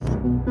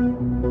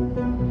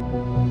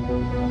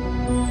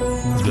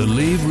The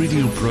Lave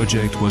Radio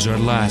Project was our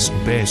last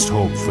best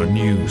hope for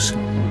news.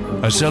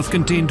 A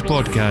self-contained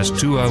podcast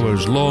 2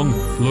 hours long,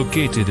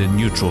 located in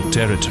neutral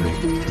territory.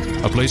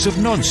 A place of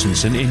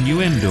nonsense and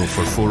innuendo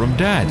for forum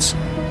dads,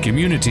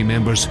 community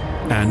members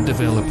and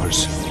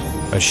developers.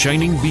 A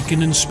shining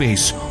beacon in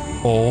space,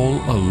 all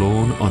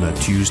alone on a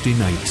Tuesday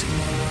night.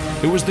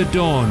 It was the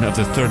dawn of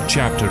the third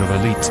chapter of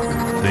Elite.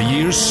 The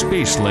year's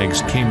space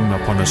legs came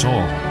upon us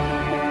all.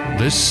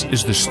 This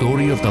is the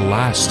story of the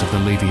last of the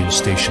Lavian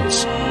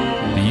stations.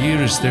 The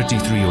year is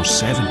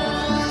 3307.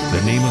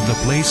 The name of the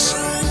place?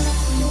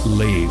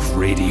 Lave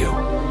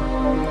Radio.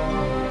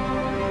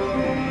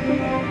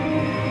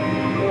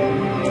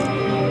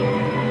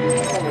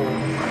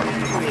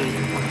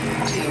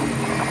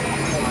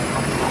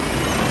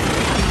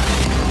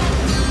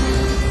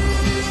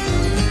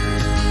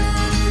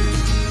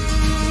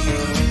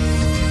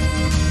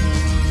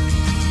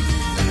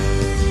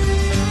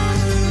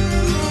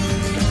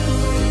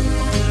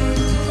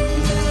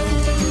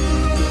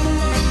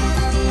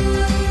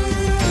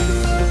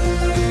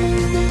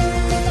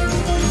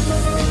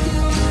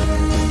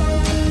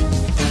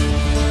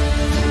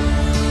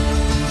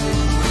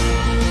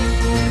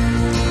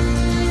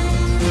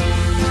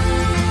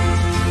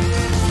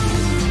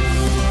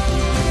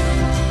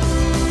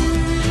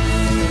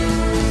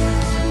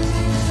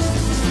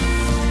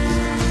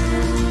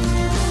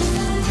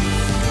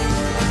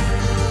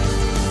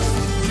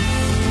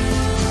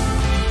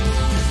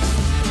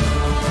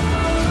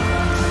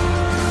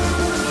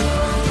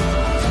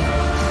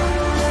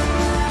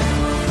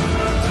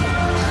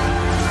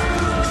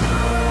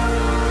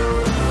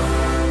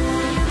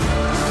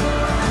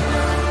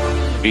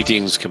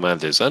 Greetings,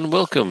 Commanders, and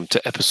welcome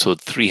to episode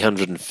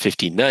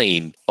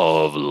 359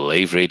 of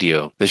Lave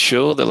Radio, the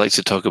show that likes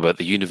to talk about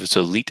the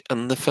Universal Elite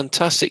and the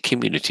fantastic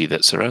community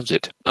that surrounds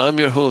it. I'm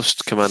your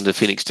host, Commander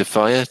Phoenix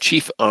Defire,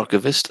 Chief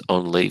Archivist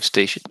on Lave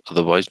Station,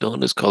 otherwise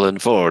known as Colin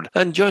Ford.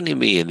 And joining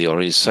me in the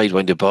Orange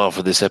Sidewinder Bar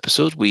for this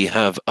episode, we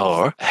have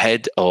our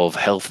Head of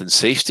Health and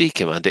Safety,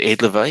 Commander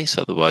Edelweiss,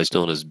 otherwise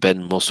known as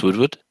Ben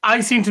Moss-Woodward.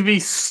 I seem to be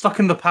stuck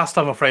in the past,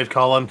 I'm afraid,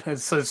 Colin.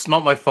 It's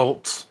not my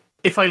fault.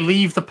 If I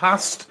leave the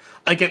past,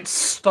 I get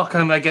stuck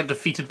and I get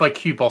defeated by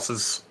Q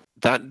bosses.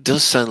 That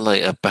does sound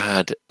like a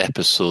bad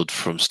episode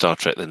from Star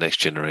Trek The Next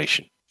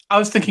Generation. I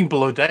was thinking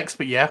Below Decks,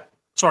 but yeah.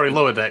 Sorry,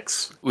 Lower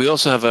Decks. We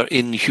also have our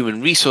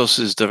Human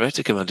Resources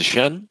Director, Commander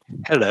Shan.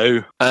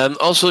 Hello.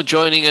 Also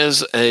joining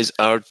us is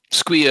our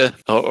Squeer,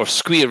 or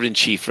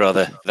Squeer-in-Chief,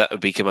 rather. That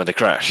would be Commander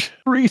Crash.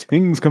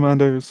 Greetings,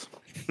 Commanders.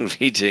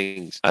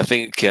 Greetings. I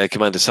think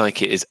Commander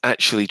Psyche is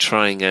actually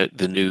trying out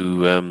the new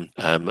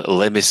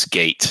Lemis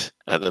Gate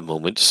at the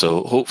moment,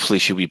 so hopefully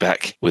she'll be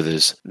back with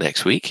us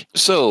next week.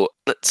 So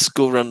let's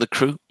go around the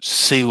crew,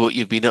 see what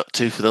you've been up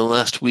to for the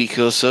last week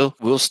or so.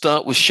 We'll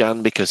start with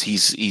Shan because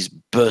he's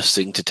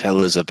bursting to tell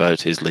us about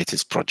his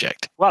latest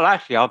project. Well,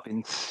 actually, I've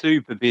been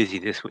super busy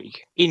this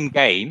week.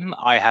 In-game,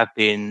 I have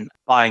been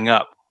buying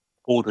up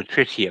all the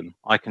tritium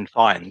I can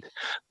find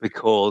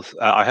because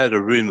I heard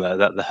a rumour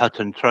that the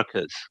Hutton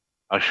truckers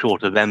are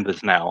short of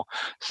members now,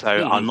 so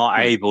I'm not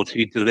able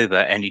to deliver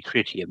any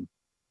tritium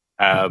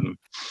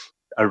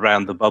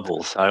around the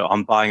bubble. So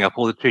I'm buying up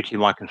all the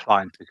tritium I can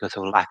find because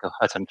of lack of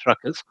Hutton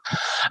truckers.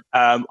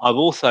 I've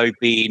also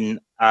been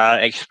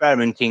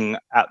experimenting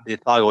at the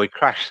Thyroid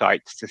crash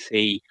sites to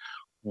see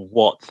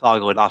what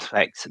Thyroid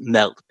artifacts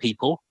melt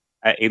people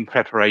in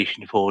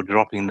preparation for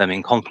dropping them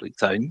in conflict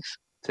zones.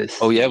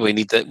 Oh yeah, we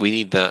need that. We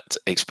need that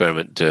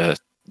experiment to.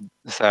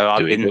 So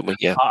I've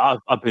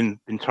been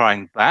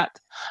trying that,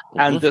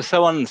 and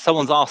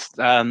someone's asked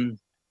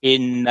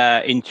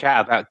in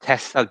chat about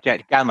Test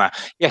Subject Gamma.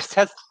 Yes,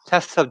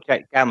 Test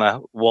Subject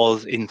Gamma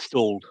was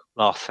installed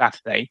last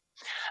Saturday,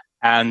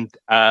 and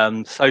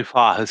so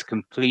far has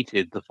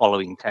completed the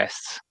following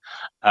tests.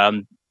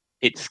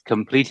 It's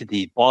completed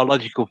the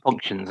biological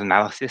functions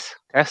analysis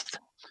test,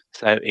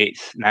 so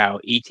it's now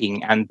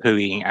eating and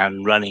pooing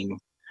and running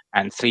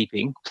and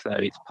sleeping, so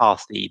it's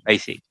passed the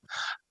basic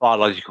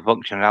biological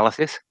function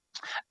analysis.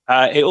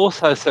 It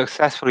also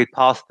successfully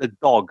passed the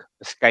dog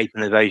escape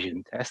and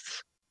evasion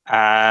tests.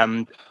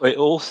 But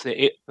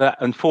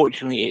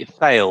unfortunately, it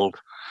failed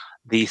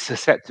the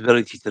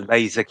susceptibility to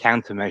laser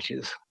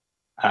countermeasures.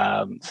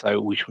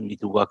 So we should need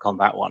to work on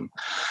that one.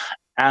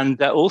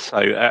 And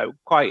also,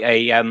 quite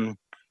a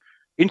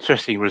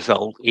interesting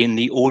result in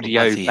the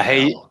audio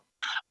behavior.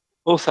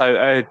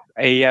 Also,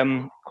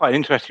 quite an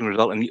interesting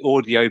result in the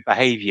audio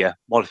behavior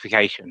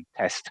modification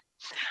test,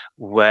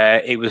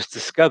 where it was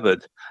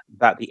discovered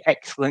that the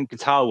excellent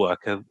guitar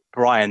work of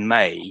Brian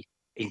May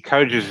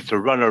encourages it to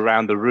run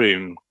around the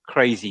room,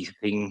 crazy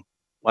thing,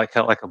 like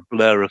a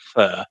blur of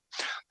fur.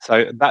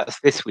 So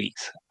that's this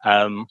week's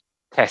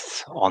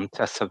tests on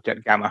Test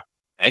Subject Gamma.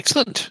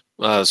 Excellent.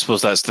 Well, I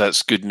suppose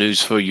that's good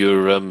news for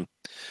your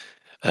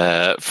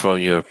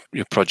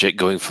project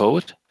going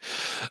forward.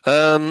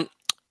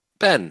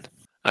 Ben,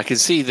 I can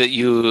see that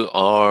you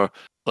are,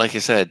 like I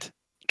said,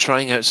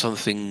 trying out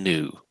something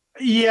new.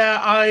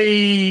 Yeah,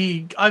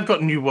 I've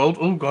got New World.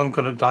 Oh, I'm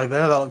going to die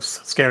there. That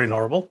looks scary and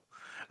horrible.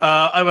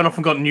 I went off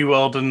and got New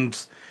World, and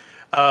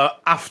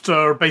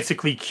after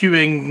basically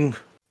queuing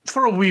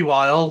for a wee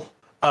while,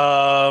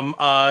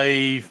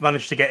 I've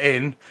managed to get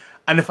in.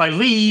 And if I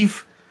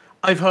leave,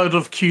 I've heard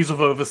of queues of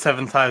over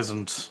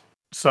 7,000.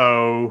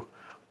 So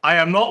I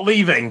am not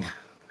leaving.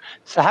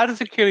 So how does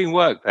the queuing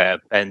work there,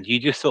 Ben? You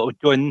just sort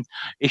of join.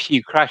 If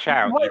you crash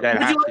out, you then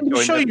Would have you like to me to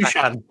join show the you,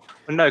 Shan?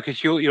 Well, no,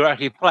 because you're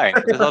actually playing.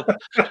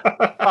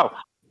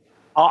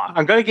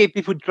 I'm going to get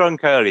people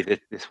drunk early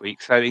this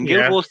week. So in Guild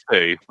Yeah. Wars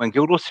 2, when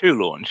Guild Wars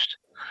 2 launched,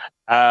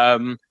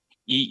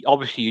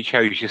 you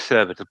chose your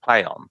server to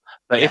play on.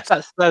 But Yes. if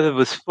that server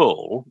was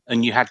full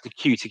and you had to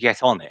queue to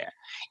get on it,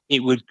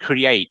 it would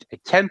create a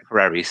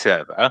temporary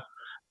server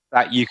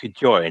that you could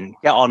join,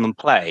 get on and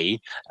play,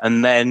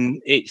 and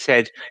then it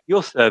said,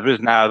 your server is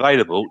now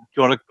available. Do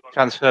you want to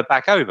transfer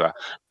back over?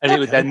 And it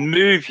would Okay. then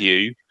move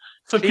you.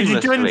 So could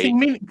you do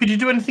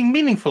seamlessly. anything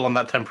meaningful on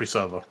that temporary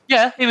server?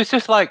 Yeah, it was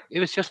just like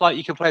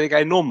you can play the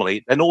game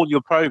normally. Then all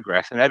your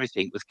progress and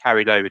everything was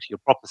carried over to your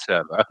proper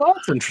server Oh,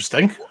 that's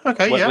interesting.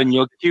 Okay, yeah. when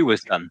your queue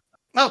was done.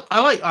 Well,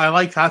 I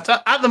like that.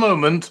 At the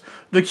moment,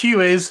 the queue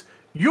is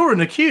you're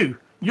in a queue.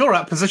 You're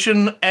at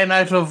position N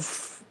out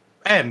of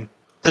M.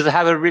 Does it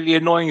have a really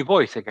annoying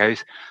voice that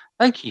goes,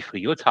 "Thank you for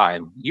your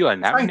time. You are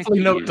now Thankfully,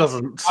 in a no, queue. it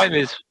doesn't. Time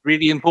is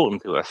really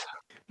important to us."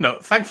 No,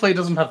 thankfully, it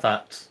doesn't have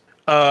that.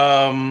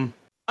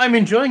 I'm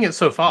enjoying it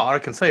so far. I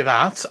can say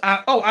that.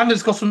 And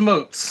it's got some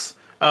emotes.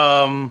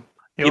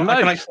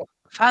 Emotes?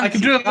 I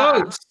can do Fancy that.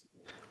 emotes.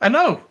 I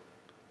know.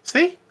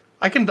 See,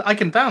 I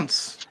can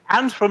dance.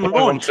 And from If I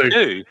want launch to.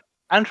 too.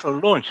 And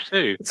from launch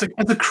too. It's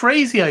a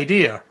crazy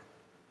idea.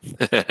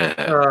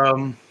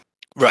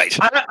 Right.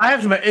 I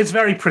have to admit, it's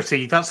very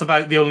pretty. That's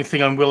about the only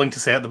thing I'm willing to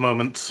say at the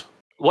moment.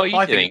 What are you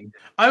I doing? think-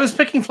 I was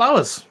picking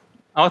flowers.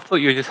 I thought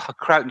you were just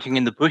crouching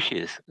in the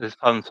bushes as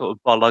some sort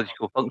of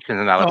biological function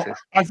analysis.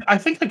 I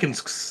think I can.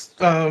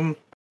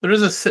 There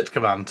is a sit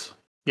command.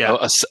 Yeah,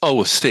 A sit.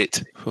 Oh,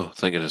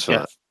 thank goodness for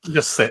Yeah.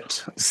 Just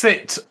sit.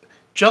 Sit.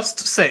 Just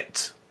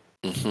sit.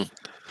 that. Mm-hmm.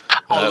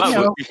 That yeah.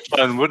 would be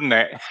fun, wouldn't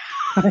it?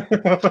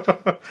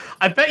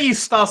 I bet you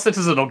Star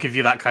Citizen will give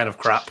you that kind of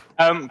crap.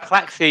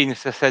 Claxine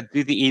just said,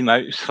 do the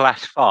emote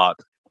 /fart.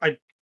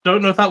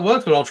 Don't know if that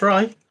works, but I'll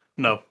try.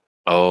 No.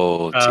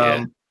 Oh,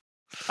 dear.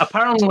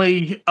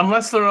 Apparently,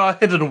 unless there are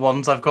hidden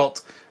ones, I've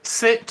got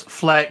sit,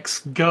 flex,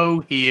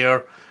 go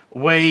here,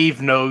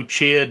 wave, no,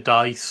 cheer,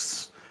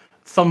 dice,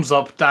 thumbs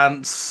up,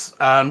 dance,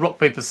 and rock,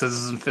 paper,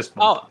 scissors, and fist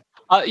bump.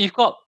 You've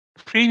got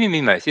premium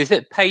emotes. Is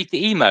it pay to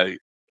emote?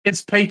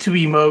 It's pay to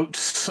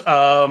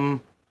emote.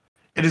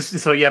 It is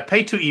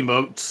pay to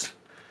emote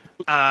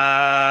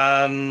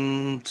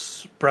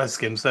and breath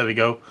skins. There we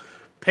go.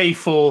 Pay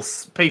for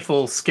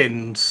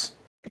skins.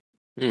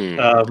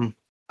 I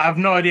have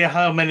no idea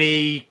how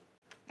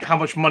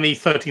much money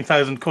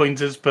 13,000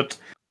 coins is, but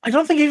I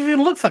don't think it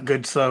even looks that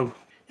good. So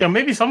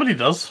maybe somebody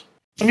does.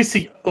 Let me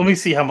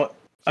see how much.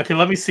 Okay,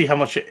 let me see how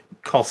much it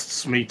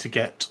costs me to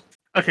get.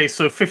 Okay,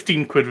 so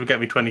 15 quid would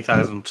get me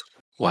 20,000.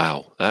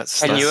 Wow,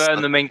 Can you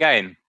earn them in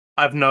game?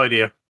 I have no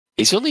idea.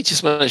 He's only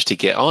just managed to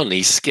get on.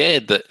 He's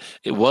scared that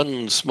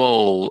one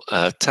small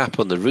tap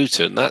on the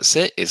router and that's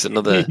it. It's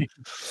another.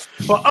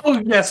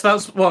 Well, yes,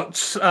 that's what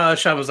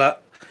Sham was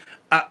at.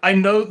 I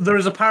know there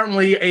is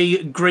apparently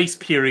a grace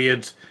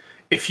period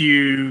if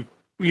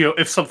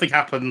if something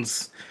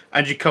happens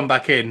and you come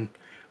back in.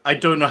 I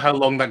don't know how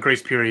long that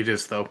grace period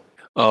is, though.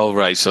 Oh,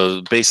 right.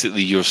 So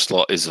basically, your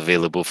slot is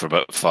available for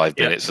about 5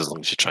 minutes as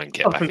long as you try and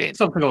get back in.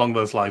 Something along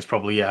those lines,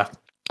 probably, yeah.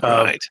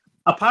 Right.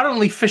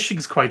 Apparently,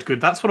 fishing's quite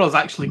good. That's what I was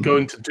actually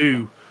going to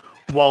do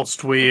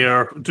whilst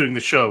we're doing the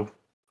show.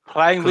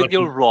 Playing with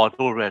your rod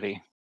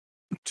already.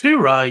 Too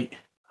right.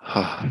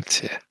 Oh,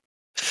 dear.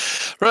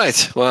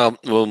 Right. Well,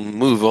 we'll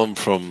move on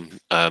from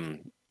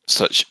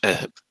such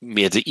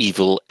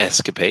medieval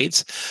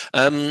escapades.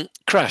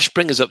 Crash,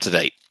 bring us up to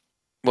date.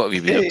 What have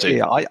you been up to?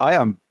 Yeah, I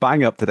am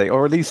bang up to date,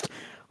 or at least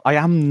I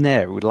am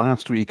now.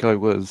 Last week I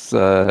was,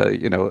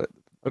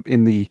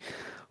 in the,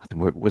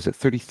 was it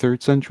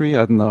 33rd century?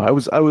 I don't know. I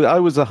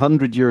was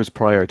 100 years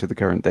prior to the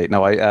current date.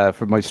 Now,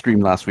 for my stream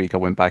last week, I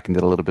went back and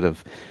did a little bit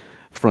of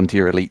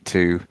Frontier Elite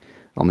 2.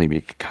 I'll name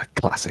it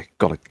classic.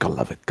 Gotta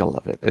love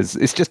it.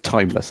 It's just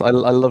timeless. I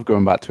love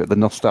going back to it. The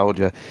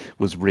nostalgia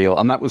was real,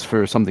 and that was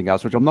for something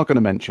else, which I'm not going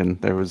to mention.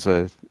 There was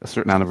a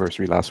certain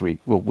anniversary last week.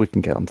 Well, we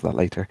can get onto that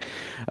later.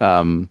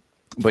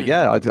 But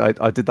yeah, I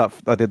did that.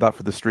 I did that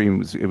for the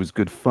stream. It was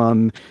good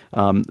fun.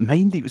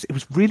 Mainly, it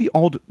was really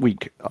odd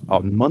week.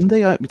 On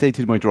Monday, I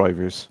updated my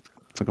drivers.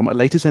 I got my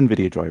latest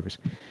NVIDIA drivers.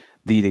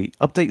 The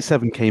update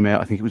 7 came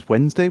out. I think it was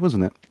Wednesday,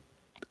 wasn't it?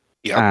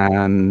 Yeah.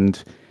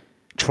 And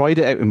tried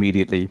it out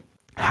immediately.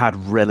 Had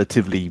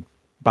relatively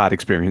bad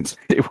experience.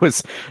 It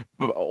was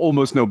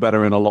almost no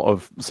better in a lot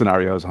of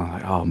scenarios. I'm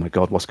like, oh my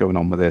god, what's going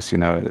on with this?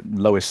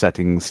 Lowest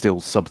settings, still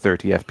sub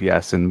 30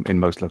 FPS in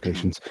most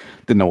locations.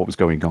 Didn't know what was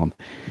going on.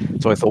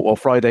 So I thought, well,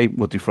 Friday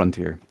we'll do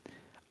Frontier,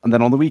 and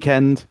then on the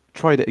weekend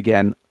tried it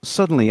again.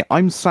 Suddenly,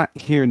 I'm sat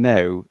here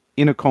now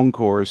in a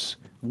concourse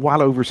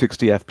well over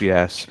 60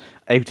 FPS.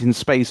 Out in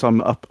space,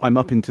 I'm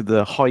up into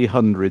the high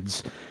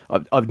hundreds.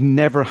 I've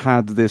never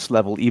had this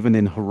level, even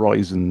in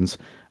Horizons,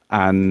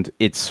 and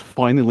it's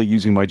finally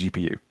using my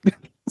GPU.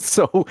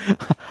 So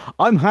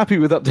I'm happy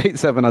with Update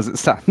 7 as it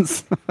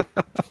stands.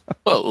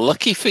 Well,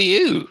 lucky for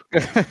you.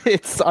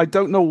 I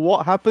don't know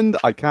what happened.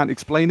 I can't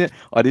explain it.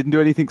 I didn't do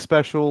anything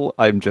special.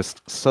 I'm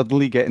just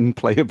suddenly getting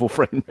playable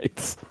frame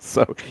rates.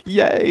 So,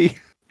 yay!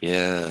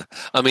 Yeah.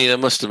 I mean, I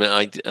must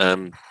admit,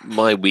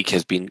 my week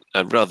has been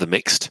rather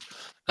mixed.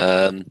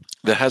 There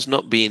has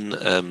not been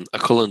a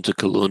Colon to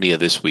Colonia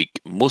this week,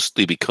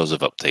 mostly because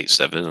of Update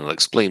 7, and I'll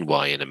explain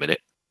why in a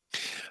minute.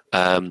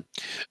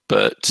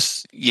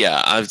 But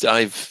yeah,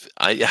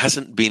 it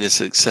hasn't been as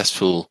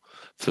successful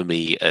for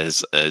me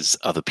as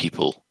other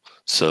people.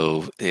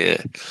 So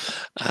yeah,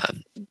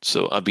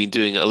 so I've been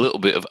doing a little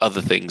bit of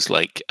other things,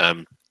 like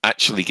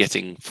actually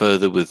getting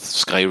further with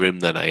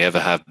Skyrim than I ever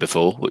have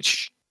before,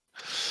 which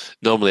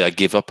normally I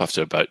give up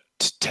after about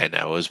 10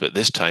 hours, but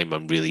this time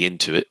I'm really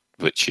into it,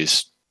 which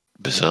is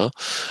bizarre.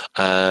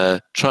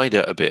 Tried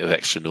out a bit of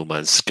extra No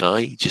Man's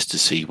Sky just to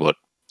see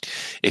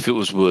if it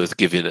was worth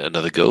giving it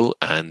another go,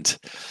 and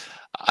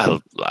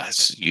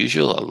as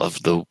usual, I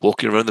love the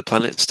walking around the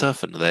planet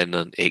stuff, and then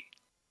it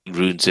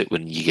ruins it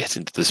when you get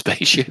into the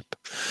spaceship.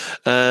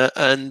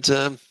 And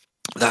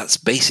that's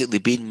basically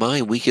been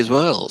my week as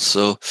well.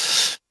 So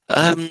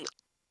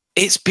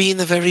it's been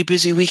a very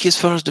busy week as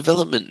far as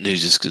development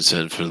news is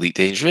concerned for Elite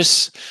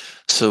Dangerous.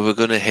 So we're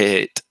going to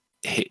hit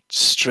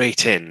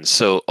straight in.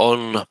 So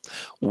on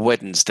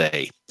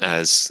Wednesday,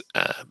 as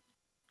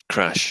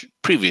Crash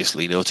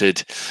previously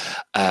noted,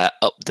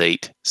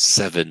 Update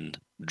 7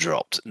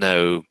 dropped.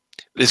 Now,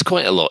 there's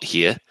quite a lot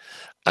here.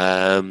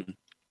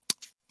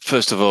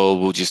 First of all,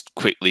 we'll just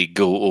quickly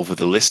go over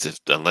the list,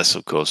 unless,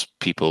 of course,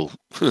 people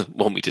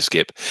want me to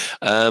skip.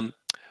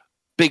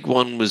 Big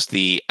one was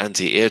the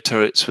anti-air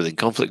turrets within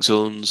conflict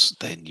zones.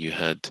 Then you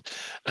had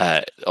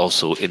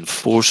also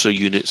enforcer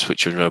units,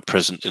 which are now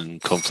present in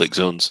conflict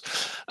zones.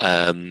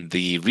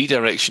 The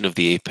redirection of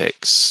the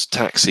Apex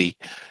taxi,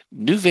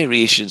 new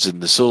variations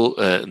in the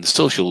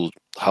social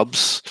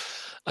hubs.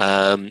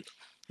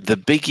 The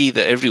biggie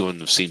that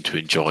everyone seemed to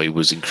enjoy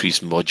was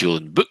increased module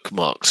and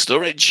bookmark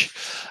storage,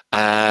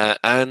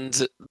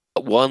 and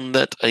one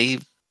that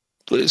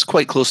is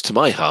quite close to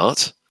my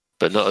heart,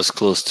 but not as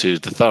close to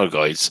the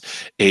Thargoids,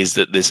 is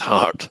that this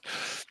heart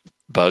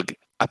bug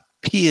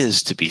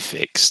appears to be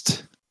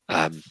fixed.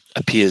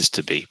 Appears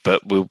to be,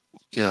 but we'll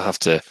have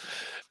to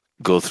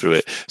go through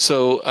it.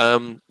 So,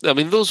 I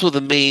mean, those were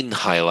the main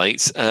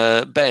highlights.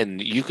 Ben,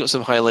 you've got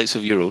some highlights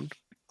of your own.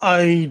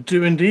 I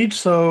do indeed.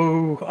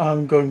 So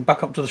I'm going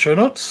back up to the show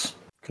notes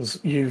because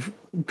you've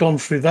gone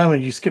through them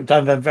and you skipped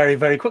down them very,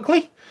 very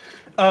quickly.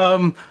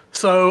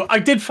 So I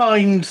did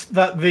find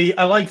that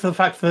I like the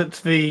fact that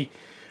the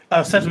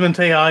Sentiment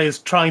AI is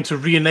trying to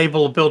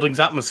re-enable a building's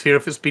atmosphere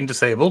if it's been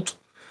disabled.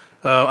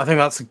 I think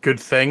that's a good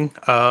thing.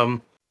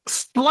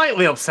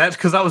 Slightly upset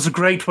because that was a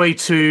great way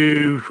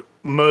to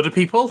murder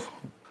people.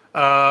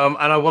 And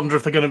I wonder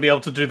if they're going to be able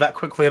to do that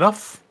quickly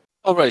enough.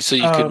 All right, so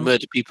you can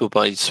murder people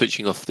by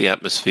switching off the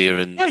atmosphere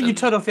and... Yeah, you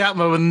turn off the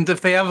atmo, and if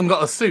they haven't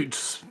got a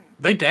suit,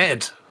 they're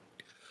dead.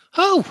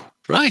 Oh,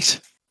 right.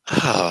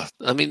 I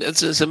mean,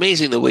 it's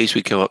amazing the ways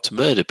we come up to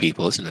murder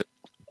people, isn't it?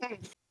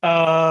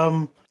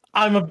 I'm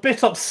a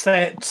bit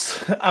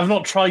upset. I've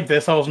not tried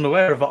this. I wasn't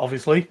aware of it,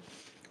 obviously.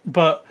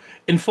 But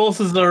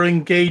enforcers are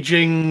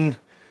engage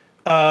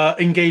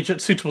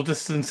at suitable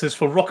distances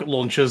for rocket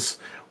launchers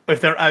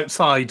if they're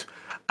outside.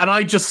 And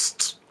I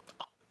just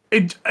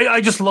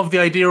love the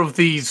idea of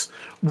these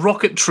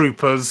rocket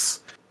troopers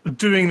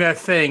doing their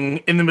thing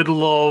in the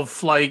middle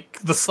of, like,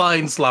 the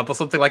science lab or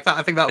something like that.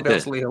 I think that would be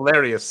absolutely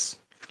hilarious.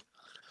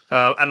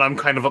 And I'm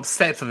kind of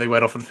upset that they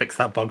went off and fixed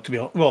that bug, to be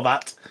honest. Well,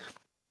 that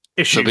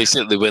issue. So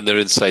basically, when they're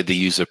inside, they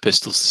use their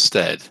pistols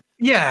instead.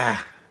 Yeah.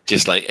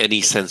 Just like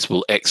any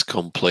sensible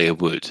XCOM player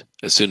would.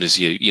 As soon as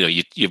you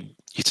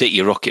take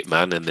your rocket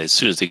man, and as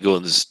soon as they go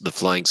on the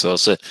flying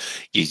saucer,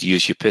 you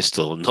use your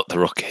pistol and not the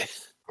rocket.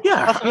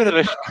 Yeah. That's a bit of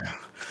a...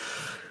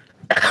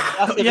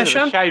 That's a bit of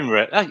a shame,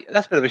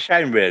 that's a bit of a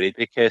shame, really,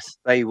 because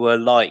they were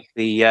like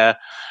the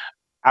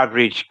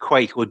average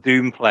Quake or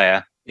Doom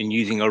player in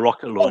using a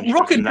rocket launcher.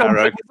 Rocket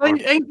jump,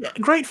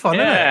 great fun,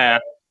 isn't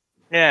it?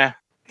 Yeah.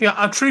 Yeah,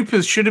 our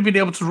troopers should have been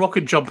able to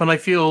rocket jump, and I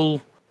feel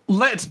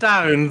let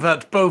down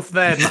that both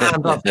them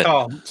and us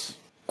can't.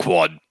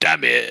 Quad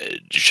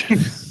damage.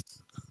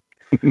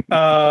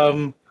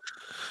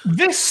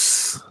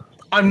 This,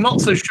 I'm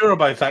not so sure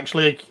about,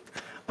 actually.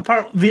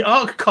 Apparently, the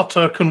arc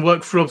cutter can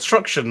work through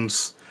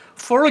obstructions.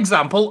 For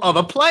example,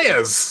 other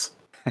players.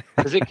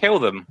 Does it kill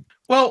them?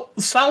 Well,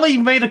 Sally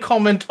made a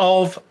comment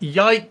of,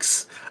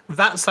 yikes,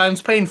 that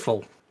sounds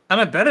painful. And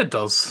I bet it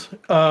does.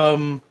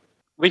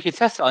 We could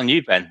test it on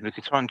you, Ben. We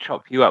could try and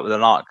chop you up with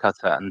an arc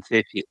cutter and see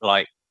if you,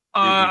 like...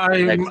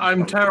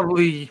 I'm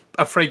terribly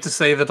afraid to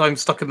say that I'm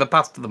stuck in the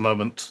past at the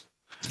moment.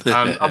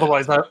 And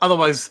otherwise I'd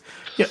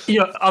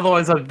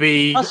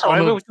be... That's all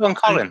right, we'll do on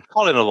Colin.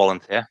 Colin will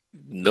volunteer.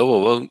 No,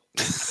 I won't.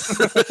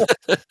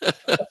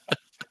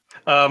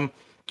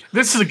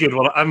 This is a good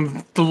one.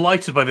 I'm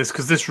delighted by this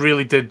because this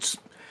really did,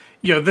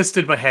 this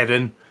did my head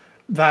in.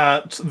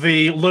 That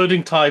the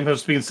loading time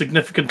has been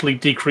significantly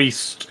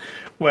decreased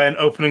when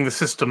opening the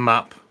system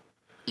map.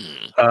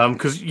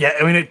 Because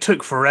it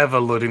took forever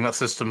loading that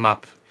system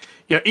map.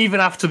 Even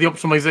after the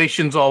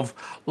optimizations of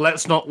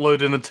let's not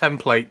load in the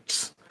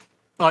templates,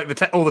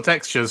 like all the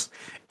textures,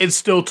 it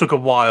still took a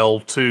while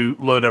to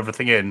load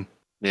everything in.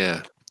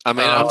 Yeah. I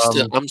mean,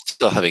 I'm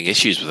still having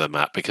issues with the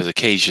map because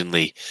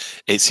occasionally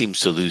it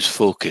seems to lose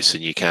focus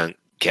and you can't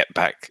get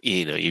back.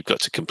 You've got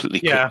to completely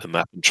quit the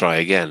map and try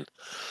again.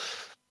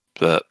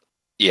 But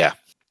yeah.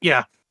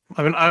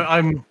 I mean,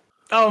 I'm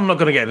not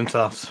going to get into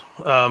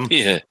that.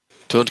 Yeah.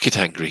 Don't get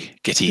angry.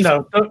 Get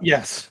even. No.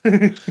 Yes.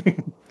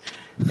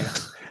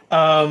 Yes.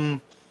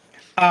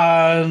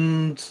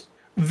 And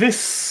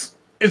this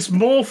is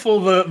more for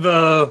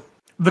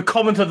the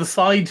comment at the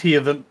side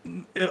here that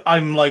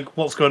I'm like,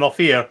 what's going off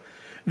here?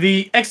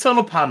 The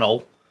external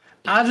panel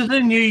added a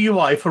new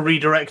UI for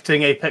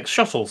redirecting Apex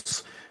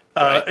shuttles.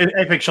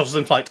 Apex shuttles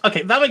in flight.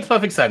 Okay, that makes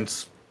perfect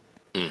sense.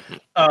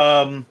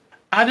 Mm-hmm.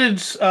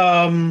 Added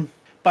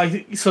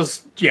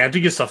do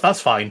your stuff, that's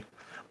fine.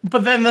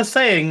 But then they're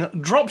saying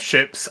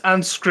dropships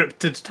and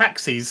scripted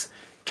taxis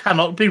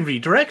cannot be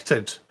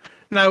redirected.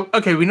 Now,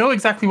 okay, we know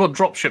exactly what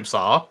dropships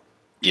are.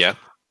 Yeah.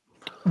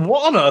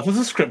 What on earth is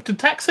a scripted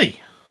taxi?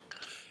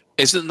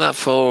 Isn't that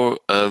for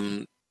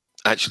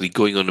actually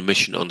going on a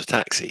mission on a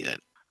taxi then?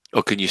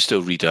 Or can you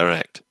still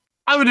redirect?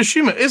 I would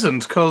assume it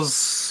isn't,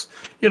 because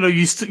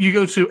you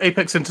go to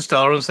Apex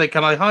Interstellar and say,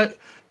 "Can I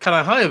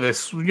hire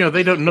this?"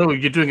 They don't know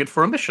you're doing it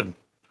for a mission.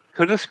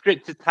 Could a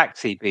scripted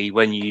taxi be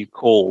when you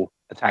call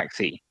a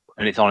taxi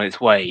and it's on its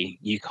way?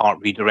 You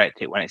can't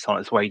redirect it when it's on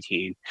its way to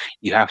you.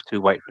 You have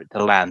to wait for it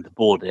to land,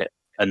 board it,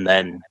 and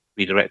then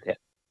redirect it.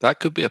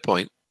 That could be a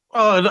point.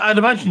 Well, I'd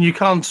imagine you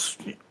can't.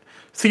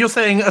 So you're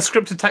saying a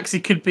scripted taxi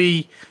could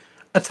be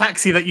a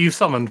taxi that you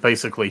summoned,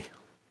 basically?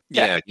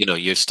 Yeah,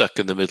 you're stuck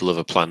in the middle of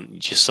a plant. You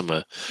just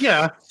summon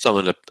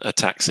a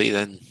taxi,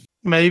 then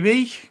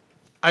maybe.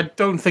 I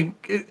don't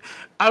think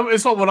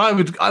it's not what I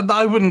would.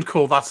 I wouldn't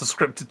call that a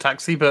scripted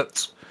taxi,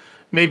 but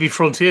maybe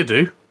Frontier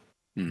do.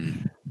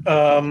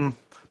 But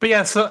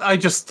yeah, so I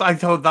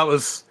thought that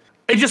was.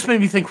 It just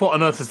made me think, what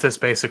on earth is this,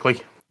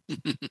 basically?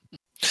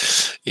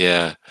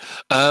 Yeah.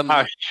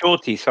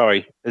 Shorty,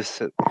 sorry.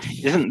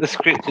 Isn't the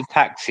scripted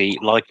taxi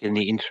like in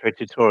the intro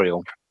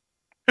tutorial?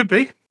 Could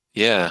be.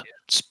 Yeah.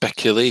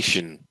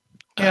 Speculation.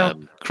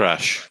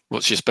 Crash.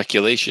 What's your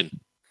speculation?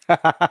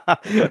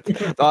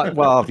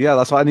 Well, yeah,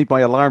 that's why I need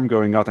my alarm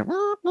going out.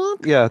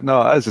 Yeah, no,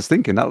 I was just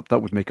thinking that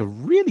would make a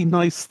really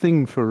nice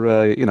thing for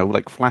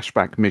like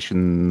flashback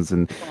missions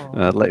and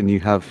letting you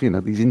have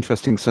these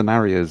interesting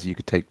scenarios you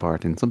could take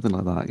part in, something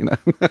like that.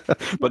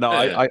 But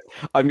no,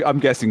 I'm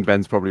guessing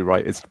Ben's probably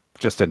right. It's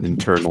just an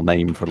internal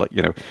name for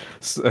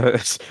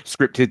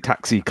scripted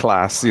taxi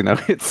class.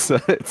 It's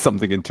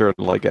something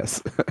internal, I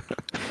guess.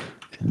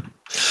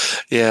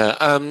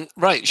 Yeah.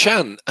 Right,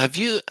 Shan, have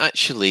you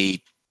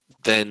actually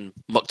then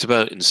mucked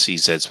about in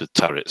CZs with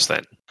turrets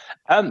then?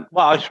 Well,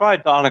 I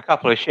tried on a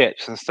couple of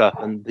ships and stuff,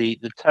 and the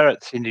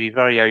turrets seem to be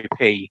very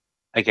OP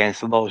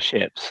against a lot of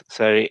ships.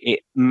 So it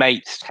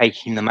makes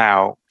taking them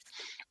out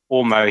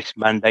almost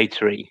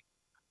mandatory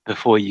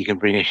before you can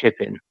bring a ship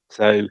in.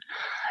 So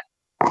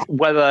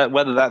whether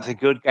that's a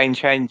good game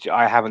change,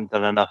 I haven't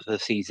done enough of the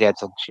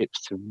CZs on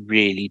ships to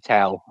really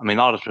tell. I mean,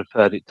 I'd have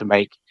preferred it to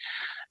make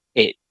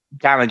it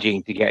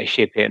damaging to get a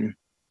ship in.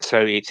 So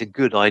it's a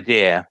good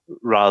idea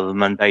rather than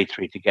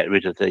mandatory to get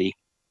rid of the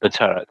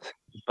turret.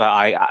 But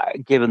I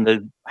given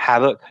the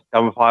havoc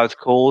Gunfire's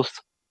caused,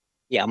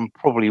 I'm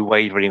probably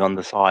wavering on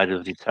the side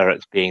of the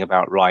turrets being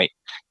about right,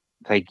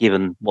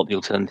 given what the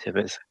alternative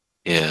is.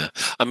 Yeah.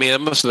 I mean, I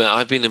must admit,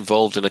 I've been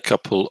involved in a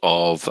couple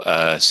of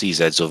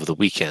CZs over the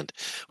weekend,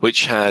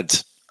 which had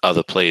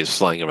other players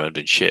flying around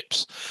in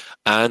ships.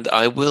 And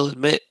I will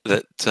admit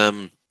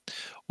that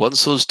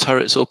once those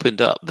turrets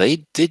opened up,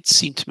 they did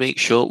seem to make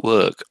short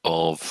work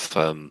of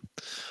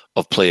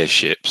player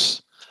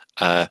ships.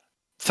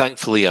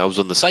 Thankfully, I was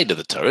on the side of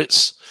the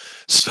turrets,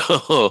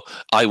 so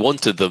I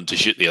wanted them to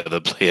shoot the other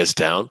players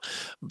down.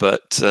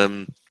 But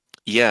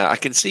I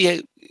can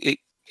see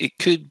it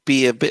could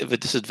be a bit of a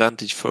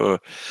disadvantage for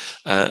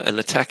an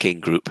attacking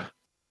group.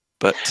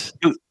 But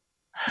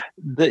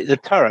the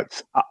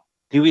turrets,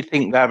 do we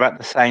think they're about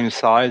the same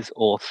size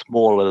or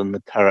smaller than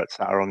the turrets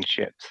that are on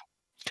ships?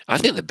 I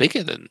think they're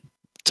bigger than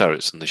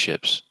turrets on the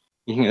ships.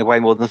 You think they weigh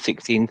more than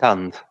 16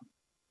 tons,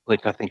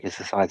 which I think is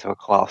the size of a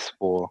Class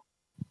 4.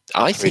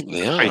 I think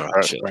they are,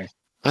 actually.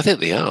 I think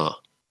they are.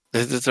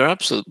 They're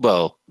absolute.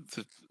 Well,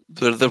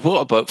 they're what,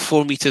 about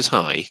 4 meters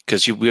high?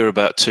 Because we're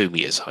about 2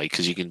 meters high.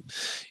 Because you can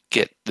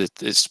get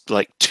it's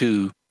like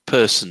 2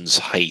 persons'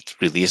 height,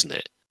 really, isn't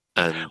it?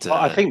 And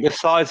I think the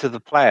size of the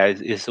player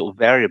is sort of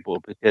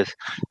variable because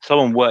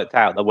someone worked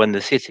out that when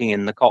they're sitting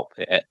in the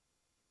cockpit,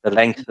 the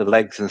length of the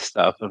legs and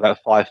stuff are about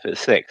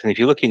 5'6", and if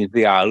you look in the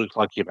VR, it looks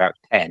like you're about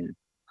 10.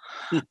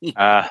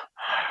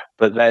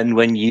 But then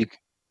when you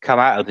come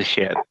out of the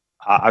ship,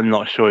 I'm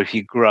not sure if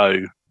you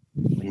grow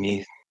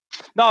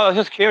No, I was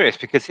just curious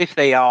because if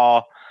they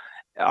are,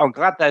 I'm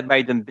glad they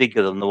made them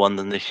bigger than the one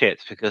than the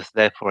ships because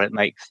therefore it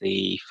makes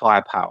the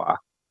firepower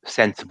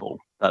sensible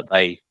that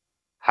they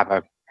have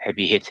a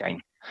heavy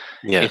hitting.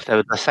 Yeah. If they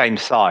were the same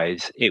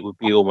size, it would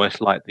be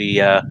almost like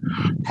the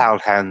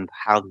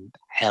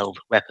held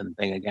weapon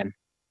thing again.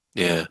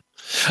 Yeah.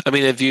 I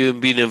mean, have you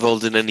been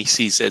involved in any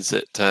CZs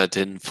that had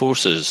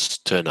enforcers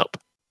turn up?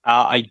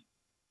 I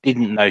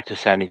didn't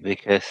notice any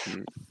because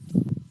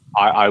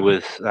I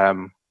was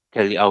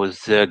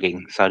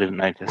zerging, so I didn't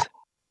notice.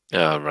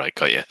 Oh, right,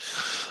 got you.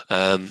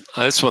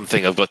 That's one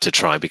thing I've got to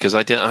try because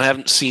I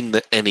haven't seen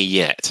any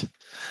yet,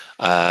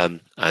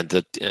 and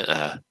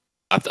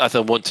I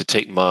want to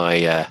take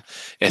my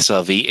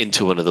SRV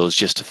into one of those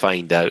just to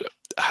find out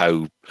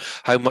how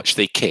much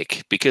they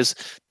kick. Because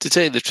to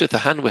tell you the truth, the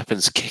hand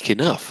weapons kick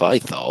enough, I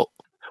thought.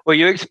 Well,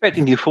 you're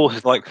expecting your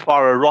forces like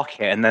fire a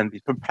rocket and then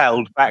be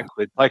propelled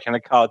backwards like in a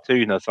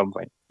cartoon or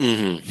something.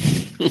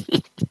 Mm-hmm.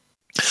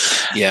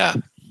 Yeah.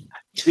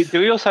 Do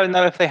we also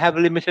know if they have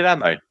limited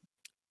ammo?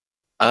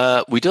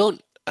 We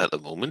don't at the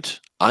moment.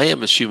 I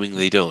am assuming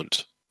they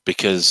don't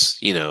because,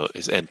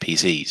 it's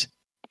NPCs.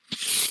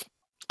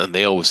 And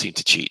they always seem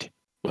to cheat.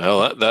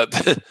 Well,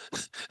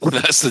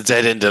 that's the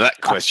dead end of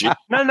that question.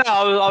 No,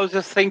 I was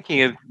just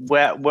thinking of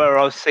where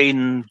I've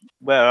seen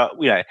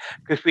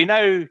because we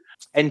know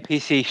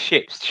NPC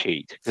ships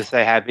cheat because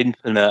they have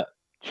infinite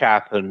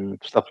chap and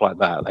stuff like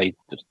that. They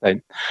just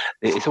don't.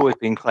 It's always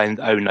been claimed,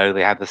 oh no,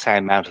 they have the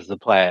same amount as the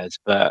players,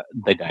 but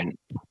they don't.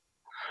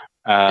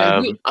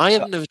 I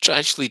have never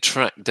actually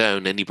tracked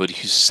down anybody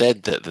who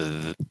said that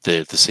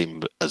they're the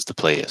same as the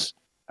players.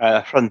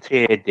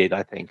 Frontier did,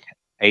 I think,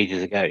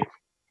 ages ago,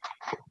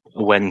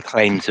 when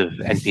claims of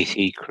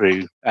NPC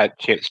crew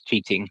ships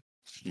cheating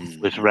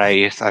was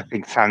raised. I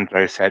think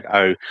Sandro said,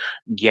 "Oh,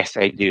 yes,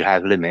 they do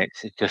have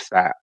limits. It's just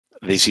that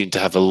they seem to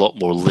have a lot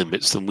more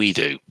limits than we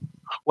do."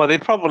 Well, they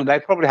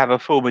probably have a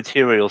full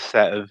material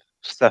set of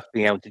stuff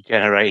being able to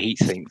generate heat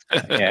sinks.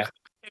 Yeah,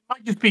 it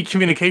might just be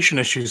communication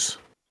issues.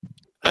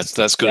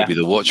 That's going to be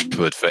the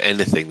watchword for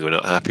anything we're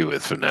not happy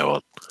with from now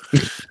on.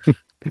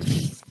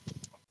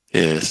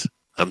 Yes,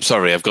 I'm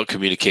sorry, I've got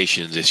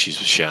communications issues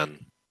with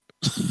Shan.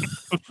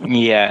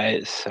 Yeah,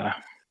 it's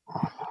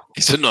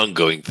an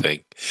ongoing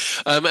thing.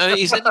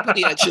 Is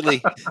anybody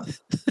actually?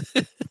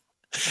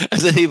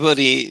 Has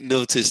anybody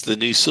noticed the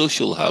new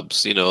social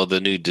hubs? The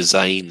new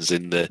designs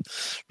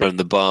around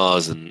the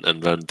bars and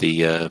around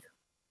the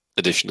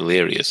additional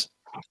areas.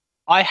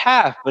 I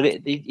have, but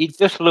it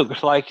just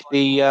looks like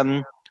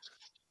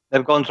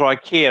they've gone to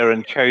IKEA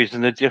and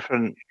chosen a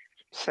different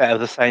set of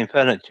the same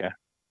furniture.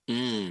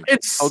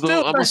 It's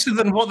still better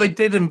than what they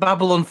did in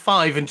Babylon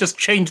 5 and just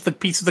changed the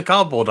piece of the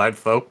cardboard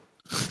out, though.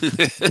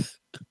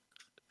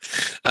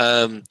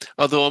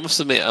 Although I must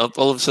admit,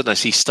 all of a sudden I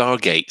see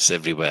Stargates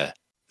everywhere.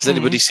 Has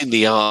anybody seen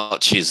the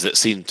arches that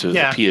seem to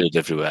have appeared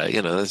everywhere?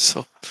 That's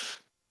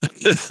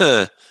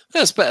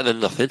better than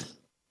nothing.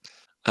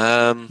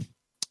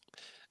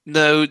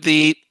 No,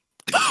 the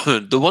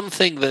one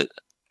thing that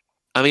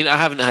I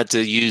haven't had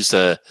to use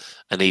an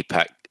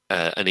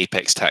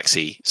Apex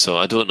taxi, so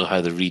I don't know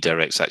how the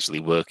redirect's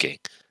actually working.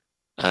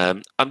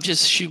 I'm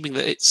just assuming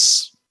that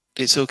it's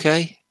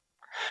okay.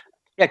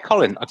 Yeah,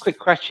 Colin, a quick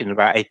question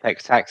about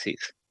Apex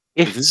taxis.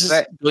 If this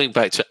is going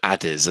back to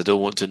adders, I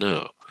don't want to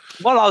know.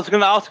 Well, I was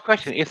going to ask a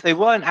question. If they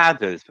weren't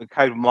adders but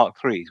Cobra Mark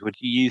 3s, would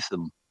you use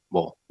them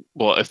more?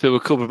 What, if they were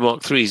Cobra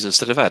Mark 3s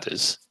instead of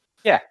adders?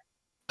 Yeah.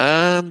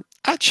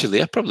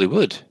 Actually, I probably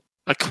would.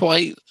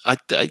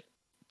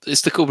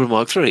 It's the Cobra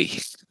Mark 3.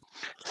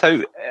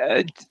 So,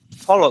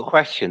 follow-up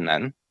question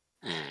then.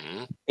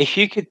 If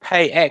you could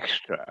pay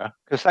extra,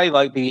 because say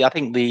I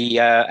think the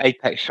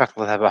Apex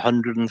shuttles have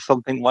 100 and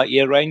something light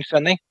year range,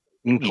 don't they?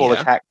 In full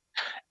attack.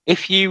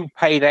 If you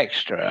paid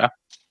extra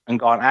and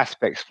got an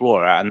Aspect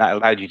Explorer and that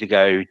allowed you to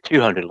go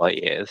 200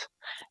 light years,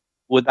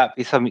 would that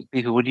be something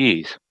people would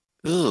use?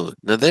 Oh,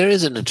 now there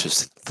is an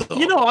interesting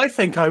thought. I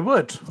think I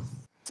would.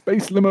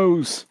 Space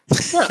limos.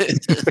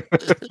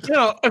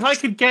 Yeah.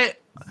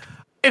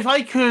 If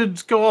I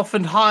could go off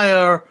and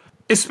hire,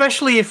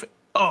 especially if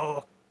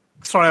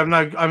sorry,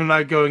 I'm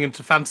now going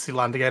into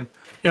Fantasyland again.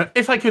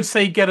 If I could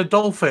say get a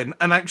Dolphin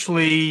and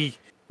actually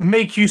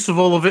make use of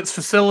all of its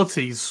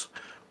facilities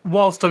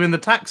whilst I'm in the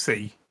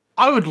taxi,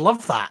 I would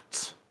love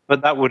that.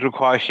 But that would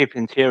require ship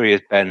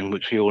interiors, Ben,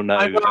 which we all know.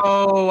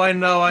 I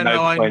know.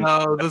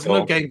 There's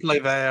no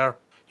gameplay there.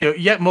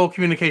 Yet more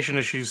communication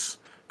issues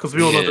because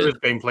we all know there is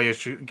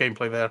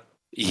gameplay there.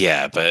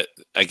 Yeah, but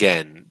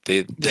again,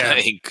 we're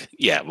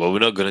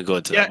not going to go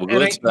into that. We'll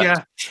go into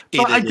that.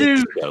 But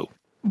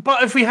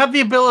But if we had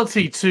the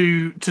ability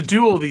to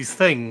do all these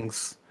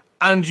things,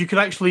 and you could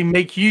actually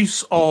make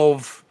use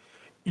of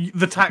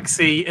the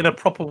taxi in a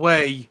proper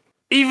way,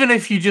 even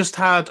if you just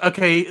had,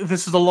 okay,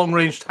 this is a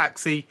long-range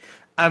taxi,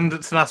 and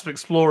it's an Aspect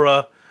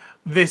Explorer,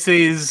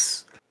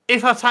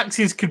 if our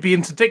taxis could be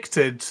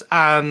interdicted,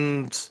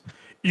 and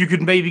you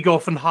could maybe go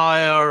off and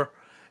hire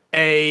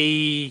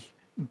a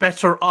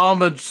better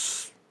armoured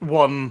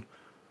one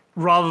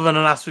rather than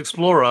an Astra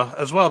Explorer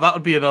as well. That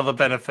would be another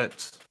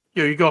benefit.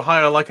 You go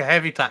hire like a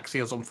heavy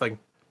taxi or something,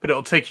 but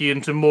it'll take you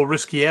into more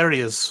risky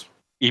areas.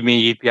 You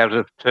mean you'd be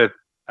able to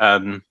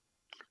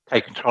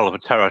take control of a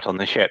turret on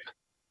the ship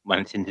when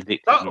it's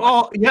interdicted?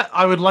 Yeah,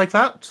 I would like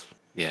that.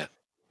 Yeah,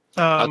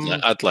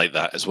 I'd like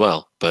that as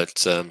well.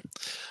 But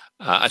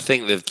I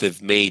think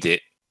they've made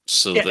it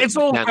so that it's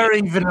all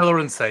very vanilla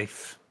and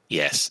safe.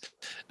 Yes,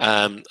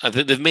 I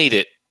think they've made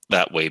it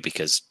that way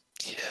because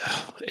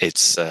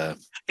it's.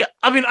 Yeah,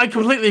 I mean, I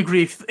completely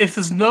agree. If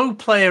there's no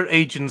player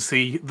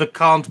agency, there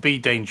can't be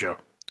danger.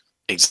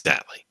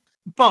 Exactly.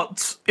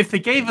 But if they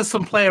gave us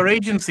some player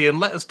agency and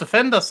let us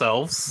defend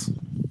ourselves,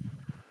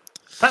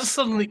 that's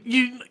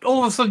suddenly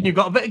all of a sudden you've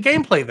got a bit of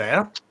gameplay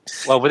there.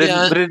 Well,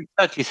 within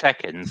 30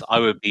 seconds, I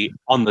would be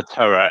on the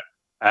turret,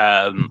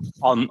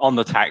 on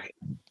the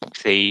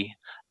taxi,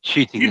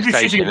 shooting the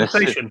station. Shooting the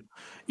station.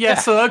 Yeah,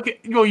 so okay,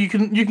 you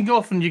can go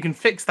off and you can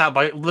fix that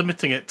by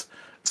limiting it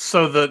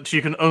so that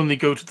you can only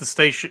go to the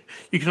station.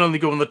 You can only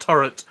go on the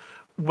turret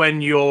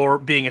when you're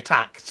being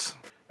attacked.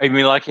 I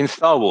mean, like in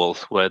Star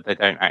Wars, where they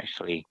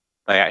actually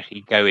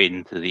go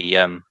into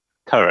the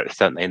turrets,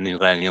 don't they, in the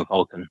Millennium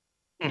Falcon?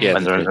 Yeah,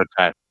 when they're under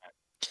attack.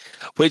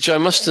 Which I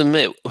must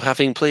admit,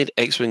 having played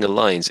X-Wing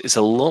Alliance, is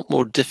a lot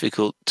more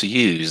difficult to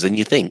use than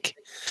you think.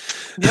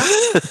 Yeah.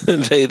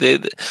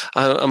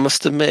 I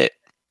must admit,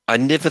 I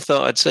never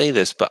thought I'd say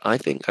this, but I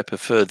think I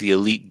prefer the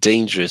Elite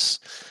Dangerous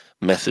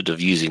method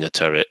of using a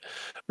turret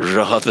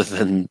rather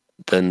than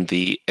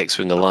the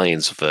X-Wing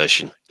Alliance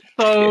version.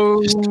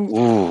 So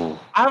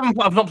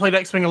I've not played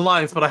X-Wing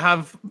Alliance, but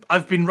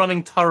I've been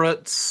running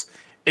turrets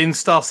in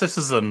Star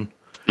Citizen,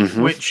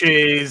 which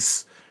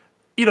is,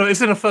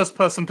 it's in a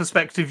first-person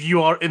perspective.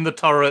 You are in the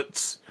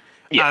turret,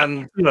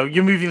 and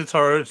you're moving the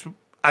turret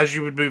as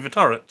you would move a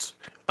turret.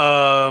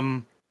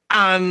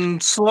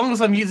 And so long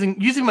as I'm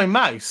using my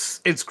mouse,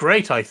 it's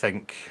great, I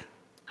think.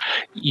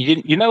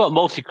 You know what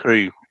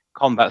multi-crew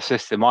combat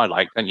system I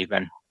like, don't you,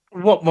 Ben?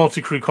 What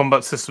multi-crew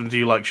combat system do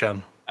you like,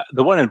 Shan?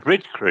 The one in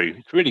Bridge Crew.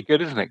 It's really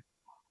good, isn't it,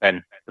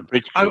 Ben? The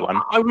Bridge Crew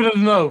one. I wouldn't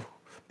know.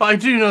 But I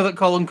do know that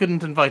Colin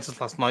couldn't invite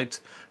us last night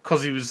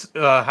because he was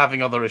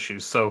having other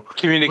issues. So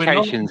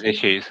communications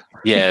issues.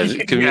 Yeah,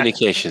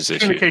 communications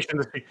issues.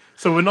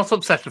 So we're not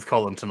upset with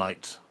Colin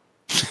tonight.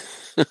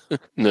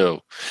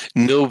 No,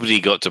 nobody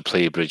got to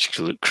play Bridge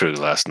Crew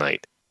last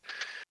night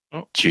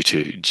due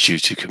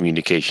to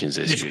communications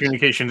issues.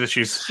 Communications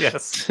issues,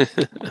 yes.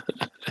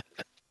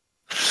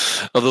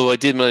 Although I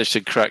did manage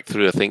to crack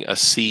through, I think, a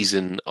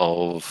season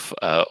of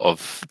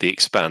The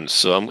Expanse,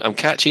 so I'm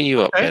catching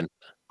you up, Ben.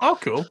 Oh,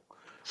 cool.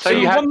 So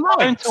you had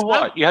time to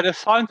watch. You had a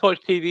time to watch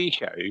TV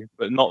show,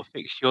 but not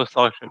fix your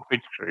Star Trek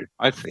Bridge Crew.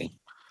 I see.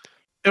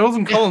 It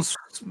wasn't Colin's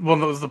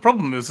one that was the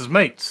problem. It was his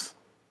mates.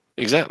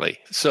 Exactly.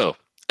 So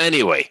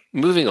anyway,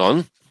 moving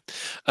on.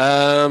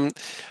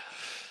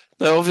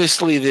 Now,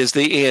 obviously, there's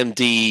the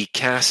AMD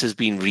CAS has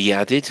been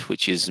re-added,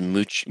 which is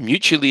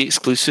mutually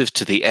exclusive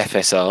to the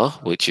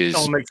FSR, which is...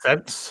 That makes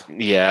sense.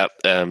 Yeah,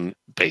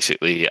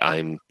 basically,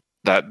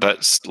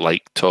 that's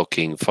like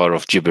talking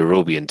far-off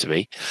Gibberobian to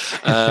me.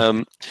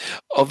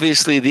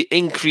 Obviously, the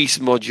increased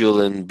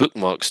module and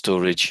bookmark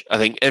storage, I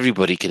think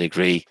everybody can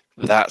agree,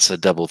 that's a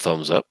double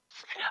thumbs up.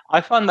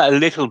 I find that a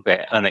little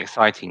bit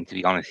unexciting, to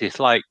be honest. It's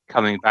like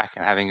coming back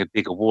and having a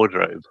bigger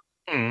wardrobe.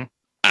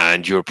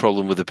 And your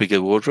problem with a bigger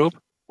wardrobe?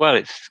 Well,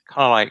 it's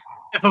kind of like...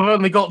 If I've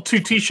only got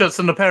 2 T-shirts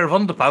and a pair of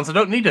underpants, I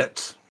don't need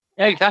it.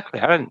 Yeah, exactly.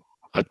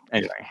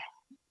 Anyway.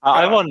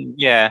 I want...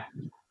 Yeah.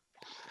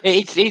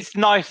 It's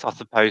nice, I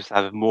suppose, to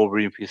have more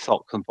room for your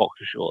socks and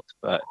boxer shorts,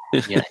 but...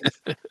 Yeah.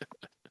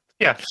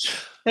 Yeah.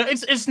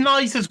 It's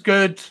nice, it's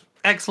good,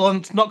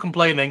 excellent, not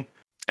complaining.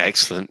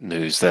 Excellent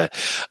news there.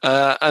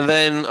 And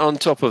then on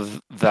top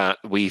of that,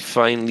 we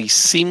finally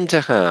seem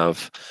to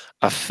have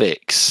a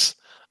fix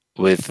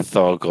with the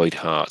Thargoid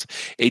heart.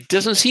 It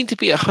doesn't seem to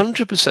be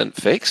 100%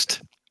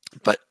 fixed,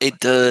 but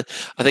it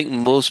I think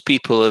most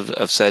people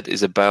have said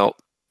is about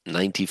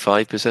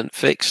 95%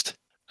 fixed.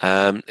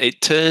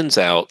 It turns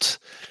out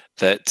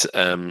that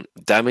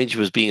damage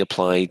was being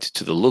applied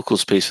to the local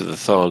space of the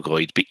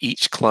Thargoid, but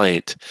each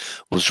client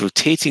was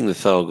rotating the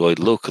Thargoid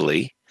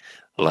locally,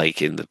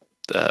 like in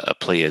a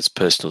player's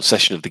personal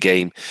session of the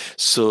game,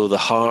 so the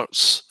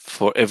hearts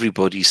for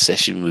everybody's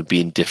session would be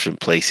in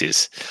different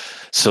places,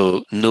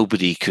 so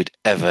nobody could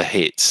ever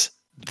hit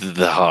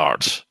the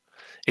heart.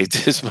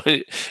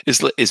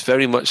 It's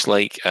very much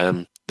like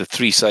the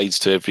 3 sides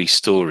to every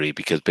story,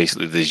 because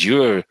basically there's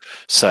your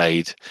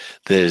side,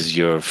 there's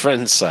your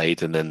friend's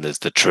side, and then there's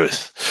the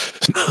truth.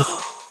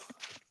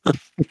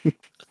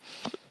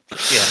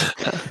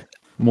 Yeah.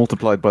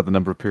 Multiplied by the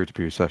number of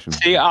peer-to-peer sessions.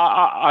 See,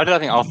 I don't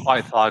think I'll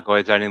fight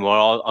Thargoids anymore.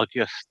 I'll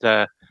just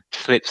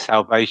slip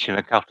Salvation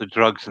a couple of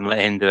drugs and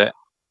let him do it.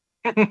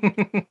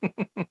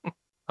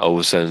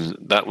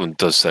 That one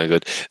does sound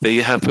good. They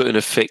have put in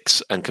a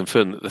fix and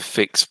confirmed that the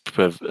fix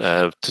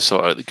to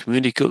sort out the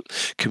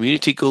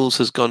community goals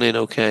has gone in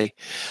okay.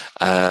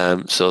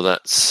 So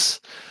that's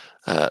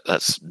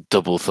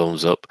double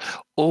thumbs up.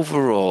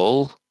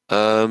 Overall,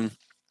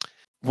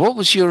 What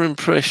was your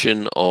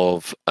impression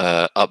of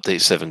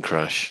Update 7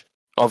 Crash?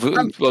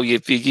 Well,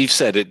 you've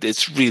said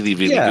it's really,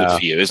 really good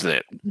for you, isn't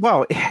it?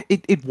 Well,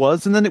 it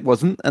was, and then it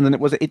wasn't, and then it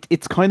was.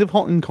 It's kind of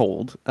hot and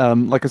cold.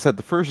 Like I said,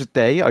 the first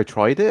day I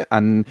tried it,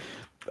 and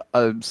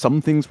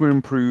some things were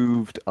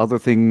improved, other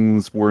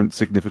things weren't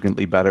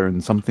significantly better,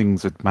 and some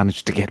things had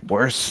managed to get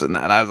worse. And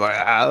I was like,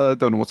 I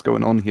don't know what's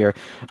going on here.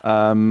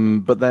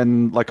 But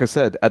then, like I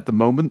said, at the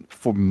moment,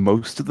 for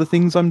most of the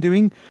things I'm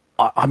doing,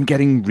 I'm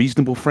getting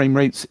reasonable frame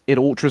rates at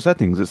ultra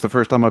settings. It's the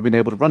first time I've been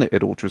able to run it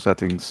at ultra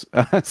settings.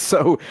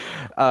 So,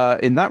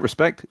 in that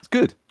respect, it's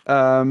good.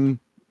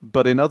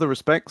 But in other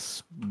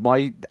respects,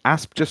 my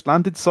ASP just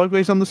landed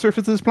sideways on the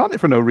surface of this planet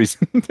for no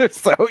reason.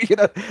 So,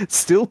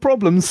 still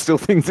problems, still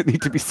things that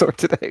need to be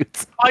sorted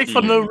out.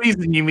 For no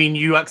reason, you mean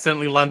you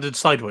accidentally landed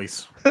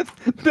sideways?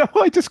 No,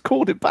 I just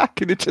called it back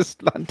and it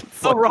just landed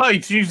sideways. Oh,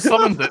 right, you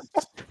summoned it.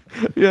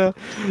 Yeah.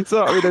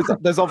 So, I mean,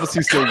 there's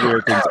obviously still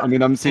weird things. I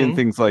mean, I'm seeing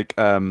things like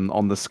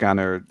on the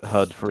scanner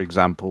HUD, for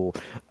example,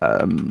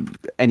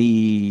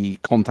 any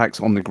contacts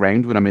on the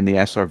ground when I'm in the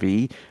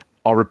SRV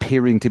are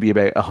appearing to be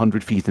about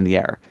 100 feet in the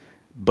air,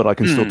 but I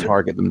can still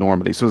target them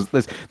normally. So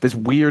there's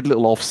weird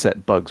little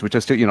offset bugs, which I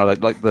still,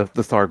 like the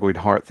Thargoid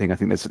heart thing. I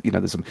think there's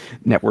some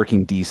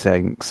networking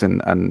desyncs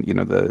and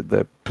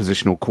the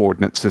positional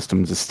coordinate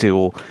systems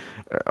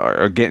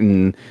are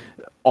getting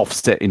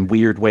offset in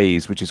weird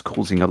ways, which is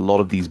causing a lot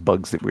of these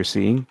bugs that we're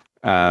seeing.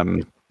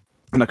 And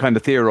I kind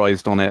of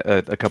theorized on it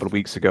a couple of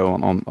weeks ago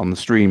on the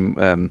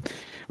stream.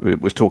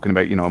 Was talking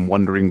about, I'm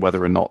wondering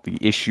whether or not the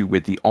issue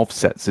with the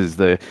offsets is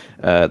the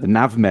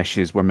nav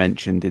meshes were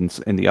mentioned in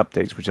the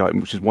updates,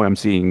 which is why I'm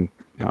seeing.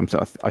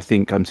 I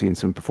think I'm seeing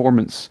some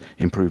performance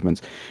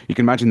improvements. You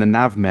can imagine the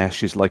nav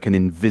mesh is like an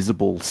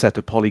invisible set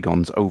of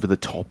polygons over the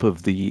top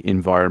of the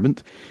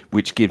environment,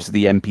 which gives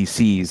the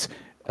NPCs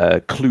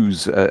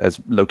clues as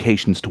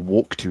locations to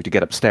walk to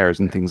get upstairs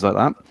and things like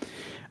that.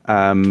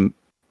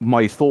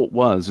 My thought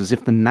was, as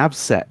if the nav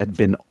set had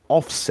been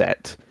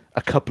offset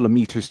a couple of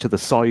meters to the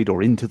side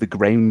or into the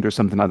ground or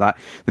something like that,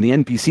 then the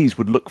NPCs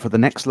would look for the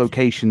next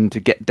location to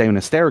get down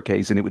a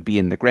staircase, and it would be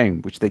in the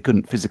ground, which they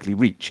couldn't physically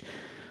reach.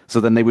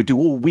 So then they would do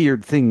all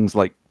weird things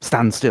like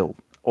stand still,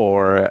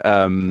 or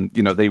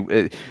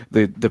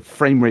the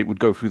frame rate would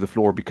go through the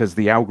floor because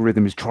the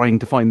algorithm is trying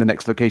to find the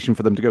next location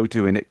for them to go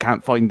to, and it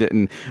can't find it,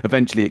 and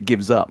eventually it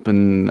gives up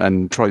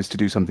and tries to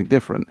do something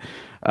different,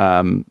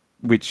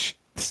 which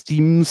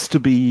seems to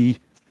be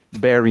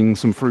bearing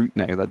some fruit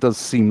now. That does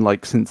seem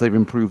like, since they've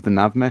improved the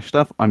nav mesh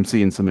stuff, I'm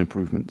seeing some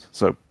improvements.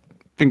 So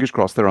fingers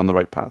crossed they're on the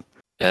right path.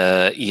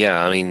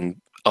 Yeah, I mean,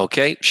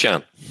 okay,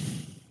 Shan.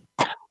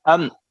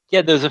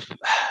 Yeah, there's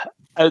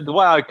the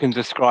way I can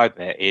describe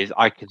it is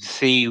I can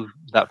see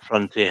that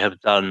Frontier have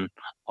done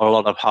a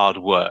lot of hard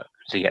work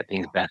to get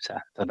things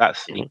better. So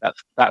that's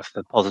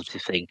the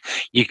positive thing.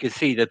 You can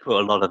see they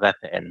put a lot of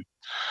effort in.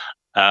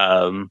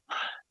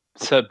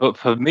 But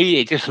for me,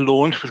 it just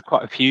launched with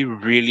quite a few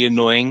really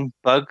annoying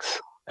bugs,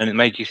 and it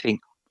made you think,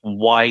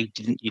 why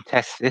didn't you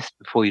test this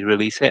before you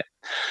release it?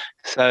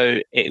 So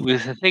it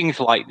was the things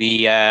like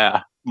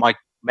my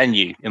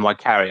menu in my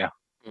carrier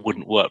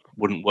wouldn't work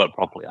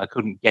properly. I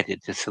couldn't get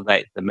it to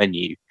select the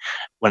menu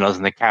when I was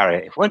in the carrier.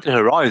 If I went to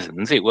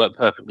Horizons, it worked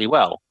perfectly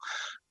well,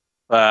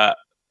 but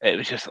it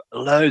was just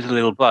loads of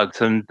little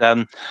bugs. And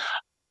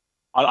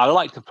I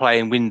like to play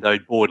in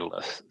windowed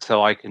borderless,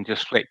 so I can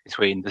just flick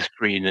between the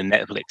screen and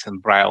Netflix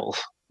and browse,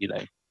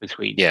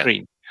 between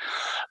screens.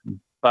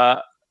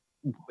 But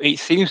it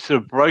seems to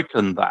have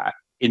broken that,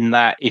 in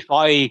that if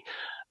I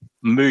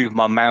move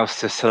my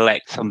mouse to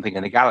select something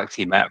in a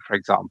galaxy map, for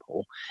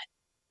example,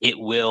 it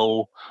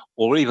will,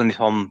 or even if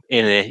I'm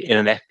in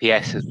an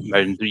FPS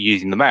mode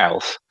using the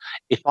mouse,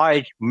 if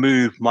I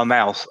move my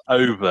mouse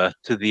over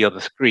to the other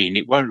screen,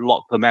 it won't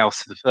lock the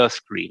mouse to the first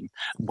screen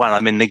when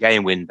I'm in the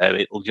game window.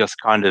 It will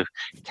just kind of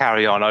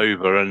carry on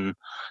over, and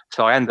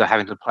so I end up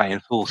having to play in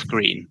full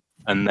screen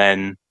and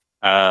then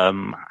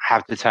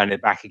have to turn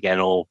it back again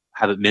or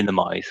have it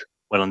minimize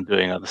when I'm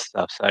doing other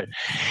stuff. So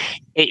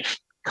it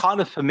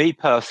kind of, for me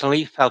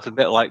personally, felt a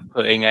bit like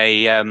putting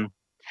a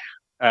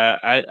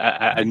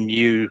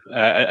new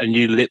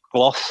lip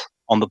gloss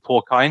on the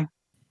Porcine,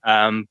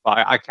 but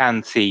I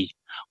can see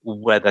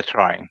where they're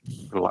trying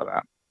like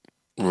that.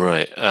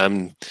 Right.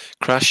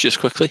 Crash, just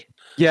quickly.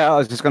 Yeah, I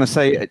was just going to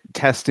say,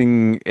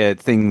 testing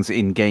things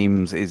in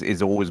games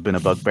is always been a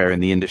bugbear in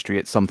the industry.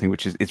 It's something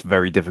which it's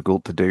very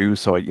difficult to do.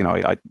 So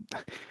I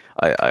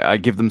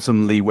give them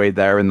some leeway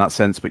there in that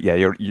sense. But yeah,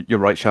 you're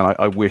right, Sean.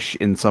 I wish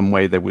in some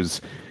way there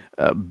was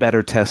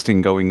better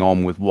testing going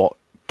on with what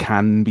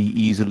can be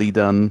easily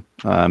done,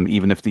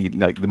 even if the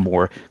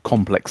more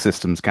complex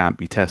systems can't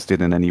be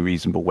tested in any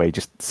reasonable way.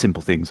 Just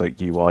simple things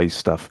like UI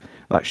stuff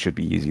that should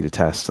be easy to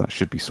test. That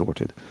should be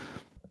sorted.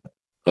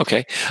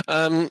 Okay,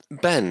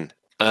 Ben,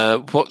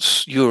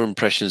 what's your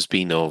impressions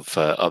been of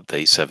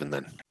Update 7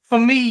 then? For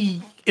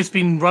me, it's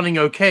been running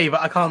okay,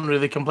 but I can't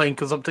really complain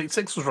because Update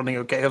 6 was running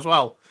okay as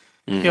well.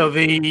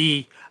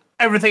 The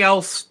everything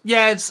else,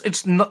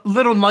 it's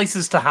little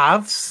nices to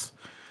haves.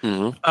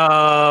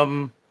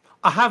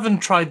 I haven't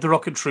tried the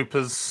Rocket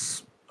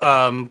Troopers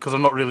because I've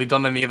not really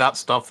done any of that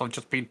stuff. I've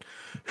just been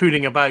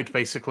hooting about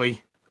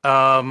basically.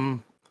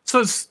 So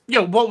it's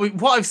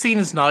what I've seen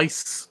is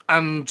nice,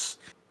 and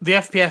the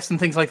FPS and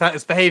things like that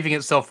is behaving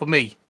itself for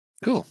me.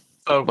 Cool.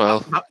 So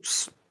well,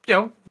 that's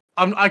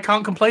I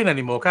can't complain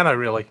anymore, can I?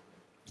 Really?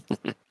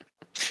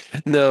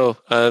 No,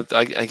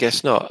 I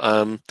guess not.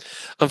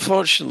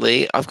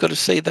 Unfortunately, I've got to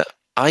say that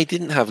I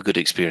didn't have a good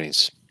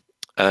experience.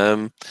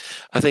 I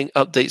think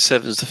Update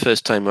 7 is the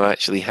first time I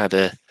actually had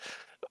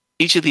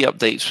each of the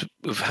updates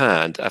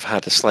I've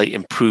had a slight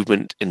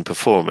improvement in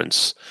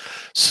performance.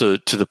 So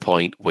to the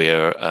point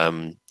where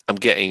I'm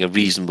getting a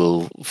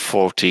reasonable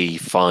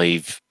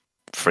 45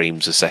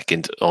 frames a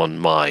second on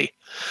my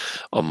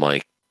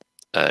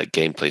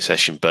gameplay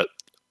session, but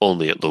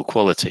only at low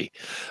quality.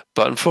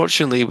 But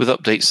unfortunately, with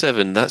Update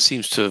 7, that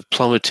seems to have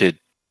plummeted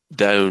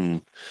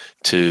down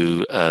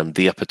to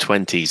the upper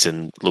 20s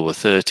and lower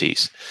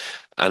 30s.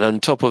 And on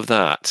top of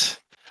that,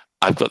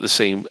 I've got the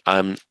same...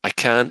 I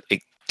can't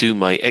do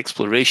my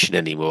exploration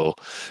anymore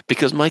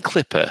because my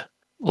clipper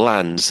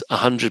lands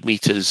 100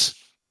 meters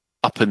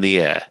up in the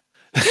air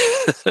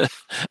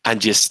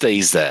and just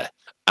stays there.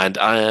 And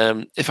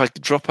if I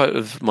drop out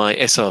of my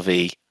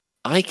SRV,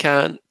 I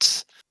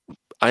can't...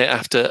 I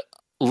have to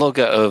log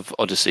out of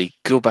Odyssey,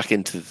 go back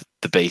into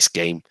the base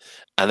game,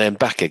 and then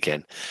back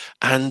again.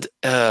 And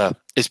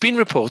it's been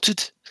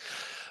reported,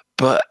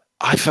 but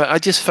I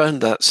just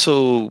found that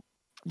so...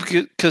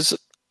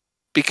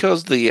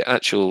 Because the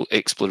actual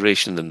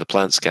exploration and the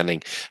plant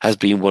scanning has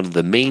been one of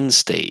the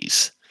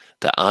mainstays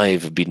that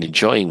I've been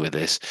enjoying with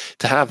this,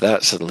 to have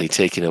that suddenly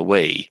taken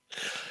away,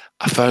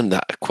 I found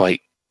that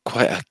quite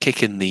a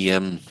kick in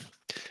the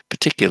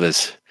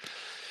particulars.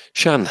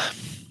 Shan?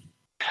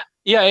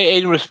 Yeah,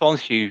 in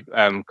response to you,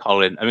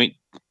 Colin, I mean,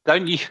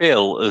 don't you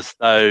feel as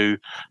though,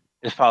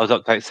 as far as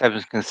Update 7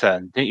 is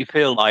concerned, don't you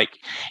feel like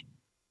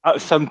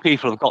some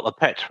people have got the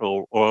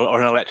petrol or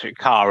an electric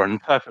car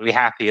and perfectly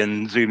happy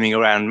and zooming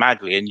around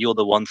madly, and you're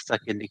the one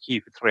stuck in the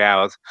queue for 3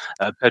 hours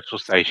at a petrol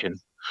station?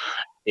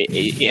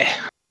 It's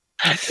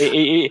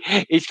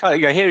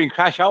kind of hearing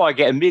crash. Oh, I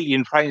get 1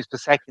 million frames per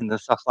second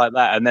and stuff like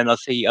that, and then I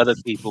see other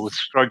people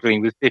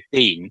struggling with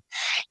 15.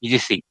 You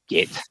just think,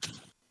 git.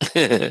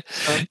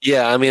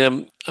 Yeah, I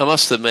mean, I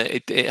must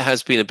admit, it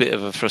has been a bit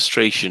of a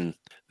frustration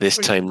this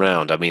time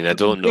round. I mean, I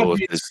don't know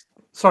if there's...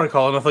 Sorry,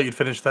 Colin, I thought you'd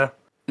finished there.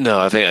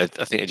 No, I think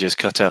I just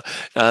cut out.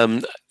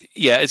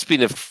 Yeah, it's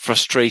been a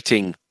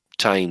frustrating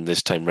time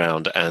this time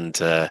round, and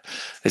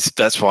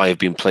that's why I've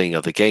been playing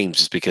other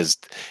games, is because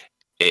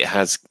it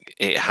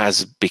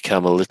has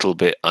become a little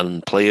bit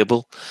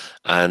unplayable,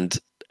 and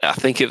I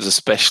think it was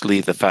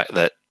especially the fact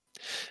that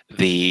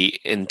the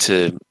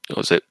interdiction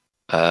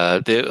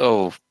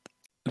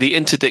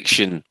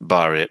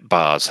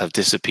bars have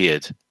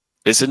disappeared.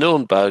 It's a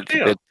known bug.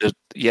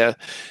 Yeah,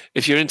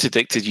 if you're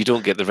interdicted, you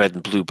don't get the red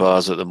and blue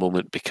bars at the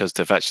moment because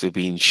they've actually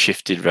been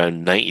shifted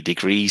around 90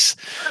 degrees.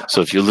 So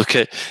if you look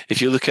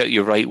at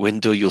your right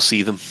window, you'll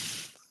see them.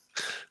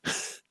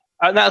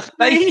 And that's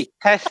basic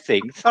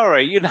testing.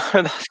 Sorry,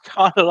 that's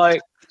kind of like...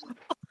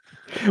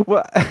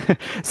 Well,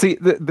 see,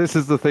 this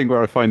is the thing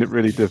where I find it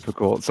really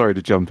difficult. Sorry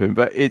to jump in,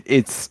 but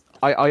it's...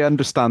 I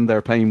understand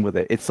their pain with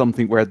it. It's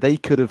something where they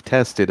could have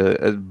tested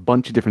a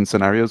bunch of different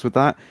scenarios with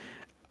that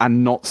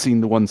and not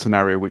seen the one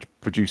scenario which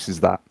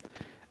produces that.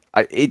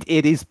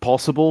 It is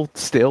possible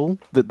still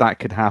that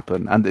could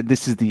happen. And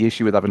this is the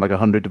issue with having like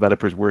 100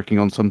 developers working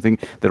on something.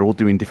 They're all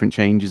doing different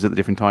changes at the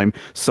different time.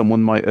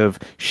 Someone might have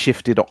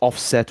shifted or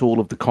offset all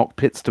of the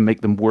cockpits to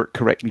make them work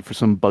correctly for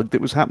some bug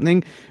that was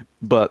happening.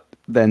 But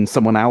then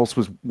someone else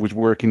was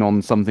working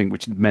on something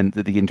which meant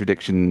that the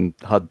interdiction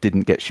HUD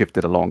didn't get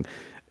shifted along.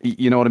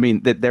 You know what I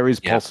mean? That there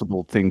is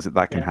possible things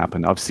that can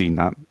happen. I've seen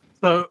that.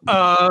 So,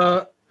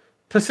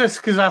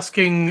 Persisk is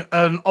asking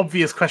an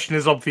obvious question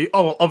is obvious.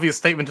 Oh, obvious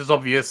statement is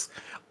obvious.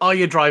 Are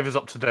your drivers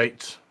up to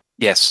date?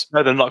 Yes.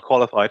 No, they're not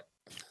qualified.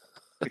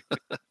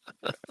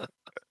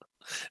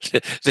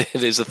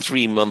 There's a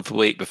 3-month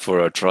wait before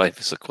our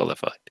drivers are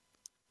qualified.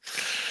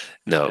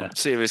 No,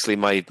 seriously,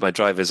 my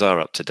drivers are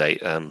up to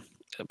date.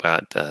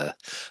 But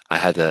I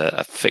had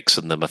a fix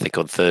on them, I think,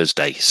 on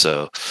Thursday.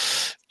 So,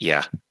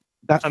 yeah.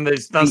 That's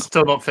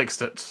still not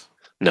fixed it.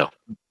 No.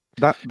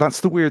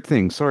 That's the weird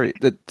thing. Sorry.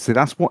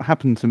 That's what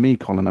happened to me,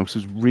 Colin. This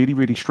was really,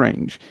 really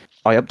strange.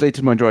 I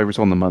updated my drivers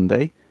on the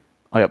Monday.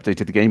 I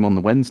updated the game on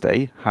the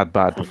Wednesday, had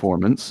bad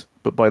performance.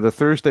 But by the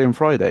Thursday and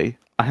Friday,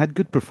 I had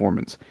good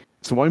performance.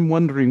 So I'm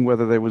wondering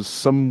whether there was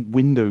some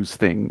Windows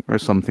thing or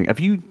something. Have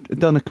you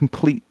done a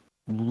complete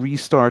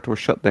restart or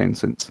shutdown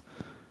since?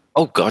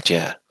 Oh, God,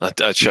 yeah. I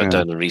shut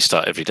down and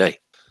restart every day.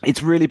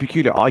 It's really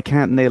peculiar. I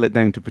can't nail it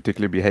down to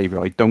particular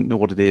behavior. I don't know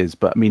what it is,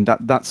 but I mean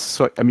that's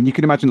so, I mean, you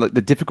can imagine like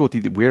the difficulty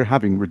that we're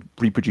having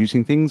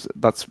reproducing things.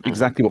 That's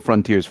exactly what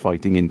Frontier's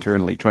fighting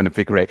internally, trying to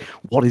figure out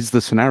what is the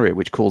scenario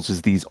which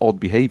causes these odd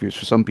behaviors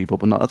for some people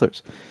but not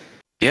others.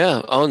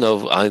 Yeah. Oh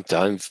no,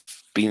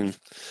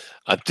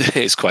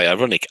 it's quite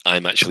ironic.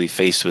 I'm actually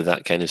faced with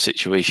that kind of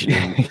situation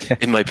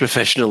in my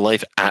professional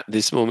life at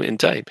this moment in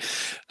time.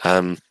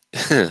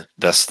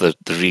 That's the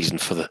reason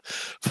for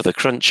the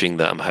crunching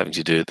that I'm having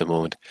to do at the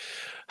moment,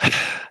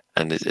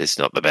 and it's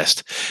not the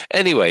best.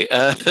 Anyway,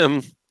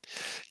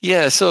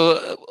 yeah.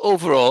 So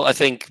overall, I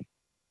think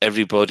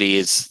we've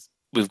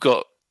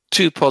got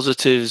two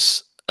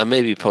positives, a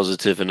maybe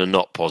positive and a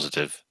not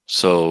positive.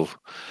 So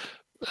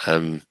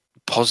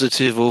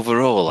positive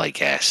overall, I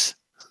guess.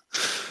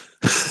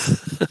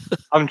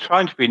 I'm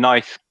trying to be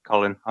nice,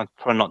 Colin. I'm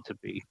trying not to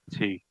be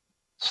too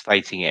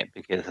stating it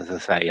because, as I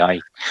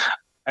say,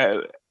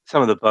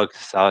 some of the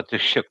bugs I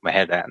just shook my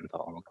head at and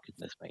thought, "Oh my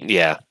goodness me!"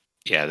 Yeah.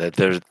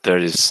 There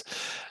is.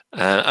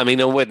 I mean,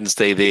 on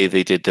Wednesday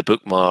they did the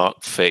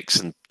bookmark fix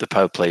and the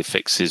power play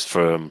fixes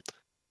from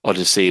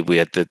Odyssey. We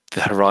had the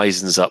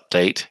Horizons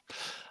update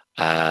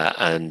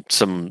and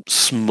some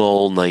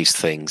small nice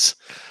things.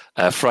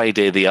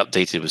 Friday they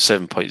updated with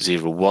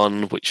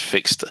 7.01, which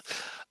fixed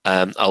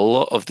a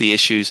lot of the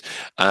issues.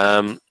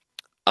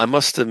 I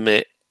must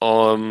admit,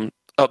 on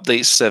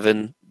update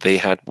 7, they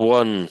had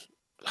one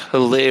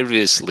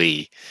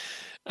hilariously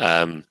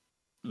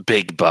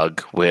big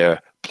bug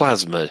where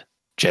plasma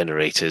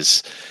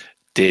generators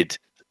did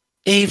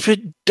a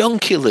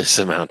redonkulous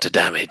amount of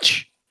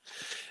damage.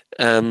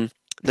 Now,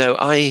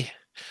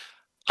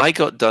 I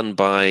got done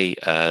by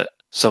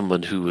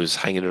someone who was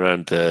hanging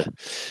around the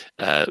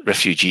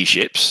refugee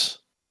ships,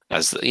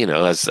 as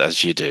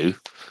you do.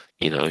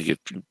 You're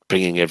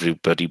bringing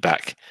everybody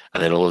back,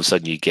 and then all of a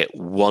sudden you get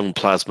one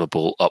plasma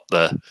bolt up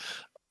the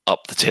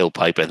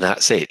tailpipe, and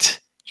that's it.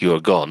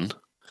 You're gone.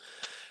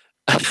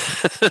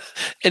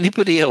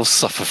 Anybody else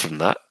suffer from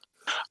that?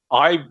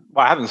 I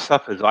haven't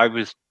suffered. I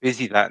was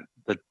busy that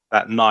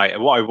night.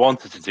 What I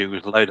wanted to do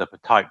was load up a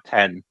Type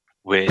 10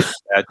 with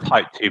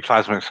Type 2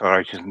 plasma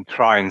accelerators and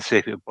try and see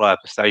if it would blow up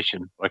a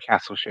station or a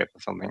castle ship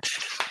or something.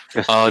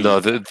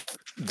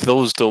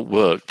 Those don't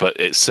work, but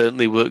it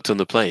certainly worked on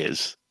the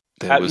players.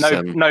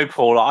 No,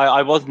 Paul.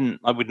 I wasn't.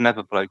 I would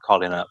never blow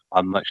Colin up.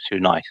 I'm much too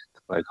nice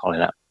to blow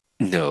Colin up.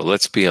 No,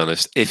 let's be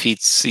honest. If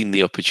he'd seen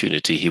the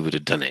opportunity, he would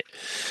have done it.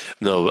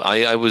 No,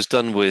 I was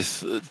done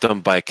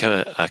by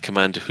a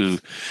commander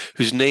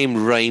whose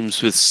name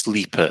rhymes with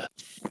sleeper.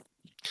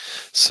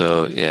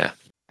 So yeah,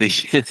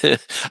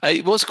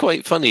 it was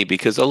quite funny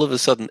because all of a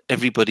sudden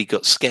everybody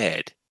got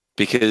scared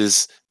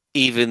because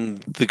even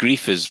the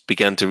griefers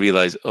began to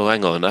realize, oh,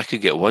 hang on, I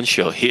could get one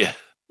shot here.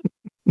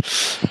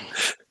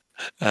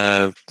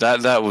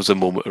 That was a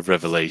moment of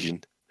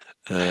revelation.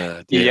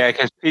 Yeah,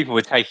 because people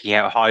were taking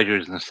out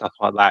hydras and stuff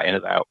like that in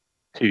about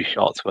 2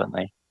 shots, weren't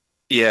they?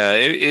 Yeah,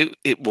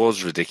 it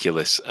was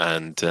ridiculous,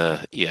 and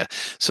yeah.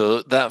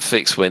 So that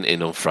fix went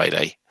in on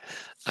Friday.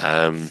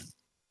 Do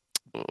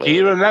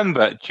you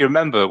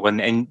remember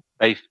when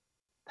they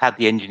had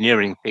the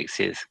engineering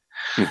fixes?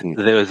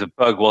 Mm-hmm. There was a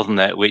bug, wasn't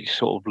there, which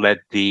sort of led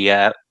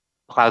the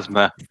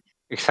plasma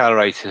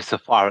accelerators to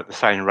fire at the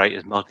same rate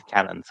as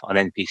multi-cannons on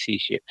NPC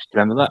ships. Do you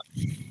remember that?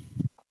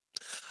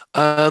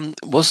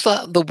 Was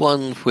that the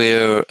one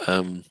where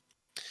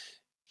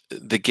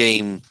the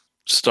game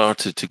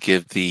started to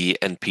give the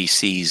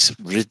NPCs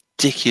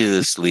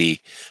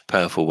ridiculously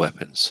powerful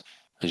weapons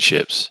and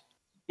ships?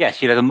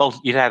 Yes, you'd have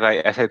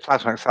a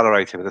plasma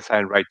accelerator with the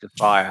same rate of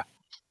fire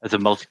as a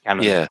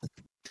multi-cannon.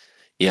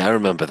 Yeah, I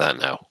remember that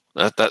now.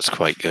 That's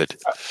quite good.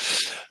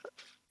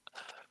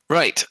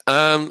 Right.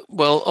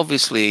 Well,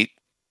 obviously,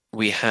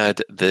 we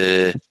had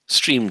the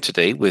stream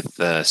today with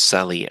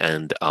Sally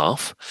and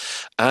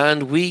Arf,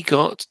 and we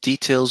got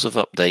details of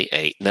Update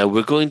 8. Now,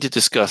 we're going to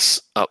discuss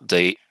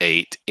Update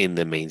 8 in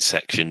the main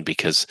section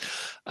because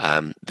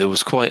there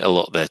was quite a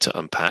lot there to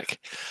unpack.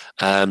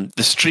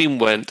 The stream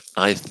went,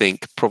 I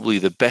think, probably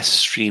the best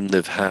stream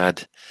they've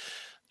had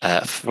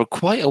for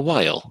quite a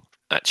while,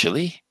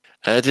 actually.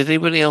 Did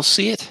anybody else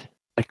see it?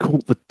 I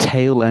caught the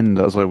tail end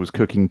as I was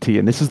cooking tea,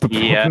 and this is the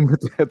problem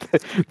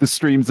with the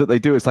streams that they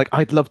do. It's like,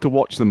 I'd love to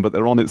watch them, but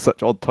they're on at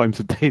such odd times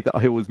of day that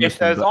I always miss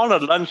them. If they're on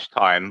at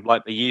lunchtime,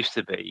 like they used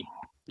to be,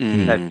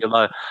 then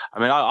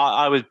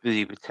I was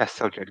busy with Test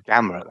Subject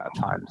Gamma at that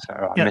time,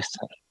 so I missed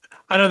it.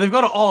 I know, they've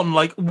got it on,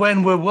 like,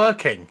 when we're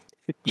working.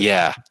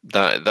 Yeah,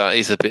 that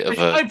is a bit of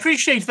a... I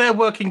appreciate they're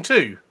working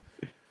too.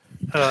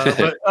 But,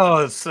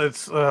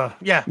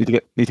 yeah.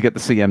 Need to get the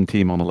CM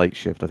team on a late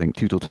shift, I think,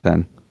 2 till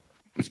 10.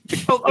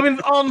 Well, I mean,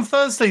 on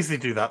Thursdays they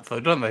do that, though,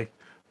 don't they?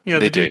 Yeah,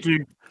 they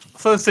do.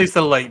 Thursdays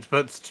they're late,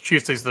 but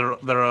Tuesdays they're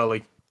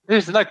early.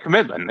 There's no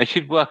commitment. They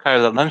should work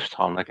over at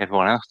lunchtime like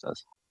everyone else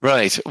does.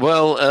 Right.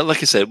 Well,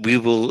 like I said, we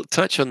will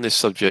touch on this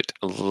subject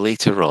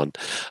later on.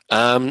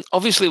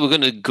 Obviously, we're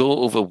going to go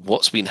over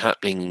what's been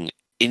happening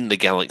in the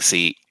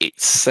galaxy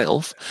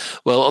itself.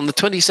 Well, on the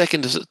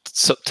 22nd of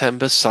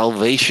September,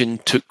 Salvation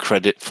took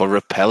credit for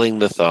repelling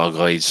the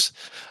Thargoids.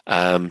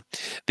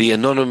 The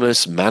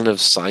anonymous man of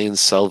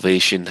science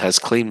Salvation has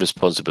claimed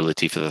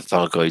responsibility for the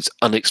Thargoids'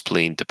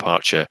 unexplained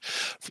departure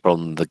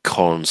from the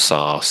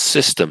Cornsar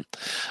system.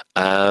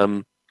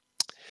 It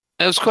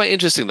was quite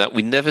interesting that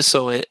we never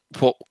saw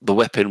what the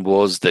weapon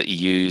was that he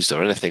used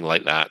or anything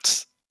like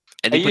that.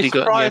 Anybody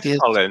got any ideas?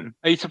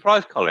 Are you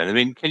surprised, Colin? I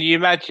mean, can you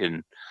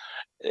imagine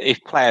if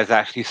players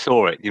actually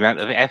saw it, the amount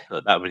of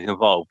effort that was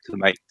involved to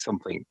make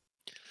something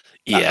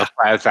that the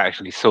players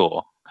actually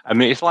saw. I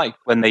mean, it's like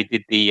when they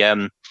did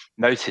the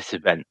Notice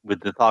event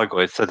with the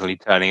Thargoids suddenly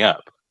turning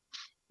up.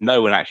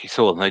 No one actually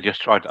saw them. They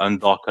just tried to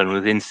undock and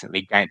was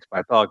instantly ganked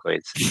by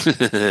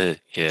Thargoids.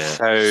 Yeah.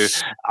 So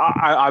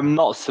I'm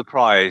not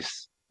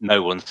surprised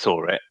no one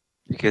saw it,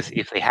 because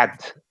if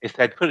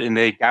they'd put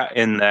it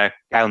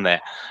down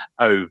there,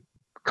 oh,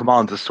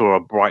 Commander saw a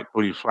bright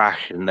blue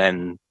flash and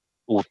then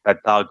all fed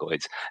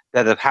Thargoids,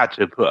 they'd have had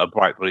to put a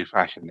bright blue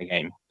flash in the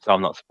game. So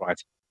I'm not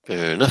surprised.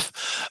 Fair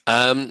enough.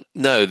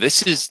 No,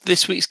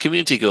 this week's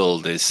community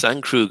goal is San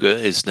Kruger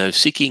is now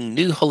seeking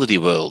new holiday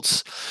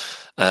worlds.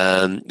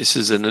 This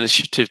is an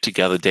initiative to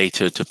gather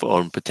data to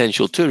form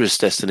potential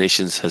tourist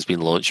destinations has been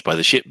launched by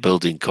the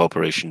shipbuilding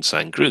corporation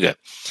San Kruger.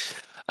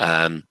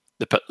 The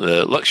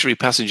luxury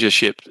passenger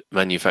ship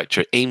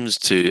manufacturer aims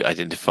to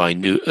identify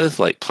new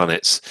Earth-like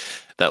planets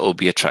that will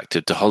be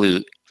attractive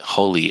to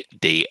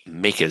holiday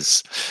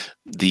makers.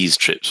 These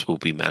trips will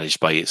be managed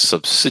by its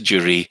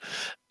subsidiary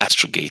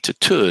Astrogator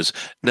Tours.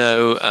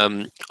 Now,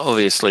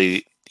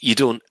 obviously, you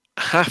don't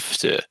have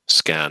to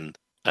scan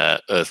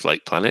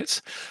Earth-like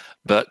planets,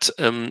 but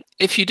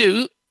if you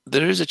do,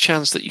 there is a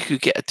chance that you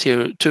could get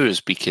a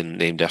tourist beacon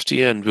named after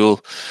you, and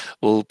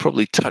we'll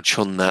probably touch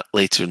on that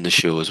later in the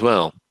show as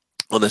well.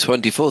 On the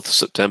 24th of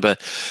September,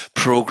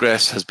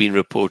 progress has been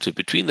reported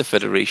between the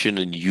Federation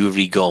and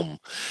Yuri Grom.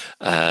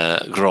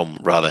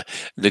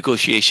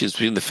 Negotiations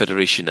between the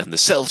Federation and the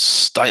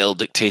self-styled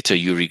dictator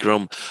Yuri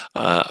Grom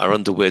are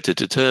underway to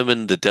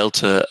determine the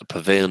Delta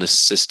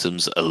Pavionist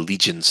system's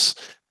allegiance.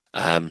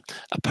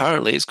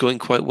 Apparently, it's going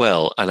quite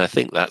well, and I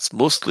think that's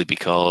mostly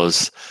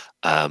because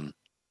of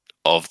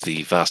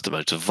the vast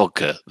amount of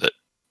vodka that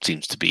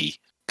seems to be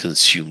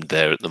consumed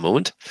there at the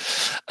moment.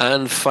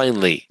 And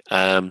finally,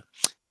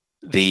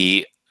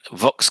 the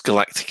Vox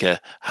Galactica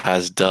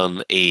has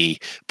done a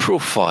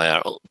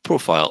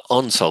profile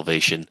on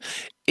Salvation.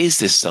 Is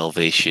this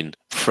Salvation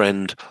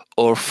friend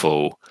or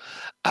foe?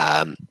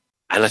 And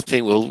I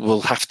think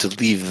we'll have to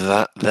leave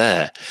that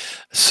there.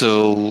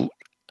 So,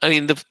 I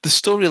mean, the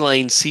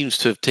storyline seems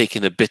to have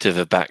taken a bit of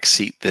a back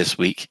seat this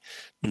week.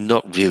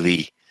 Not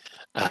really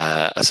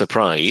a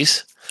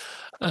surprise.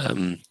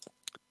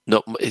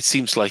 It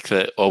seems like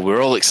that. Oh,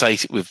 we're all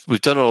excited.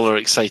 We've done all our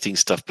exciting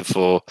stuff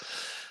before.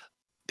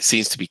 It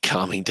seems to be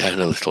calming down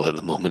a little at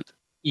the moment.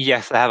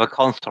 Yes, they have a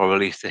console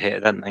release to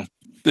hit, don't they?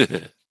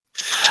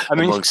 I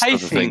mean,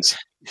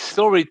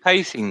 story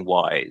pacing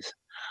wise,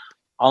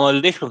 I'm a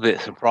little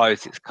bit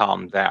surprised it's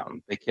calmed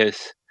down,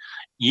 because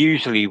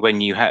usually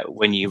when you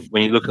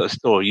look at a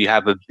story, you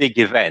have a big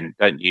event,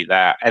 don't you,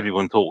 that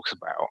everyone talks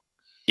about.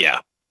 Yeah,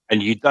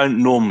 and you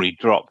don't normally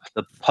drop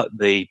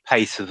the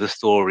pace of the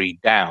story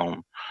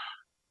down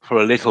for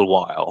a little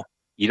while.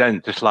 You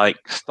don't just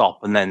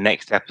stop and then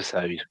next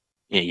episode,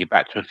 you're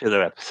back to a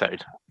filler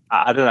episode.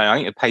 I don't know. I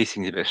think the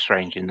pacing is a bit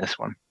strange in this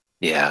one.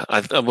 Yeah, I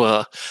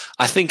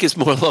think it's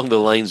more along the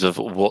lines of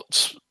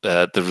what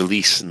the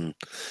release and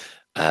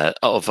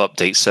of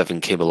Update 7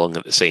 came along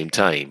at the same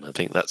time. I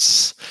think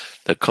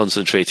they're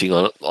concentrating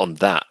on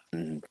that,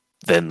 and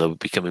then they'll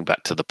be coming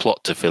back to the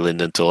plot to fill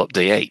in until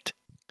Update 8.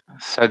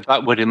 So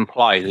that would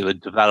imply there were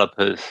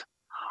developers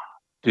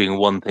doing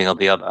one thing or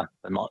the other.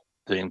 They're not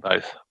doing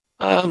both.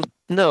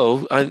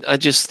 No, I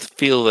just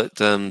feel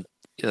that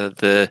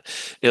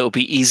it'll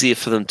be easier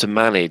for them to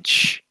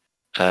manage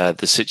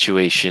the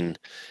situation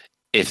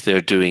if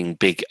they're doing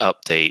big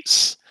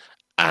updates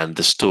and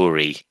the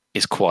story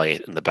is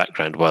quiet in the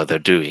background while they're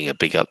doing a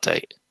big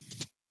update.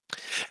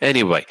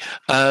 Anyway,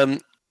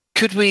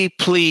 could we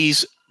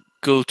please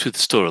go to the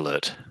store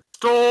alert?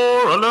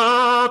 Store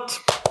alert!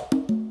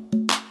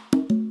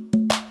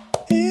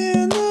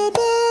 In the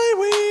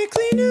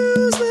bi-weekly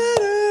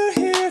newsletter,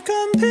 here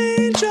come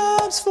paint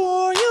jobs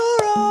for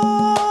your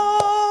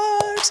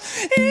art.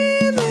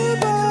 In the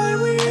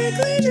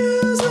bi-weekly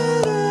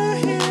newsletter,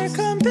 here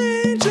come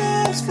paint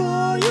jobs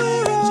for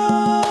your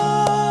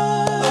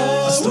art.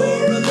 A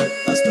store alert,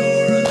 a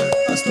store alert,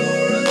 a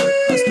store alert,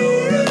 a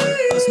store alert,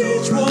 a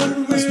store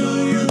alert. Which one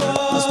will you buy?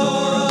 A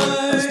store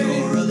alert, a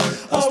store alert,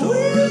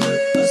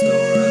 a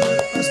store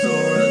alert, a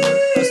store alert,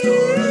 a store alert, a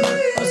store alert,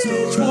 a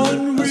store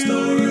alert. Which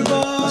one will you buy?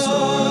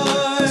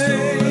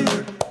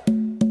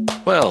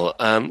 Well,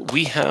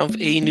 we have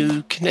a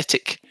new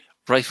kinetic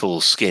rifle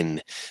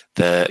skin.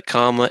 The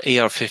Karma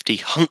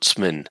AR-50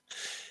 Huntsman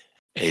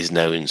is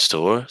now in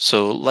store.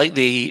 So like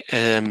the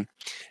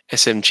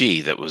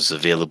SMG that was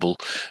available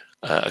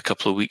a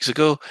couple of weeks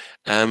ago,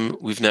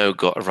 we've now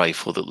got a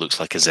rifle that looks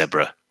like a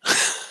zebra.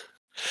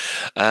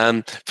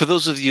 For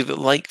those of you that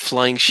like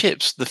flying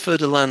ships, the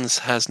Fer-de-Lance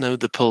has now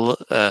the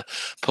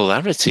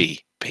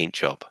Polarity paint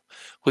job,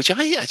 which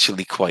I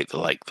actually quite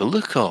like the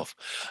look of.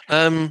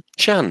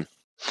 Chan?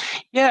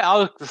 Yeah, I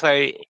was going to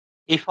say,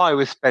 if I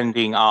was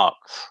spending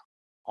arcs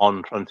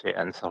on Frontier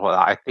and stuff like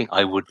that, I think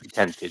I would be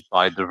tempted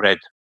by the red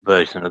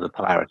version of the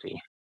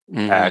Polarity.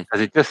 Because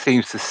it just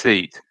seems to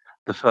suit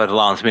the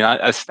Fer-de-Lance. I mean,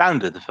 as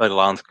standard, the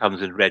Fer-de-Lance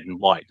comes in red and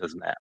white,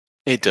 doesn't it?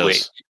 It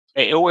does.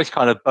 It always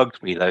kind of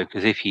bugged me though,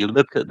 because if you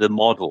look at the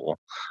model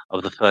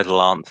of the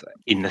Fer-de-Lance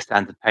in the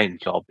standard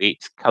paint job, it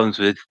comes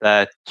with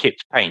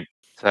chipped paint.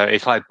 So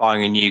it's like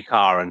buying a new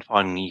car and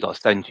finding you got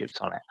stone chips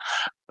on it.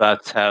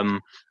 But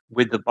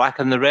with the black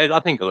and the red, I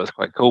think it looks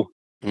quite cool.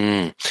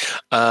 Well,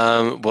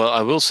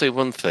 I will say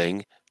one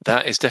thing.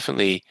 That is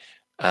definitely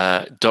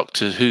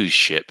Doctor Who's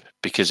ship,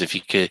 because if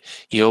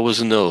you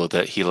always know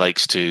that he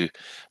likes to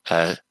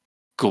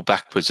go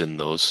backwards in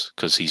those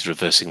because he's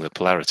reversing the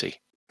polarity.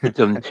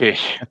 Dumb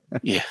tish.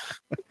 Yeah.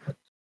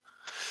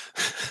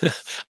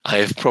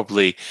 I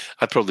probably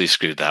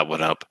screwed that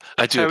one up.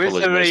 I do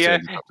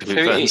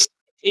apologize.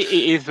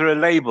 Is there a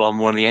label on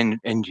one of the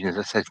engines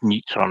that says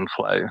neutron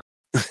flow?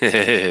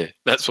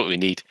 That's what we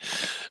need.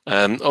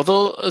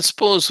 Although I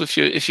suppose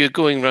if you're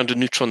going around a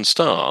neutron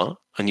star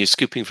and you're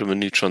scooping from a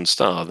neutron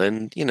star,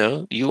 then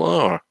you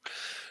are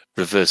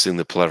reversing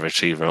the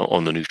polarity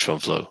on the neutron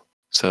flow.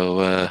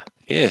 So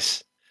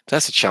yes,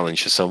 that's a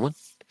challenge for someone.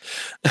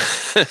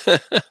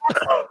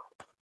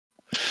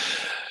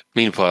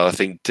 Meanwhile, I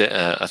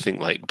think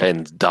like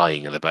Ben's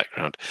dying in the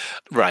background.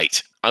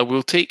 Right, I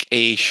will take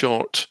a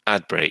short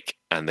ad break,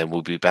 and then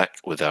we'll be back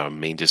with our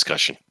main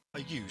discussion.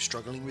 Are you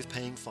struggling with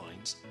paying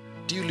fines?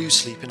 Do you lose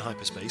sleep in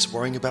hyperspace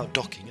worrying about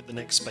docking at the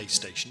next space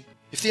station?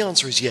 If the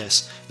answer is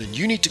yes, then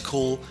you need to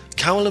call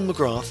Cowell &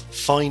 McGrath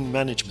Fine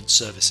Management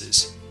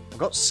Services. I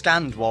got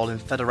scanned while in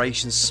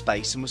Federation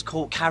space and was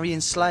caught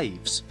carrying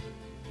slaves.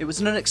 It was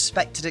an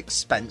unexpected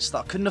expense that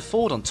I couldn't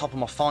afford on top of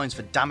my fines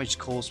for damage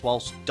caused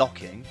whilst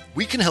docking.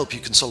 We can help you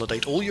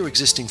consolidate all your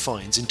existing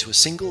fines into a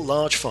single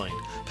large fine,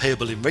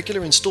 payable in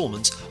regular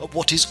instalments at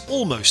what is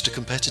almost a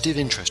competitive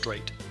interest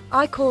rate.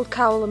 I called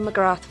Cowell &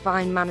 McGrath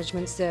Fine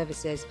Management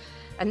Services,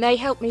 and they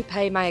helped me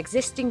pay my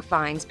existing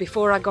fines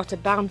before I got a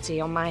bounty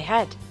on my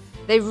head.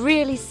 They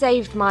really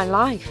saved my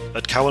life.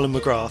 At Cowell &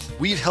 McGrath,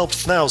 we've helped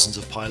thousands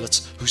of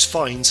pilots whose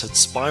fines had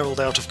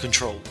spiralled out of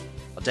control.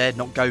 I dared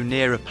not go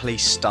near a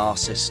police star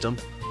system.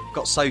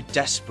 Got so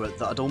desperate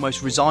that I'd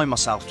almost resigned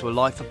myself to a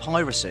life of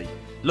piracy.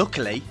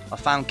 Luckily, I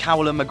found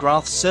Cowell &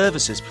 McGrath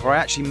Services before I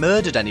actually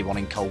murdered anyone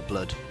in cold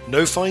blood.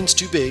 No fines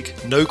too big,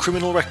 no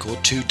criminal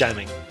record too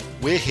damning.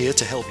 We're here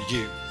to help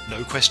you,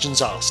 no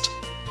questions asked.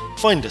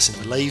 Find us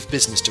in the Lave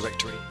Business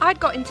Directory. I'd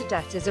got into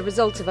debt as a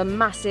result of a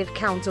massive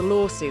counter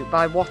lawsuit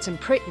by Watt and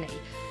Prittney.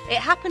 It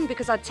happened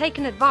because I'd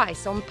taken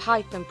advice on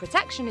Python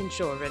protection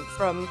insurance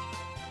from...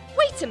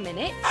 Wait a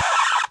minute!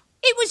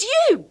 It was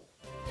you!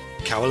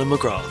 Cowell &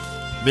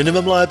 McGrath.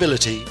 Minimum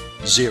liability,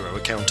 zero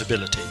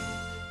accountability.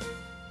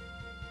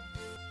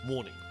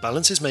 Warning.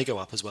 Balances may go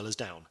up as well as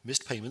down.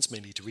 Missed payments may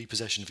lead to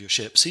repossession of your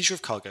ship, seizure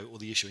of cargo, or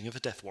the issuing of a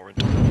death warrant.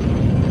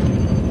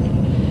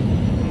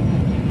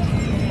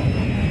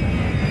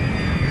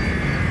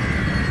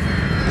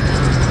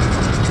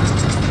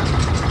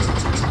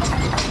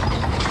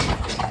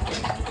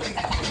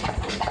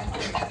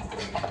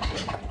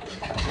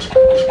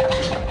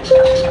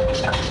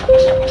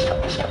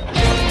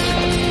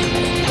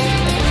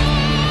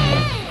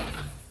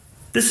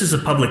 This is a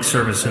public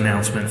service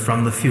announcement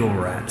from the Fuel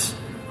Rats.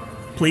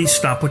 Please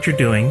stop what you're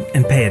doing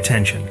and pay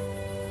attention.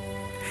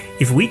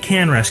 If we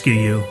can rescue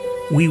you,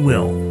 we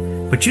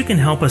will, but you can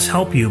help us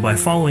help you by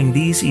following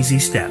these easy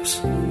steps.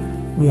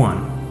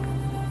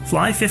 1.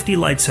 Fly 50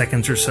 light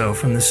seconds or so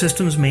from the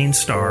system's main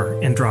star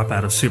and drop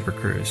out of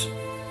supercruise.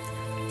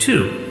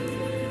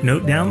 2.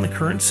 Note down the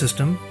current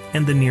system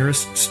and the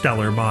nearest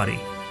stellar body.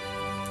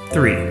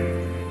 3.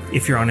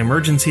 If you're on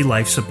emergency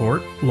life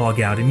support,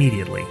 log out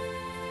immediately.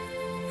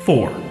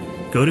 4.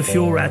 Go to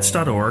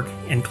fuelrats.org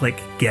and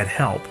click Get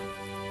Help.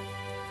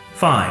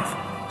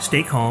 5.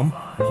 Stay calm,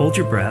 hold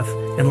your breath,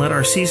 and let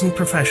our seasoned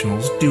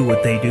professionals do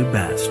what they do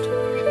best.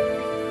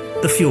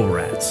 The Fuel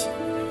Rats.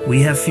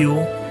 We have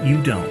fuel,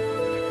 you don't.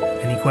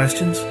 Any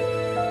questions?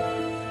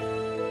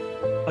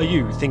 Are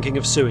you thinking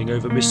of suing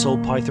over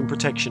missold Python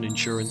protection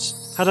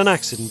insurance? Had an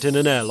accident in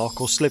an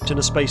airlock or slipped in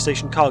a space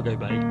station cargo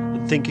bay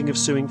and thinking of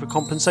suing for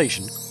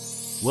compensation?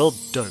 Well,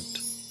 don't.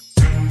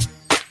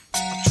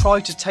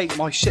 Tried to take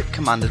my ship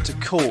commander to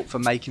court for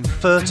making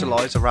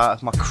fertiliser out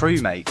of my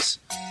crewmates.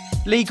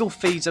 Legal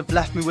fees have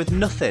left me with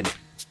nothing,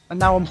 and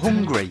now I'm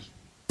hungry.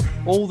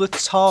 All the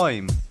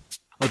time.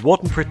 At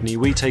Watt & Prittney,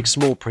 we take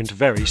small print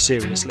very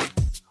seriously.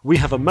 We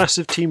have a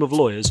massive team of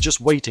lawyers just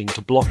waiting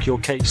to block your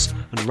case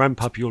and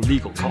ramp up your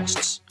legal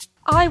costs.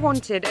 I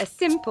wanted a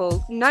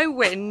simple,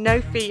 no-win,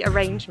 no-fee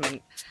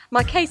arrangement.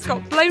 My case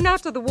got blown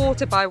out of the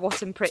water by Watt &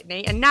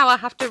 Prittney, and now I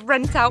have to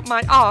rent out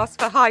my arse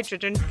for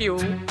hydrogen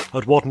fuel.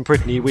 At Watt &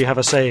 Prittney, we have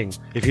a saying,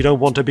 if you don't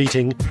want a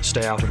beating,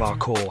 stay out of our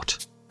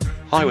court.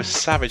 I was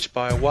savaged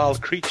by a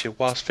wild creature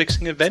whilst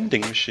fixing a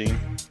vending machine.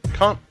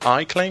 Can't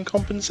I claim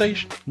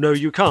compensation? No,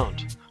 you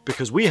can't,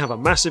 because we have a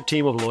massive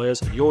team of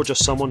lawyers and you're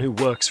just someone who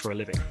works for a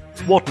living.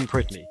 Watt &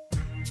 Prittney.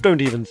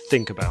 Don't even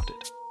think about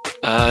it.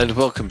 And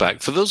welcome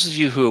back. For those of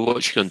you who are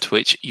watching on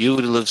Twitch, you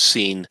will have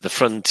seen the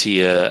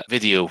Frontier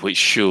video which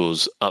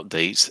shows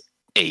updates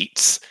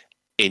 8's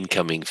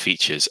incoming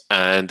features.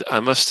 And I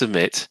must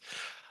admit,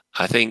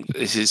 I think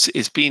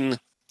it's been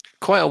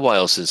quite a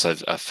while since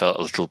I've felt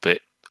a little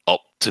bit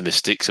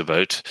optimistic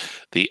about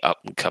the up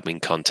and coming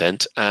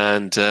content.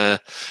 And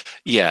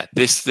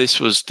this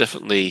was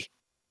definitely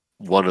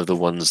one of the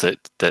ones that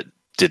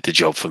did the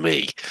job for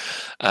me.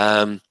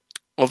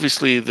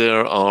 Obviously,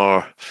 there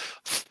are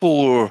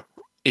 4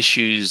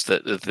 issues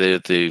that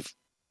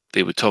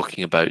they were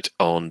talking about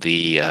on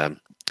the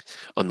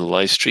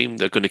live stream.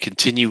 They're going to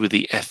continue with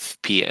the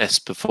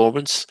FPS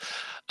performance.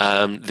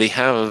 They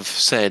have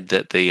said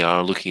that they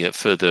are looking at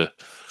further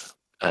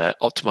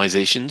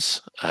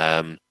optimizations,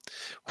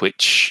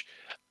 which,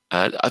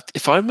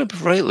 if I remember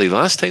rightly,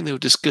 last time they were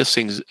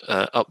discussing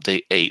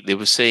Update 8, they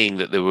were saying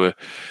that they were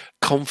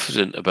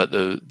confident about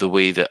the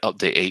way that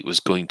Update 8 was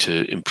going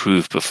to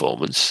improve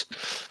performance.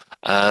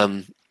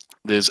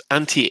 There's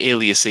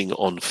anti-aliasing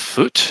on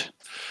foot.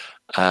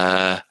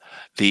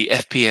 The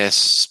FPS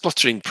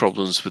spluttering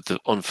problems with the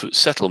on-foot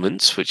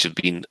settlements, which have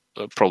been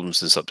problems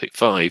since Update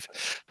 5.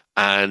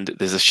 And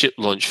there's a ship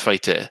launch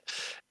fighter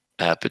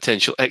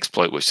potential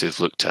exploit, which they've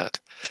looked at.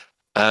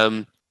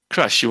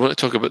 Crash, you want to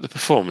talk about the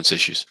performance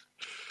issues?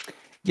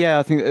 Yeah,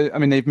 I think,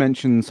 they've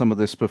mentioned some of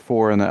this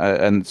before,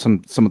 and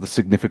some of the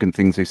significant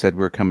things they said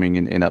were coming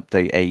in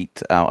Update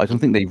 8. I don't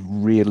think they've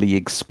really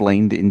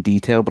explained it in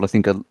detail, but I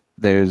think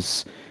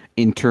there's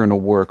internal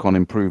work on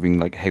improving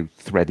like how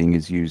threading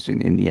is used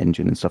in the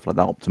engine and stuff like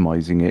that,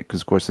 optimizing it,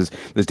 because of course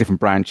there's different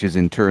branches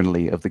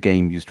internally of the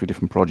game used for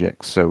different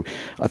projects. So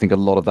I think a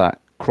lot of that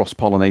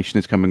cross-pollination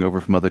is coming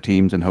over from other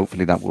teams, and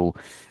hopefully that will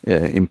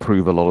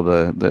improve a lot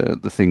of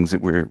the things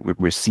that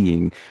we're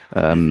seeing.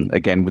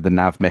 Again, with the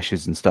nav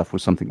meshes and stuff,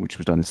 was something which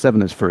was done in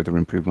 7 as further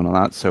improvement on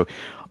that. So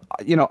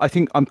I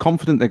think I'm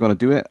confident they're going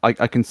to do it.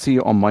 I can see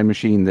on my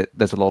machine that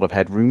there's a lot of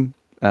headroom.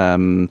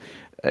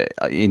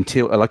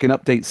 Until like in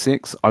Update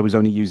 6, I was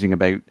only using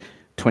about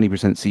 20%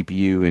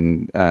 CPU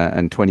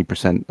and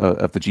 20%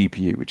 of the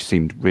GPU, which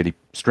seemed really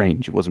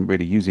strange. It wasn't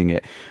really using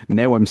it.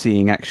 Now I'm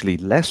seeing actually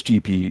less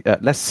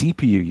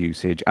CPU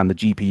usage, and the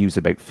GPU is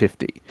about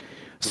 50.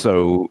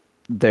 So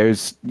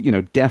there's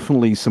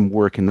definitely some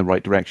work in the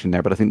right direction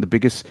there. But I think the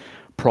biggest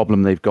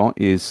problem they've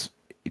got is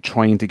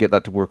trying to get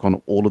that to work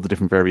on all of the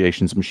different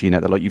variations of machine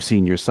out there. Like you've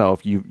seen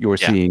yourself, you're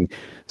seeing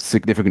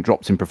significant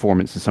drops in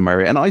performance in some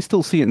area, and I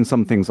still see it in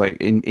some things. Like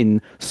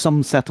in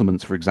some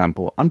settlements, for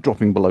example, I'm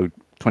dropping below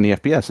 20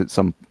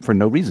 FPS for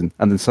no reason,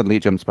 and then suddenly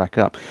it jumps back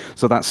up.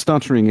 So that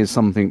stuttering is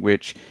something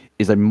which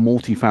is a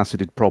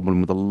multifaceted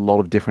problem with a lot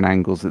of different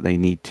angles that they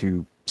need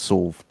to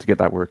solve to get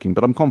that working.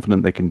 But I'm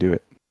confident they can do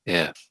it.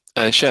 Yeah.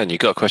 Shan, you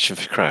got a question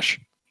for Crash?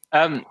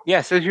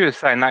 Yes, as you were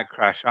saying that,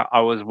 Crash,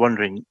 I was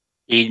wondering,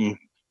 in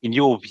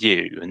your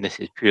view, and this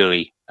is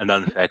purely an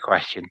unfair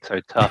question, so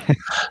tough,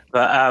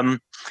 but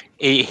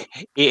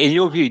in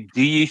your view,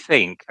 do you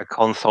think a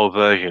console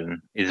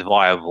version is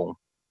viable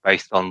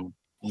based on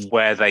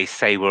where they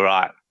say we're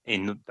at,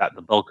 in that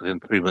the bulk of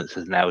improvements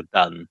is now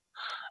done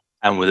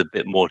and with a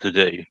bit more to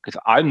do?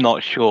 Because I'm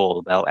not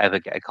sure they'll ever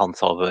get a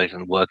console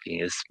version working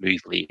as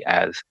smoothly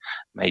as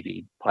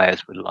maybe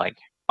players would like.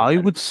 I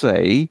would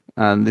say,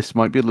 and this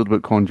might be a little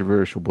bit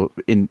controversial, but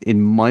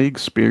in my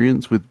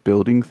experience with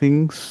building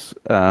things,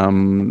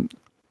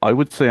 I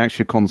would say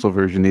actually a console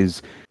version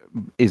is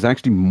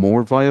actually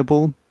more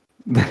viable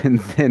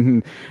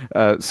than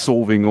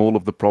solving all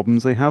of the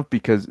problems they have,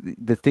 because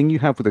the thing you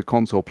have with a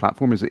console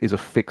platform is a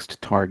fixed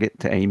target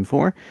to aim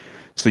for.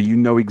 So you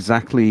know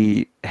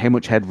exactly how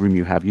much headroom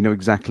you have. You know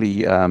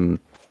exactly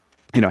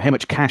how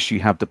much cache you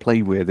have to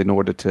play with in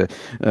order to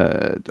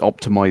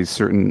optimize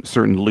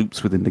certain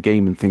loops within the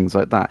game and things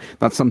like that.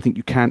 That's something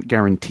you can't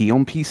guarantee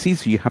on PC,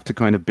 so you have to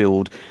kind of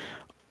build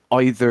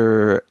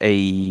either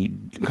a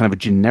kind of a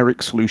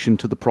generic solution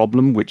to the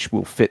problem, which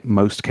will fit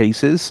most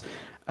cases.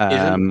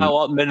 Isn't that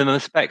what minimum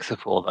specs are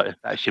for, though?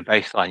 That's your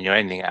baseline you're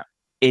aiming at.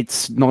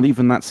 It's not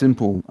even that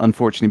simple,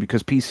 unfortunately,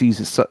 because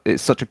PCs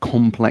is such a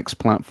complex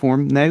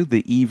platform now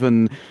that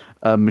even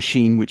a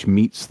machine which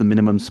meets the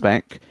minimum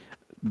spec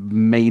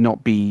may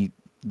not be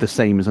the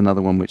same as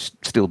another one which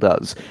still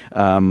does.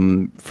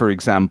 For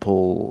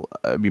example,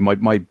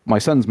 my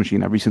son's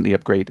machine, I recently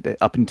upgraded it.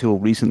 Up until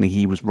recently,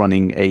 he was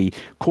running a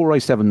Core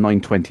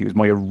i7-920. It was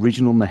my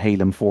original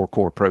Nehalem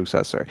 4-core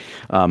processor.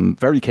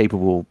 Very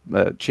capable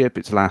chip.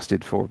 It's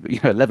lasted for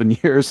 11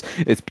 years.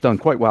 It's done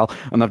quite well.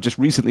 And I've just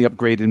recently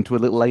upgraded into a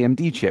little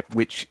AMD chip,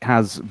 which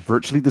has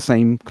virtually the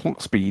same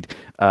clock speed.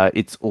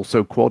 It's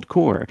also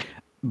quad-core,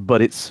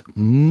 but it's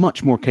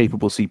much more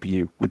capable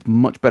CPU with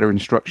much better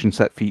instruction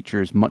set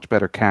features, much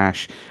better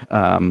cache,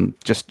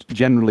 just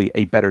generally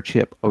a better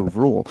chip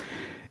overall.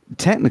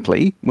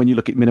 Technically, when you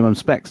look at minimum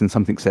specs and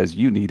something says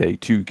you need a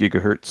 2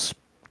 gigahertz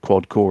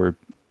quad-core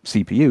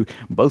CPU,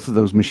 both of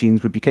those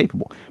machines would be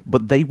capable,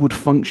 but they would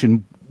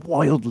function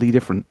wildly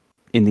different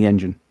in the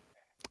engine.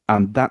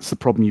 And that's the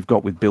problem you've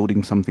got with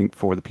building something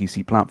for the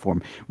PC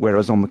platform.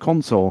 Whereas on the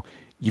console,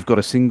 you've got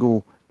a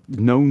single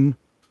known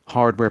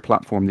hardware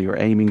platform that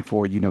you're aiming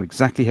for. You know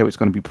exactly how it's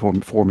going to be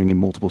performing in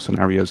multiple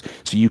scenarios,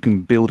 so you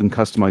can build and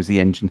customize the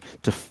engine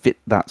to fit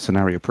that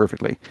scenario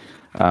perfectly.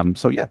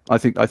 So yeah, I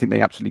think they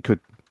absolutely could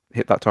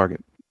hit that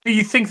target. Do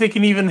you think they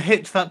can even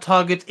hit that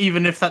target,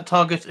 even if that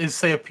target is,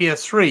 say, a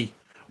PS3,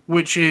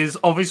 which is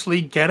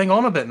obviously getting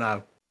on a bit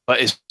now. But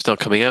it's not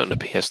coming out on a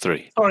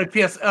PS3. Sorry,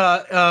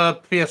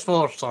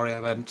 PS4. Sorry, I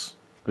meant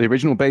the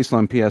original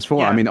baseline PS4.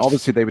 Yeah. I mean,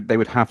 obviously they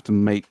would have to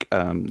make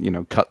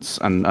cuts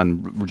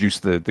and reduce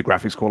the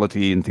graphics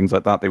quality and things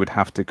like that. They would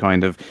have to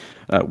kind of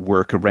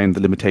work around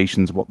the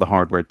limitations of what the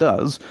hardware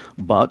does.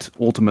 But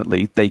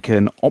ultimately, they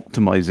can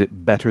optimize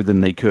it better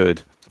than they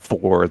could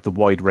for the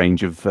wide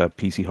range of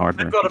PC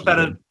hardware. they've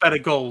got better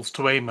goals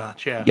to aim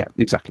at. Yeah. Yeah,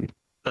 exactly.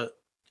 But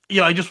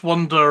yeah, I just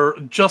wonder,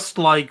 just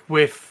like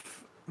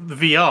with the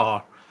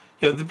VR,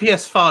 the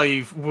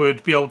PS5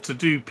 would be able to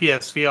do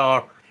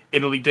PSVR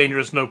in Elite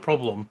Dangerous no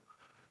problem.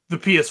 The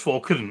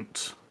PS4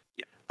 couldn't.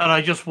 Yeah. And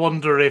I just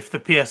wonder if the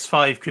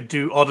PS5 could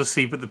do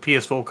Odyssey, but the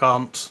PS4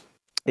 can't.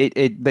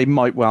 They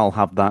might well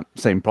have that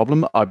same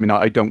problem. I mean,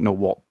 I don't know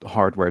what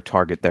hardware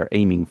target they're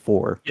aiming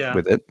for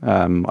with it.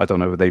 I don't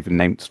know if they've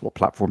announced what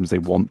platforms they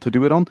want to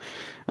do it on.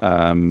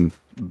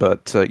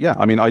 But yeah,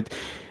 I mean,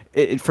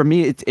 for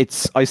me,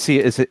 I see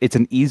it as it's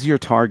an easier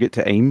target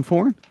to aim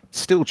for.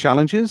 Still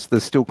challenges.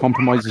 There's still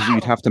compromises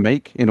you'd have to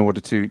make in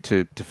order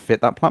to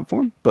fit that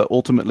platform. But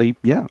ultimately,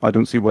 yeah, I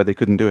don't see why they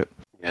couldn't do it.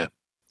 Yeah.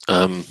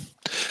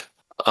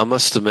 I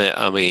must admit,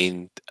 I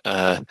mean,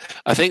 I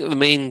think the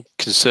main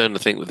concern,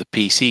 with the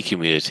PC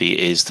community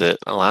is that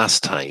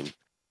last time,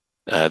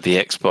 when the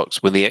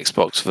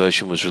Xbox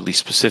version was released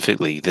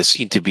specifically, there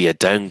seemed to be a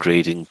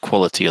downgrade in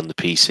quality on the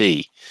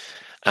PC.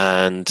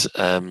 And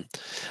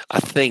I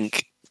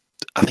think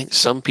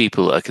some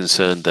people are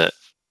concerned that,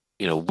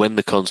 when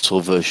the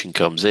console version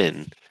comes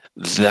in,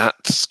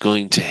 that's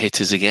going to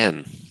hit us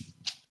again.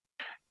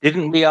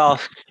 Didn't we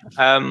ask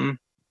a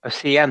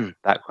CM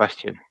that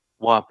question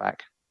a while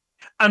back?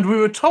 And we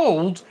were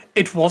told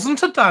it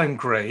wasn't a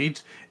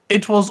downgrade,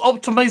 it was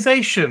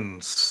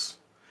optimizations.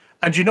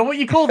 And you know what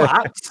you call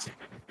that?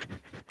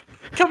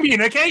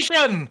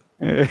 Communication!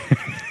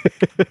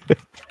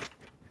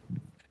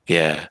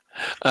 Yeah.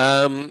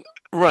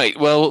 Right,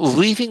 well,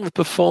 leaving the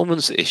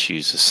performance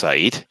issues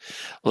aside,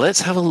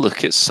 let's have a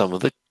look at some of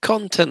the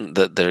content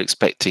that they're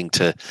expecting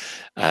to,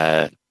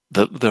 that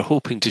they're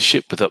hoping to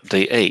ship with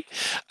Update 8.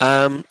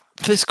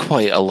 There's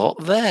quite a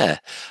lot there.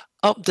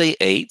 Update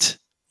 8,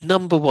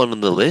 number 1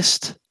 on the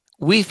list.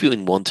 We've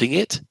been wanting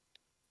it.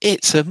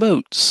 It's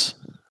emotes.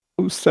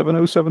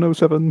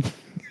 070707.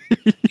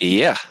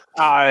 Yeah.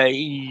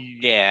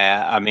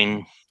 Yeah, I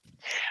mean,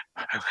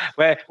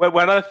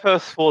 when I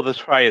first saw the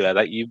trailer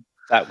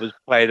that was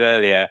played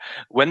earlier,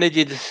 when they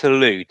did the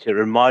salute, it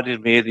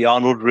reminded me of the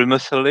Arnold Rimmer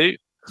salute.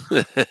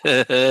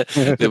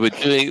 they were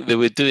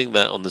doing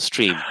that on the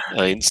stream. I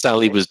mean,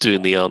 Sally was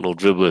doing the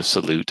Arnold Rimmer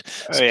salute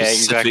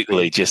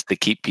specifically just to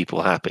keep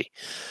people happy.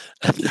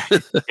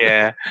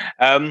 Yeah,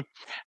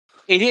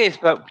 it is.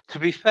 But to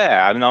be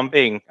fair, I mean, I'm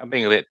being a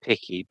bit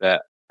picky,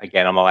 but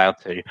again, I'm allowed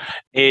to.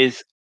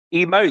 Is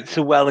emotes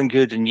are well and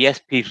good, and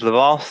yes, people have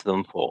asked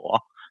them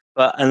for,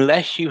 but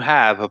unless you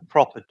have a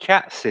proper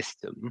chat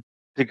system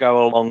to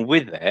go along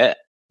with it,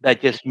 they're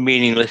just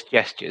meaningless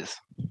gestures.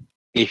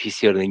 If you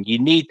see what I mean, you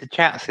need the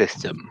chat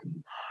system,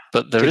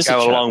 but there to is go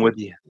a chat. along with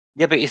you.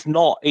 Yeah, but it's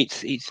not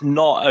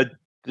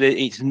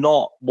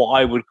what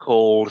I would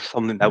call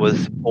something that would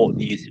support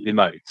the use of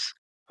emotes.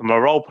 From a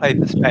role play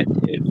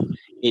perspective,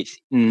 it's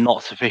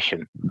not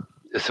sufficient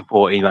to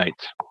support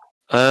emotes.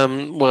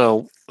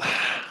 Well,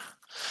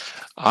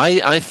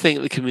 I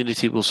think the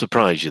community will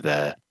surprise you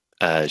there,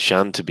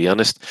 Shan. To be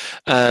honest,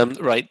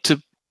 right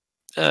to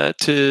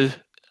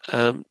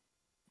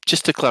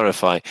just to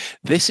clarify,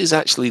 this is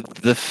actually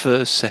the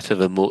first set of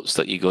emotes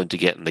that you're going to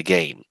get in the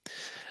game.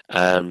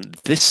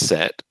 This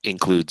set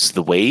includes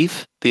the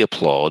wave, the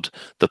applaud,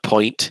 the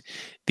point,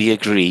 the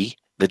agree,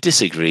 the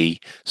disagree,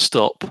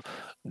 stop,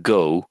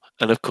 go,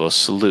 and of course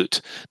salute.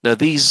 Now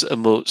these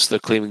emotes, they're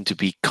claiming to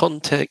be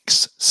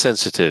context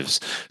sensitives,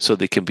 so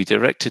they can be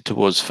directed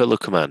towards fellow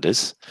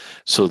commanders.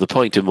 So the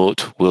point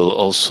emote will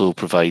also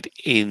provide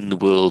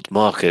in-world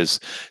markers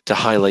to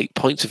highlight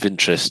points of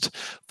interest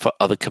for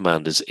other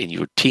commanders in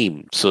your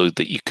team, so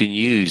that you can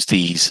use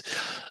these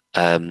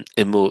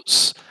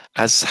emotes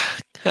as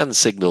hand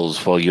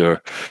signals while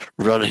you're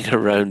running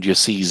around your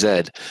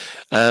CZ.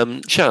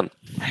 Shan?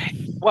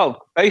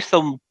 Well, based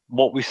on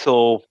what we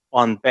saw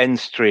on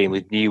Ben's stream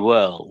with New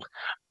World,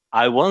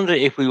 I wonder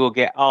if we will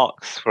get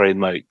arcs for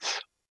emotes.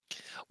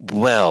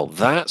 Well,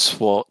 that's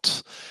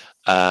what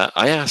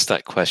I asked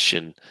that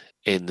question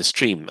in the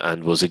stream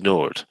and was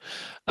ignored.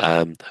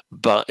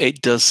 But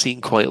it does seem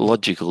quite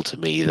logical to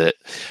me that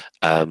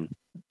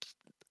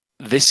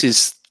this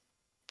is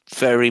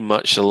very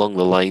much along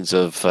the lines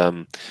of,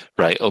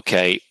 right,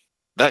 okay,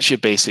 that's your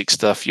basic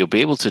stuff. You'll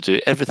be able to do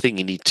everything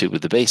you need to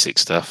with the basic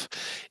stuff.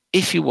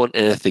 If you want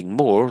anything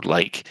more,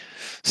 like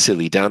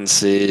silly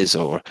dances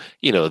or,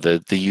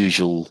 the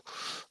usual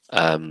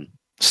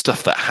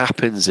stuff that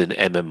happens in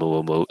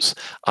MMO emotes,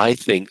 I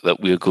think that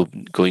we're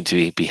going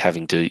to be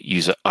having to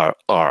use our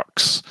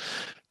arcs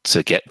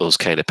to get those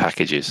kind of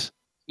packages.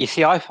 You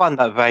see, I find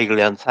that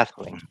vaguely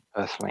unsettling,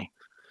 personally.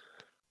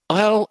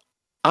 Well,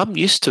 I'm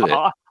used to it.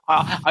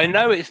 I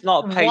know it's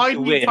not pay Why to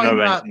do you win find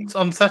or that anything.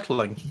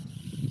 unsettling?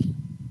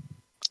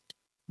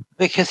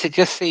 Because it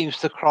just seems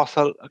to cross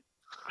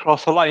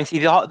a line. See,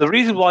 the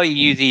reason why you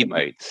use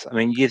emotes, I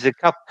mean, use a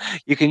couple.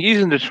 You can use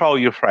them to troll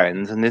your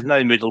friends, and there's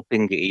no middle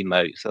finger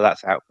emote, so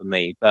that's out for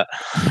me. But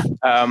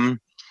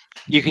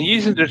you can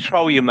use them to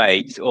troll your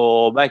mates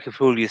or make a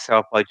fool of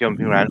yourself by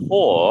jumping around,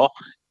 or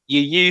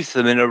you use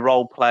them in a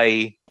role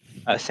play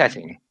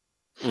setting.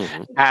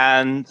 Mhm.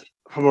 And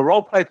from a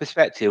role play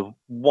perspective,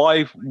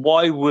 why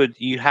would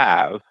you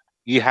have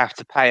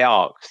to pay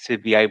arcs to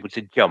be able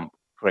to jump,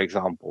 for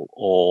example,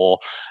 or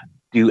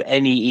do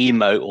any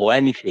emote or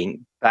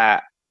anything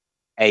that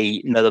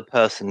another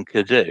person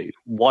could do?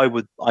 Why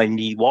would I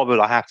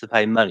have to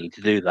pay money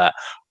to do that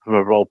from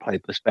a role play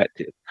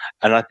perspective?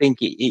 And I think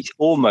it's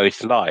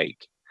almost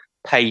like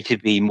pay to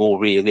be more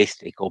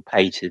realistic or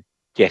pay to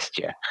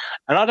gesture.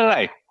 And I don't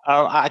know.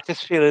 I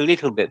just feel a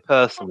little bit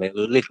personally, a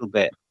little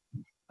bit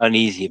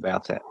uneasy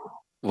about it.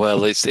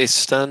 Well, it's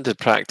standard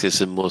practice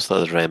in most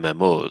other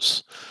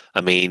MMOs.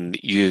 I mean,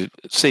 you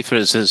say, for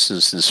instance,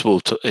 in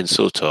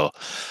SWTOR,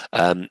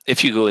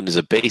 if you go in as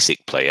a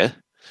basic player,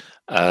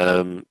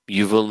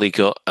 you've only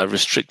got a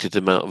restricted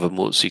amount of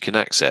emotes you can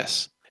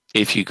access.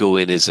 If you go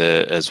in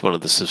as one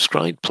of the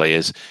subscribed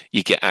players,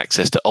 you get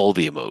access to all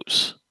the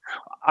emotes.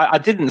 I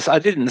didn't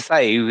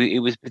say it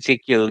was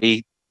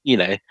particularly,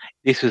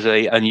 this was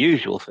a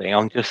unusual thing.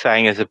 I'm just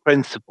saying, as a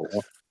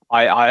principle,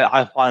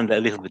 I find it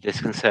a little bit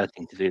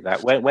disconcerting to do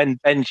that. When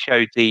Ben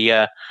showed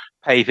the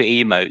pay for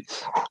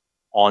emotes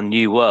on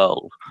New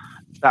World,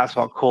 that's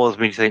what caused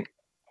me to think,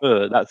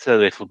 that's a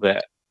little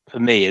bit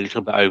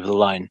over the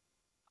line.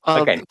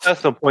 Again,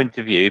 personal point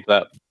of view,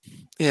 but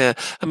yeah,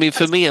 I mean,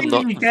 for me, I'm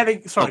not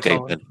getting. Sorry, okay.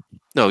 Colin. Ben.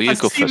 No, you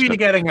go see first. what you're Ben.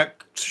 getting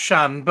at,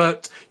 Shan,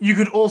 but you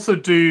could also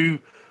do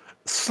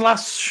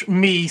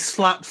 /me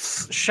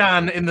slaps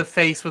Shan in the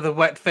face with a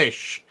wet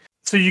fish,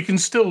 so you can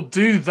still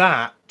do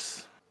that.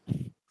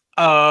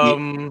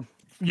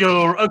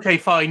 You're okay,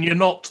 fine. You're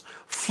not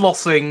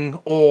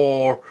flossing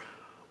or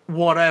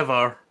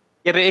whatever.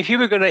 Yeah, but if you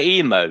were going to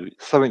emote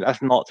something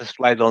that's not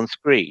displayed on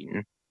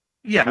screen,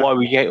 Yeah,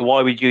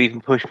 why would you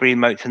even push for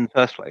emotes in the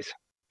first place?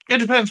 it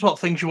depends what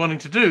things you're wanting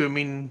to do. I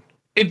mean,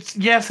 it's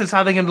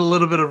adding in a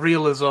little bit of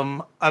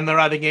realism, and they're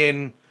adding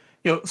in,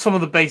 some of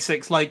the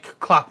basics like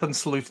clap and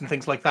salute and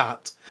things like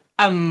that.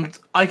 And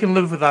I can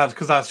live with that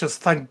because that's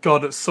just, thank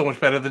God, it's so much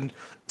better than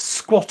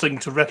squatting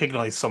to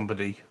recognize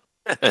somebody.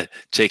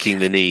 Taking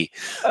the knee.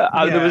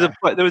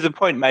 There was a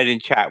point made in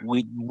chat.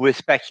 We're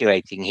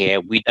speculating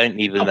here. We don't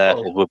even know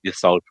if it would be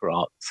sold for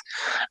arts.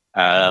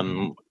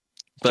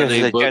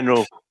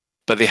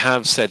 But they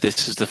have said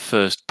this is the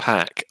first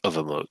pack of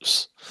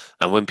emotes,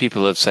 and when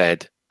people have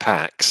said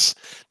packs,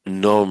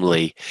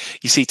 normally,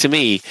 you see, to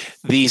me,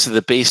 these are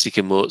the basic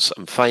emotes.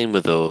 I'm fine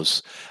with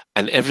those,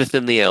 and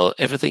everything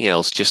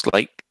else, just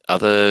like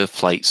other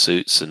flight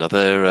suits and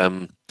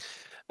other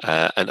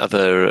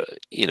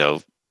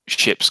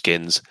ship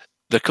skins,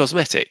 they're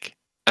cosmetic.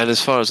 And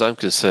as far as I'm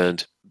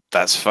concerned,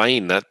 that's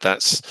fine.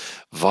 That's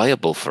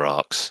viable for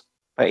arcs.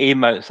 But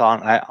emotes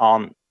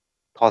aren't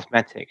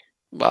cosmetic.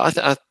 Well,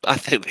 I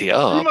think they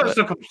are. Emotes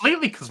are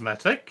completely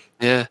cosmetic.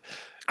 Yeah.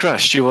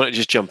 Crash, do you want to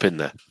just jump in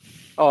there?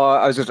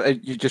 Oh,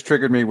 you just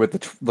triggered me with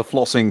the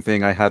flossing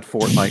thing. I had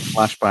Fortnite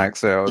flashbacks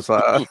there. I was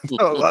like,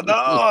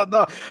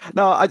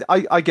 no.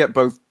 I get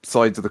both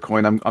sides of the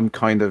coin. I'm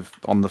kind of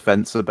on the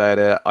fence about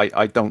it.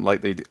 I don't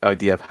like the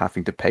idea of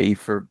having to pay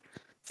for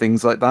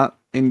things like that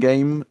in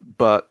game,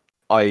 but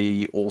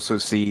I also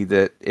see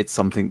that it's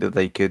something that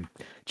they could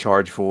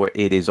charge for.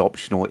 It is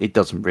optional. It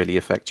doesn't really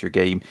affect your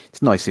game.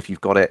 It's nice if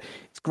you've got it.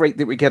 It's great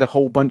that we get a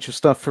whole bunch of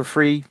stuff for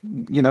free,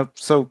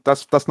 so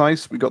that's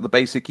nice. We got the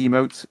basic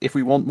emotes. If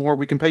we want more,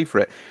 we can pay for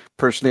it.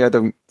 Personally, I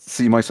don't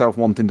see myself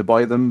wanting to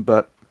buy them,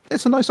 but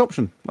it's a nice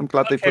option. I'm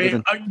glad they put it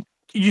in.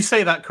 You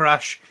say that,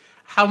 Crash.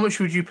 How much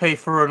would you pay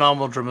for an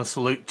armor drummer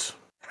salute?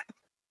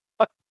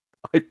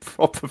 I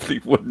probably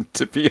wouldn't,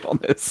 to be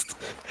honest.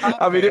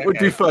 I mean, it would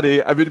be funny.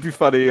 It'd be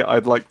funny.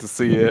 I'd like to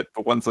see it,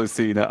 but once I've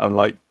seen it, I'm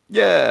like,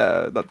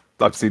 yeah,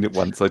 I've seen it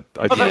once.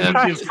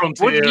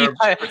 Frontier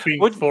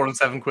between 4 and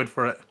 7 quid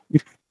for it.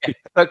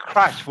 But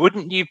Crash,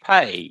 wouldn't you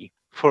pay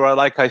for a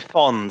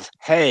Fonz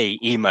hey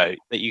emote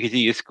that you could do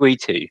your squee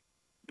to?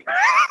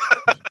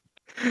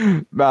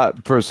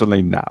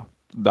 Personally, no.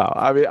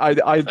 I mean,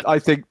 I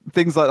think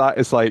things like that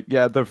is like,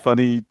 yeah, they're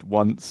funny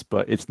once,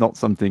 but it's not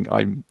something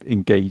I'm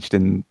engaged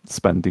in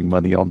spending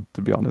money on,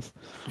 to be honest.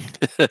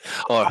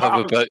 Or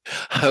how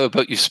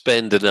about you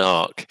spend an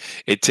arc?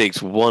 It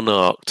takes one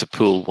arc to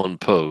pull one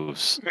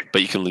pose,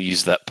 but you can only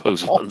use that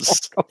pose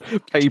once.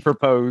 Paper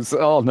pose.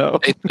 Oh no.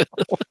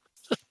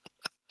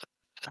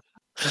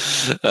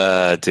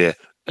 Dear.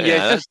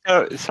 Yeah,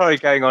 just sorry,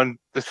 going on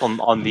just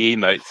on the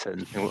emotes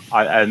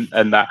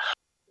and that.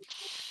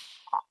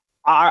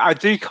 I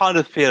do kind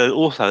of feel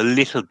also a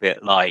little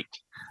bit like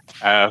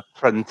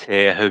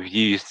Frontier have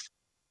used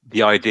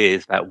the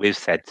ideas that we've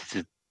said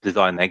to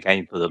design their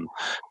game for them,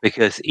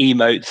 because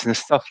emotes and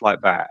stuff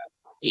like that,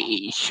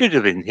 it should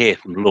have been here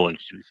from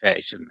launch, to be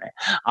fair, shouldn't it?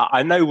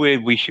 I know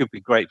we should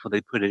be grateful they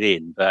put it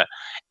in, but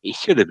it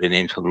should have been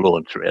in from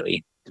launch,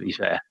 really, to be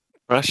fair.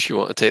 Rush, you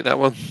want to take that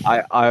one?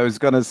 I was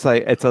going to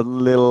say it's a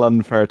little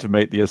unfair to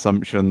make the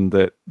assumption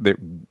that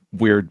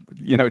we're,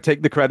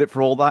 take the credit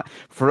for all that.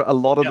 For a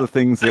lot of the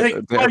things that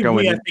are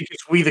going... I think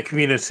it's we, the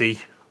community.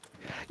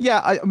 Yeah,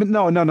 I mean,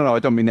 no. I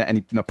don't mean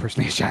that not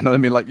personally, Shannon. I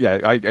mean,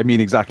 I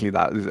mean exactly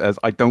that. As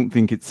I don't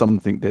think it's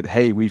something that,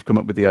 hey, we've come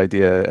up with the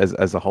idea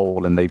as a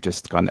whole, and they've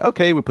just gone,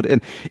 okay, we put it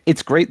in.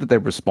 It's great that they're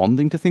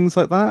responding to things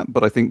like that,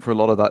 but I think for a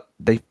lot of that,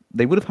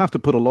 they would have to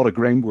put a lot of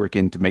groundwork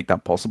in to make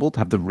that possible, to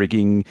have the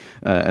rigging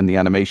and the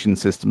animation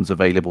systems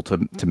available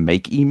to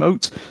make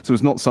emotes. So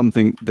it's not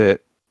something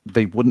that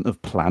they wouldn't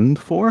have planned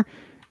for.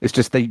 It's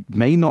just they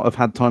may not have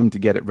had time to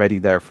get it ready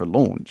there for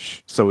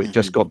launch. So it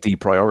just got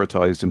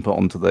deprioritized and put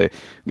onto the,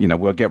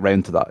 we'll get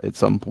round to that at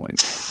some point.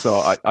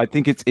 So I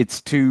think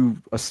it's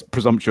too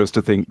presumptuous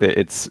to think that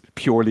it's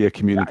purely a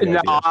community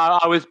idea.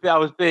 I was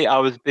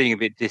being a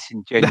bit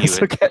disingenuous.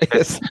 That's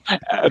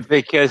okay.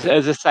 Because,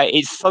 as I say,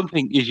 it's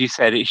something, as you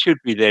said, it should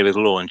be there with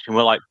launch. And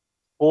we're like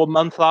 4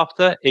 months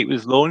after it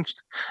was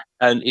launched,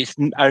 and it's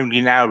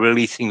only now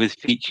releasing with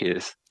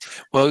features.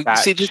 Well, that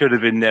should have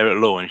been there at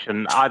launch.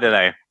 And I don't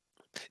know.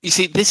 You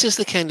see, this is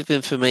the kind of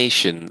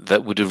information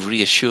that would have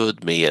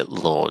reassured me at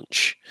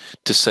launch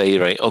to say,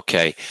 right,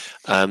 okay,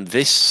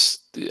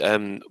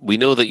 we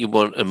know that you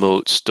want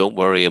emotes. Don't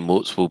worry,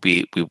 emotes will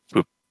be, we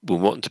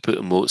want to put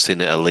emotes in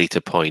at a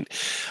later point,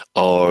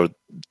 or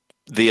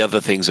the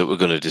other things that we're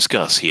going to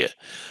discuss here.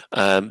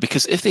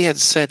 Because if they had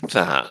said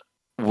that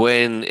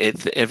when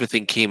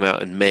everything came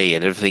out in May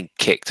and everything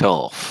kicked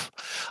off,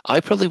 I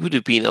probably would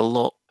have been a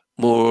lot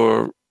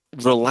more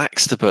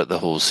relaxed about the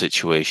whole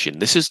situation.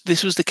 This was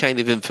the kind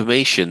of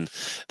information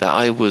that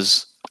I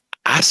was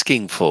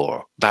asking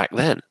for back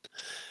then.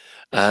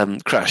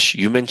 Crash,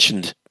 you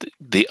mentioned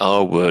the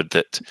R word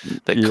that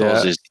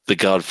causes the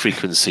guard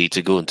frequency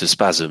to go into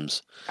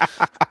spasms.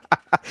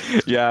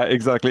 Yeah,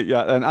 exactly.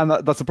 Yeah, and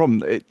that's the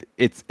problem.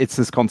 It's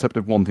this concept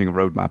of wanting a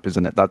roadmap,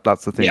 isn't it?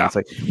 That's the thing. Yeah. It's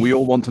like we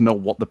all want to know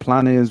what the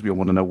plan is. We all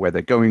want to know where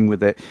they're going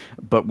with it.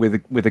 But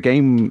with a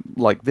game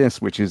like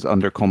this, which is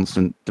under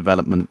constant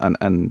development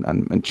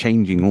and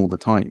changing all the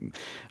time,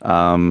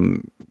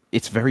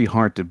 it's very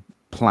hard to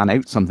plan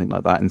out something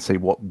like that and say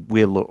what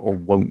will or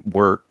won't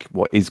work,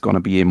 what is going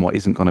to be in, what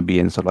isn't going to be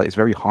in. So it's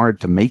very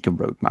hard to make a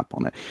roadmap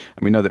on it.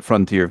 And we know that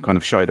Frontier have kind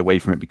of shied away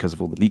from it because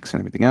of all the leaks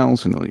and everything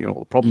else and all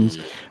the problems.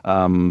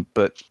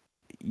 But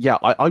yeah,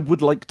 I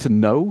would like to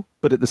know,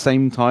 but at the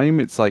same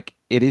time, it's like,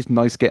 it is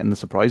nice getting the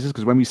surprises,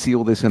 because when we see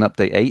all this in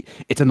Update 8,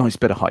 it's a nice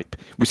bit of hype.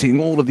 We're seeing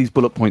all of these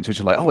bullet points,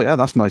 which are like, oh yeah,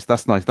 that's nice.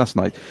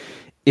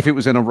 If it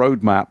was in a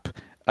roadmap,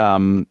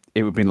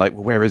 it would have been like,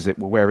 well, where is it?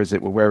 Well, where is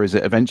it? Well, where is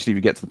it? Eventually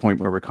we get to the point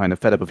where we're kind of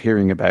fed up of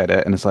hearing about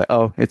it, and it's like,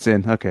 oh, it's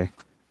in. Okay.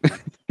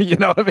 You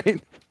know what I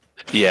mean?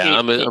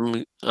 Yeah,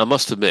 I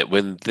must admit,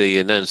 when they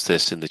announced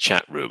this in the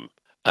chat room,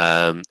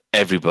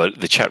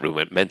 the chat room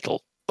went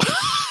mental.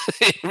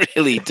 It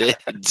really did.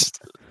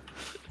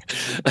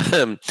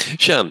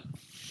 Shan?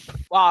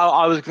 Well,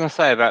 I was going to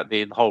say about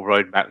the whole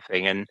roadmap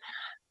thing, and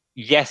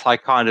yes, I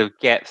kind of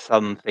get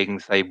some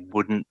things they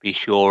wouldn't be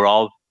sure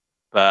of,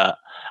 but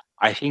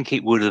I think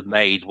it would have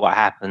made what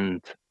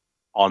happened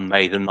on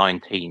May the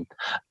 19th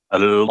a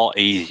lot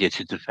easier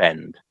to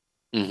defend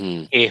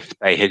if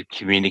they had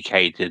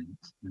communicated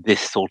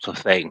this sort of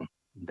thing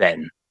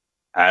then.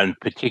 And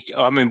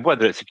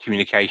whether it's a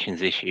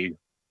communications issue,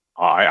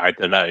 I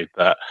don't know,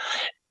 but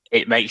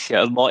it makes it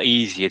a lot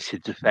easier to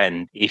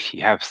defend if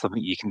you have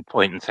something you can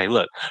point and say,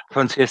 look,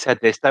 Frontier said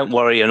this, don't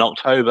worry, in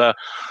October,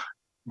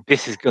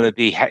 this is going to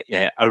be,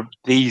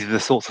 these are the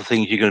sorts of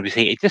things you're going to be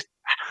seeing.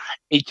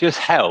 It just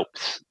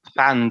helps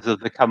fans of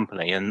the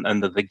company and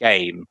of the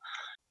game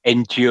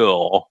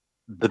endure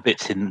the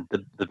bits in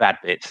the bad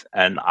bits.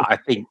 And I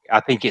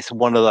think it's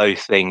one of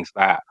those things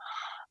that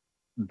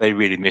they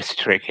really missed a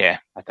trick here,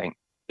 I think.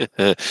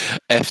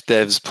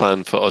 FDev's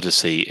plan for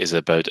Odyssey is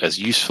about as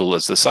useful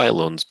as the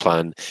Cylons'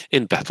 plan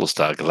in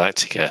Battlestar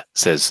Galactica,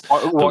 says the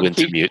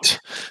Wintermute.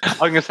 I'm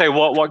going to say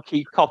what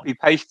keep copy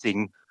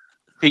pasting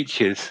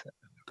features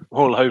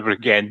all over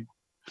again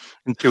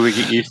until we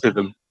get used to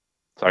them.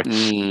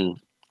 Sorry.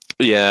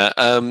 Yeah.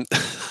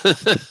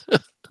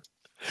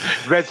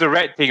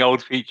 Resurrecting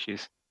old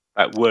features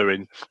that were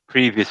in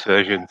previous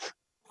versions.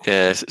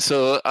 Yes,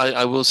 so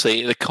I will say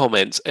in the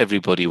comments,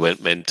 everybody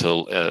went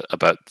mental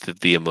about the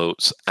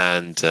emotes,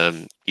 and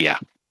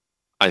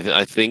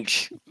I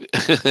think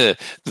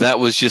that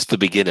was just the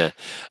beginner.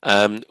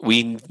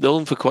 We've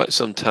known for quite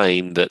some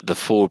time that the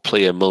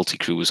 4-player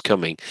multi-crew was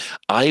coming.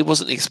 I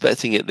wasn't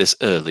expecting it this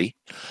early,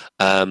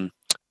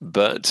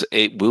 but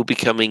it will be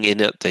coming in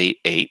Update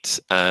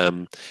 8.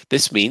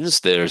 This means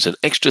there's an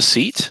extra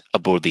seat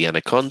aboard the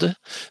Anaconda,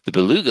 the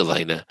Beluga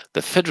liner,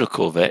 the Federal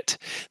Corvette,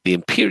 the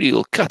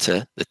Imperial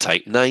Cutter, the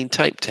Type 9,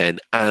 Type 10,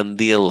 and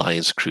the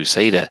Alliance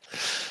Crusader.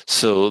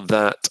 So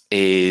that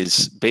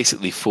is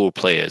basically 4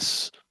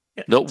 players.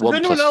 Yeah. Not Does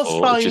 1 plus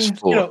 4, just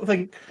 4.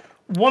 Think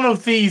one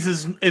of these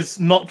is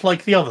not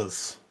like the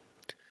others.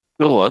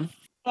 Go on.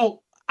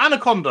 Oh,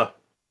 Anaconda,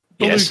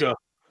 Beluga,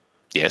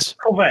 yes,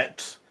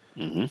 Corvette,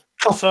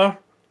 Cutter,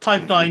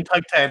 Type 9,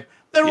 Type 10.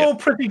 They're all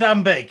pretty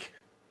damn big.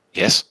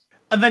 Yes.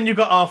 And then you've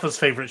got Arthur's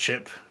favourite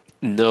ship.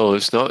 No,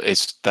 it's not.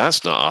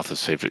 That's not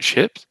Arthur's favourite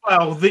ship.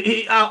 Well,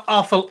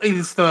 Arthur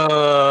is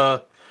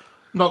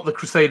not the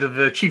Crusader,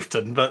 the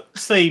Chieftain, but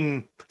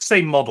same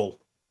model.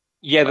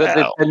 Yeah, but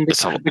Well,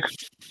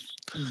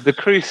 the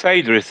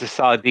Crusader is the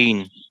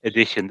sardine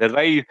edition.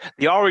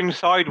 The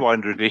orange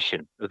Sidewinder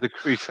edition of the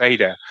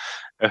Crusader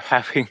of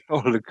having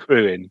all the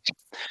crew in.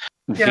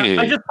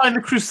 Yeah, I just find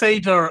the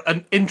Crusader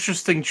an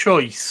interesting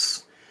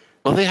choice.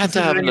 Well, they had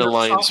to have an Considering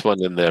Alliance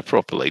one in there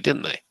properly,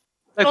 didn't they?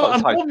 They've No, got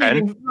I'm Type more 10.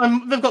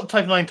 meaning, they've got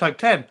Type 9, Type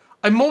 10.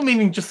 I'm more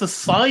meaning just the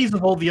size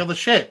of all the other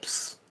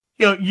ships.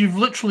 You know, you've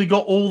literally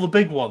got all the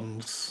big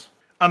ones.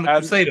 And the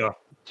Crusader.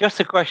 Just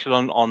a question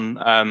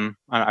on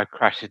I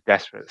Crash is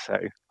desperate, so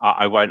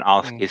I won't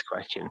ask his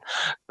question.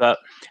 But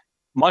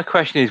my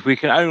question is, we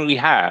can only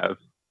have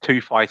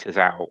 2 fighters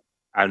out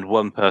and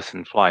 1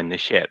 person flying the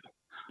ship.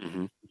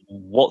 Mm-hmm.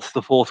 What's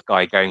the 4th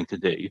guy going to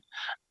do?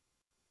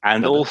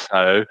 And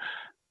also,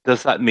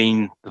 does that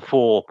mean the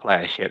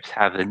 4-player ships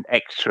have an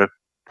extra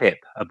pip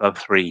above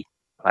 3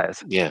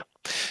 players? Yeah.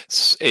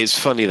 It's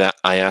funny that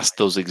I asked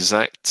those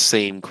exact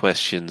same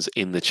questions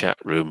in the chat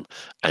room,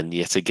 and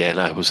yet again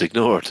I was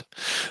ignored.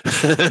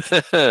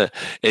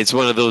 It's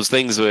one of those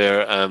things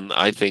where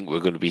I think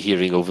we're going to be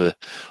hearing over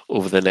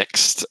the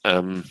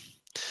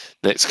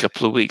next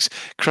couple of weeks.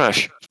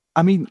 Crash.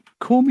 I mean,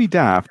 call me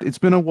daft. It's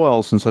been a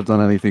while since I've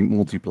done anything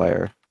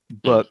multiplayer,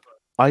 but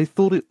I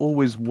thought it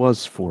always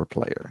was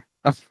 4-player.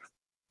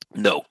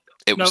 No,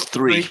 it was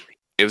 3.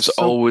 It was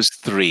always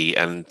 3,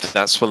 and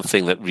that's one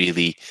thing that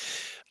really,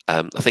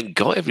 I think,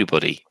 got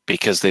everybody,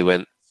 because they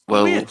went,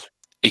 well,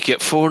 you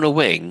get 4 in a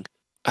wing,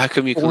 how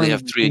come you can only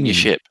have 3 in your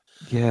ship?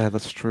 Yeah,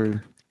 that's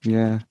true.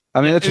 Yeah.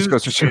 I mean, that just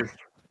goes to show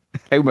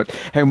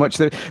how much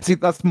there... See,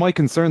 that's my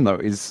concern, though,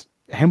 is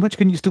how much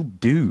can you still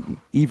do,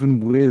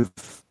 even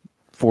with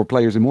 4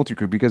 players in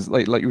multi-crew? Because,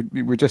 like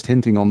we were just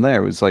hinting on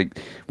there, it's like,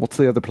 what's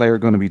the other player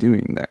going to be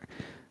doing there?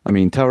 I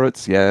mean,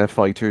 turrets, yeah,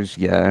 fighters,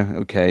 yeah,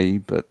 okay,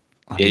 but...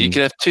 Yeah, you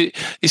can have 2.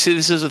 You see,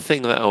 this is a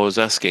thing that I was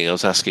asking. I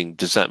was asking,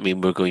 does that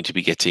mean we're going to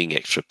be getting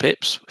extra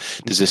pips?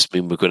 Does this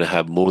mean we're going to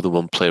have more than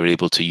 1 player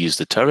able to use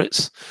the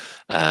turrets?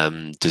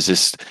 Does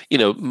this,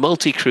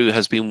 multi-crew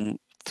has been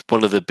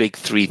one of the big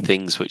 3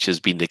 things which has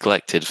been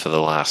neglected for the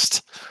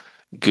last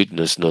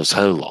goodness knows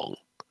how long,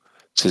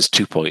 since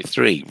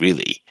 2.3,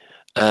 really.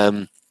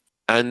 And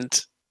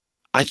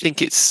I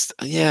think it's,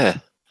 yeah.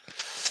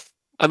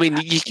 I mean,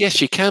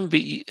 yes, you can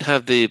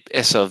have the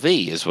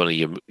SRV as one of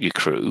your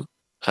crew.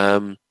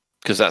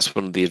 Because that's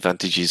one of the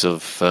advantages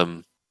of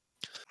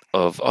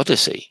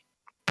Odyssey,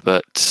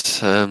 but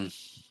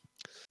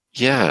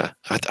yeah,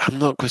 I'm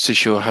not quite so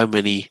sure how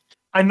many.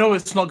 I know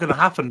it's not going to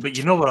happen, but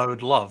you know what I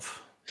would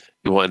love?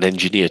 You want an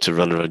engineer to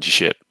run around your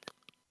ship?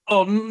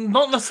 Oh,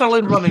 not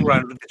necessarily running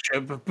around with the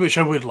ship, which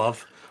I would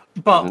love,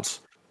 but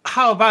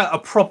how about a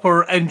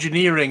proper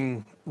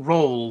engineering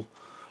role,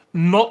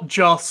 not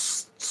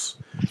just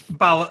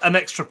an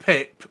extra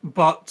pip,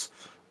 but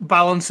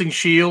balancing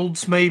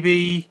shields,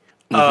 maybe.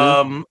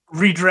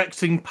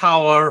 Redirecting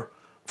power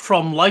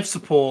from life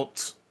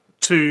support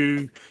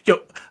to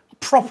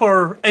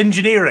proper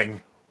engineering.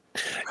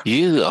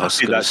 You are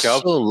going to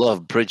so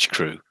love bridge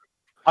crew.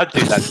 I'd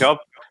do that job.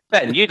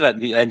 Ben, you'd let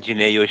me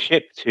engineer your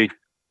ship to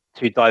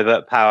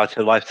divert power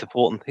to life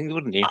support and things,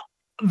 wouldn't you?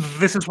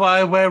 This is why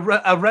I wear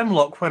a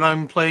Remlock when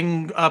I'm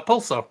playing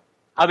Pulsar.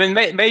 I mean,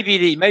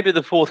 maybe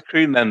the 4th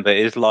crew member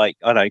is like,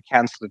 I don't know,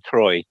 Chancellor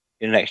Troy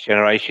in Next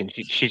Generation.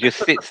 She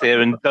just sits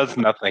there and does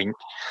nothing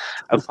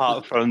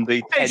apart from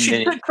the 10 minutes.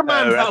 She took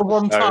command at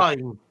one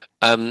time.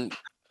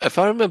 If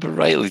I remember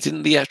rightly,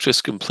 didn't the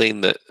actress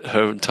complain that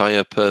her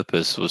entire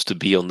purpose was to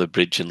be on the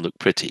bridge and look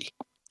pretty?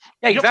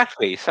 Yeah,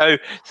 exactly. So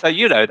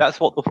that's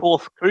what the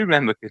 4th crew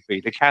member could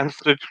be, the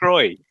Chancellor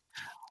Troy.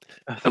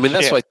 I mean,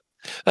 that's why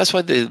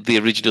the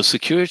original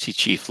security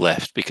chief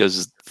left,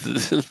 because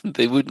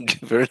they wouldn't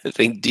give her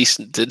anything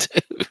decent to do.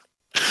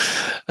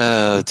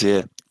 Oh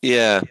dear.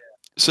 Yeah.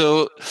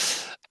 So,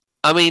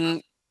 I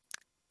mean,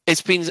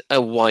 it's been a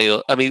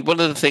while. I mean, one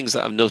of the things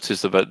that I've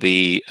noticed about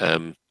the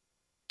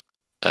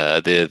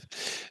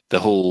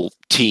whole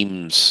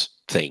teams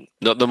thing,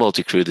 not the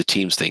multi-crew, the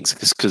teams things,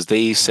 because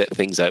they set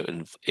things out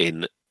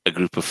in a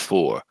group of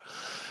 4,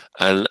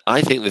 and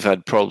I think they've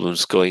had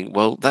problems going,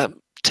 well, that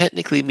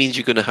technically means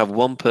you're going to have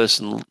 1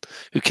 person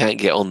who can't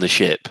get on the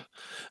ship,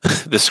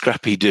 the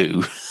Scrappy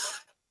Doo,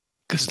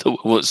 because no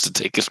one wants to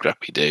take a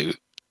Scrappy Doo,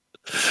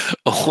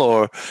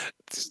 or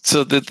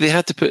so they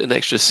had to put an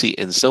extra seat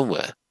in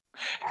somewhere.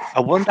 I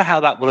wonder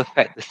how that will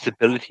affect the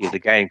stability of the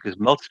game, because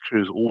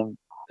multi-crew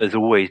has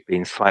always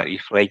been slightly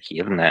flaky,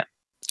 hasn't it?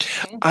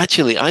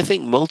 Actually, I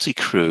think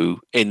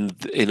multi-crew in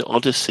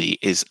Odyssey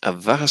is a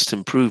vast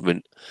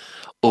improvement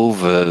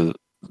over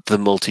the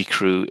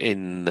multi-crew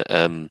in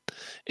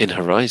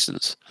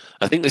Horizons.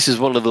 I think this is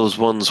one of those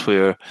ones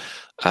where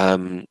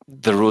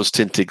the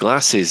rose-tinted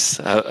glasses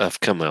have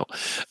come out.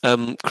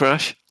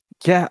 Crash?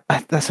 Yeah,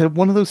 that's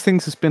one of those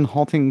things that's been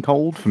hot and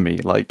cold for me.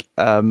 Like,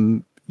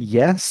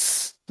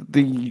 yes,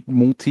 the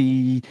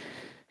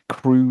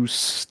multi-crew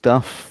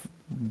stuff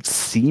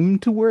seem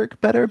to work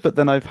better, but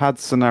then I've had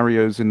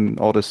scenarios in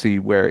Odyssey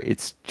where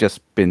it's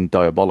just been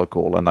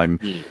diabolical, and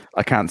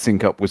I can't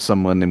sync up with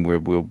someone, and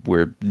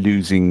we're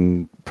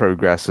losing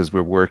progress as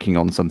we're working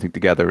on something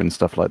together and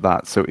stuff like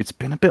that. So it's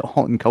been a bit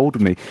hot and cold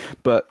with me.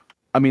 But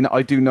I mean,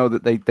 I do know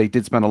that they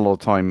did spend a lot of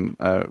time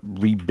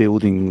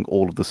rebuilding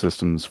all of the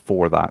systems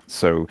for that.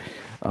 So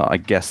I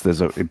guess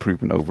there's an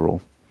improvement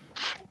overall.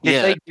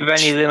 Did they give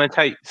any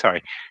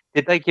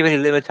Did they give any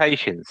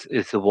limitations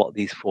as to what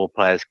these 4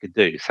 players could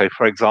do? So,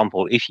 for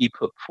example, if you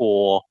put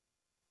 4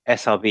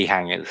 SRV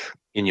hangars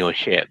in your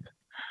ship,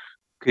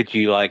 could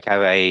you like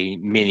have a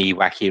mini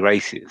wacky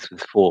races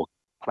with 4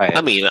 players?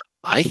 I mean,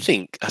 I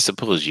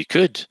suppose you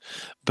could,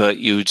 but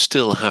you'd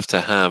still have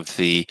to have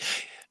the.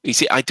 You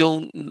see, I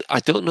don't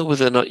know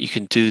whether or not you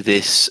can do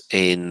this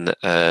in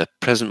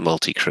present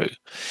multi-crew.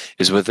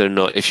 Is whether or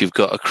not, if you've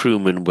got a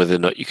crewman, whether or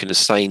not you can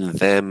assign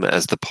them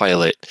as the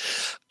pilot,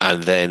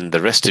 and then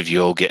the rest of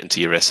you all get into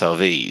your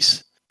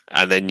SRVs,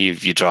 and then you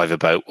drive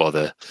about while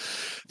the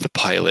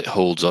pilot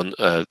holds on,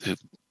 who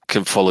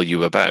can follow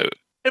you about.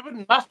 It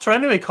wouldn't matter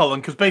anyway,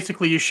 Colin, because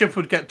basically your ship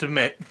would get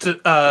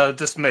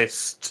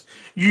dismissed.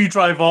 You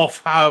drive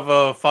off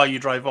however far you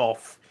drive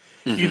off.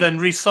 Mm-hmm. You then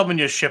resummon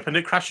your ship and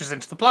it crashes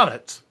into the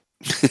planet.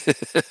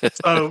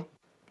 So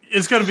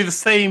it's going to be the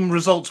same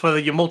results whether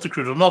you're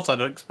multi-crewed or not,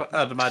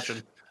 I'd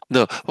imagine.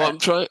 No, what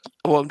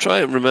I'm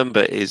trying to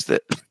remember is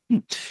that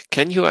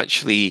can you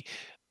actually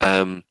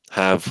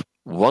have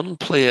 1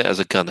 player as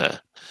a gunner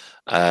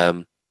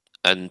and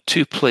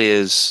 2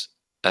 players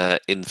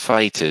in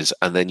fighters,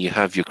 and then you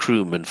have your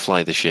crewman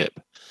fly the ship?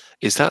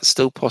 Is that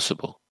still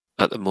possible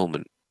at the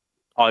moment?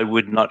 I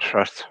would not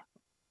trust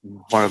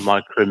one of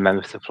my crew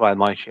members to fly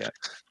my ship.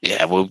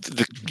 Yeah, well,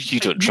 you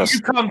don't trust.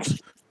 You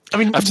can't. I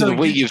mean, after the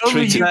way you've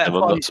treated them,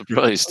 I'm not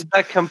surprised.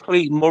 They're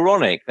complete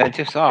moronic. They're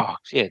just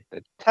they're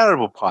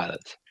terrible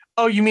pilots.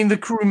 Oh, you mean the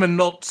crewmen,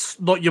 not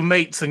your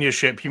mates in your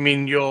ship? You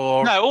mean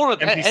your all of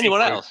NPC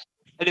anyone crew? else?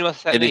 Anyone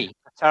except me?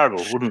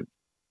 Terrible, wouldn't?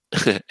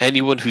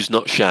 Anyone who's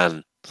not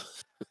Shan.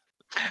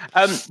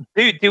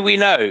 Do we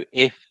know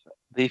if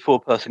the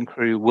 4-person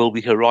crew will be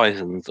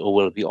Horizons or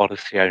will it be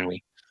Odyssey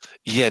only?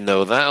 Yeah,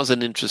 no, that was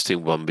an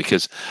interesting one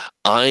because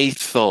I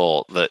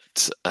thought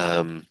that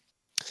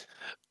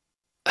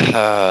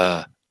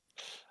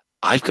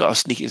I've got a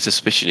sneaking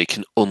suspicion it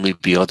can only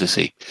be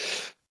Odyssey,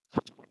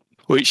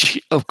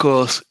 which, of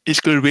course,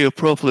 is going to be a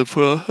problem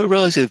for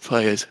Horizon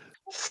players.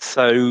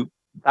 So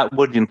that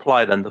would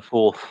imply then the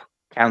 4th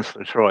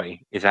Councillor Troy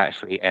is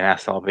actually an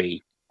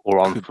SRV or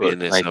on foot,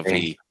 be an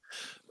SRV.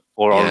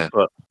 Or on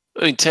foot.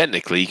 I mean,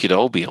 technically, you could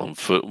all be on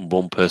foot and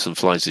 1 person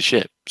flies the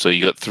ship. So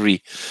you got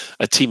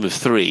a team of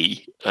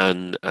 3,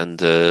 and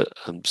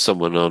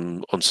someone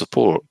on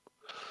support.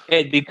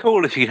 It'd be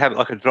cool if you could have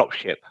like a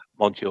dropship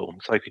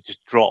module, so you could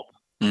just drop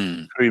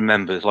crew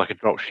members like a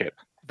dropship.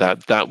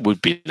 That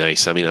would be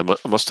nice. I mean,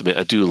 I must admit,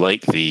 I do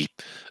like the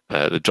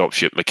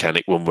dropship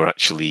mechanic when we're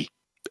actually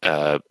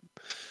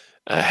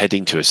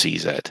heading to a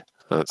CZ.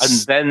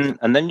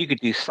 And then you could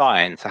do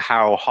science.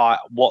 How high?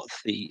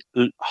 What's the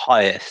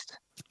highest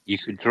you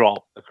could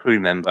drop a crew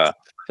member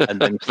and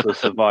then still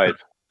survive?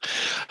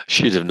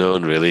 Should have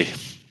known, really.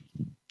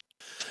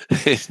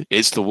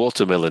 It's the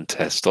watermelon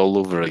test all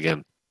over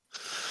again.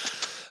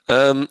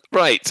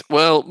 Right.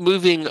 Well,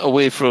 moving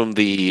away from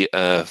the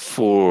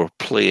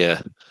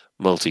 4-player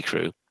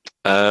multi-crew,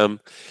 they're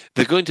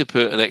going to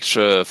put an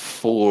extra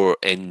 4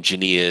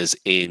 engineers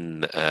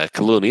in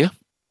Colonia,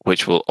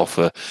 which will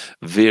offer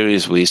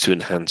various ways to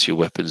enhance your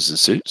weapons and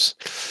suits.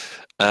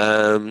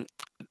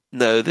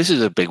 Now, this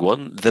is a big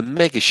one, the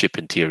megaship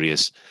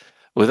interiors.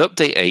 With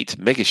Update 8,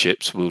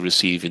 megaships will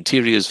receive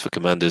interiors for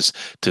commanders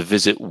to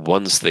visit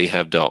once they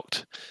have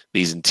docked.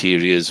 These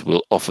interiors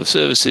will offer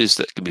services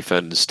that can be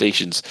found in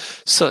stations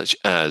such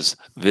as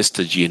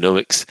Vista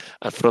Genomics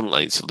and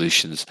Frontline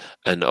Solutions,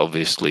 and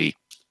obviously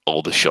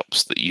all the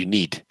shops that you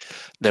need.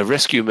 Now,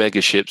 rescue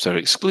megaships are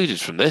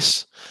excluded from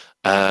this,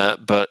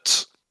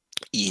 but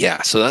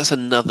yeah, so that's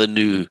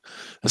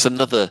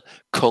another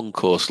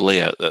concourse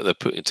layout that they're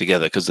putting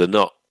together because they're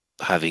not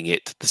having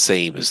it the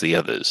same as the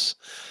others.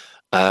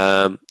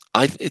 Do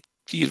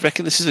you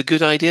reckon this is a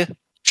good idea,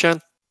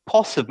 Shan?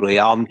 Possibly.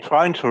 I'm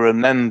trying to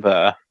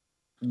remember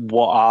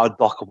what are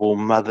dockable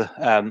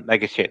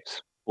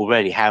megaships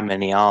already. How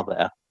many are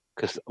there?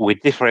 Because we're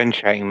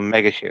differentiating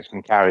megaships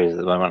and carriers at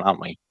the moment, aren't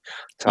we?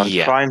 So I'm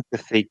trying to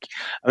think.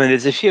 I mean,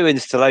 there's a few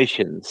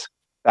installations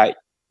that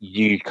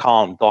you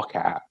can't dock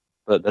at,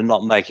 but they're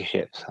not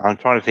megaships. I'm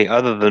trying to think.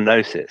 Other than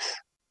Gnosis,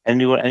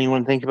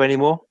 anyone think of any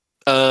more?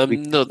 No,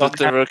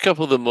 there are a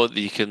couple of them that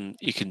you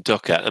can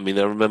dock at. I mean,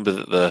 I remember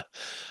that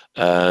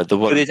the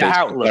one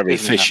that Barry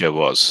Fisher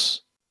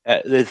was.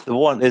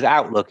 There's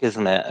Outlook,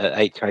 isn't it? At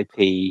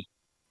HIP.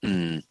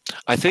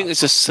 I think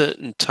there's a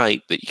certain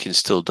type that you can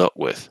still dock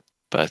with,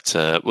 but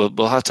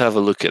we'll have to have a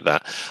look at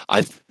that.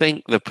 I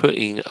think they're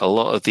putting a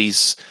lot of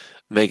these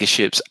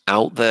megaships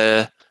out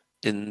there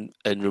in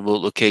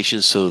remote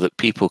locations so that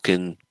people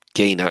can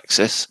gain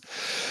access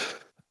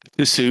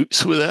to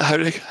suits without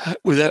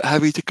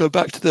having to go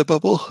back to their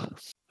bubble.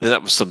 And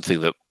that was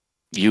something that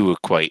you were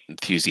quite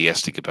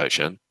enthusiastic about,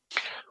 Shan.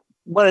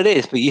 Well, it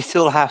is, but you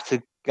still have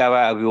to go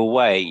out of your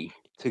way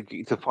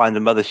to find a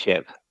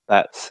mothership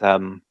that's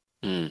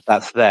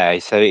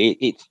there. So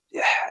it's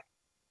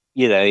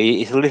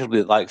it's a little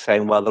bit like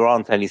saying, well, there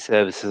aren't any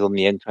services on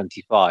the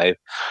N25,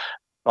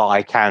 but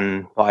I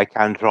can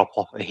drop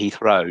off at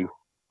Heathrow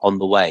on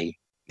the way.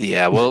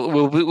 Yeah, well,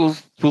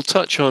 we'll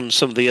touch on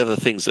some of the other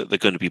things that they're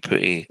going to be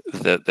putting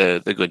that they're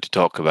going to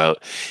talk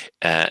about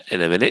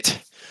in a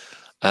minute.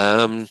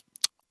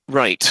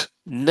 Right,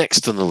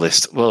 next on the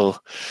list.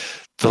 Well,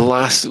 the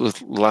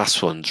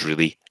last ones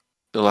really,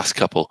 the last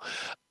couple.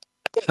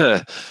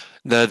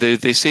 Now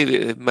they say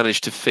that they've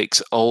managed to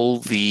fix all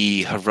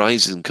the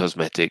Horizon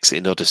cosmetics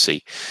in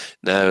Odyssey.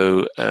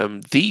 Now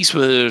these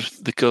were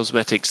the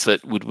cosmetics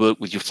that would work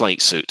with your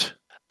flight suit.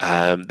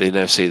 They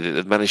now say that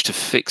they've managed to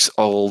fix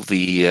all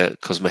the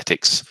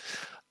cosmetics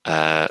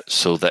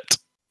so that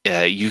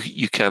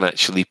you can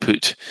actually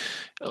put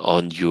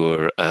on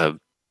your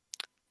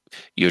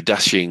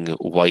dashing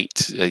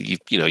white,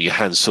 your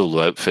Han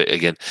Solo outfit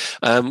again.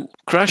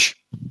 Crash?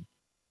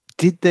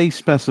 Did they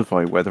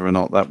specify whether or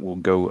not that will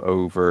go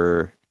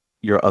over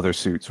your other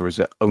suits, or is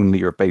it only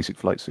your basic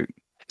flight suit?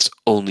 It's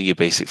only your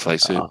basic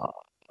flight suit.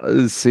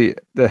 See,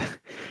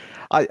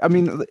 I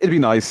mean, it'd be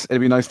nice.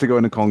 It'd be nice to go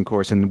in a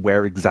concourse and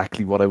wear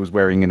exactly what I was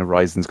wearing in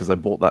Horizons, because I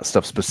bought that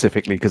stuff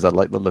specifically because I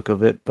like the look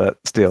of it. But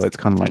still, it's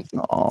kind of like,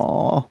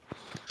 aww.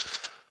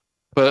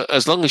 But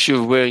as long as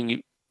you're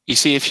wearing, you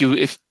see,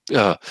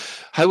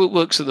 how it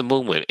works at the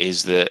moment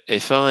is that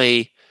if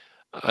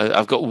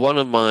I've got one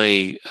of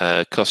my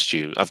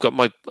costume. I've got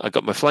my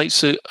flight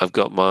suit. I've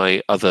got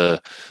my other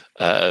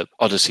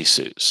Odyssey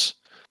suits.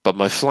 But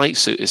my flight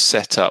suit is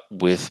set up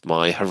with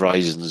my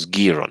Horizons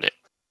gear on it.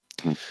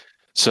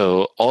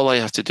 So all I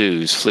have to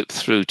do is flip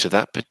through to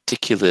that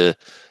particular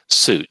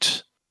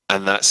suit,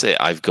 and that's it.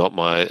 I've got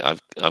my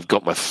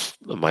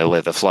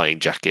leather flying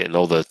jacket and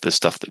all the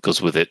stuff that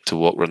goes with it to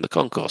walk around the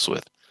concourse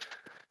with.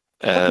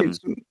 Okay,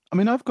 so, I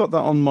mean, I've got that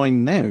on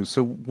mine now.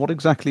 So what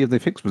exactly have they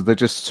fixed? Was there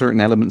just certain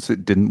elements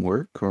that didn't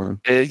work, or?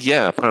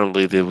 Yeah,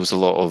 apparently there was a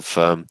lot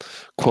of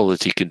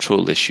quality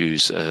control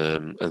issues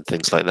and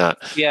things like that.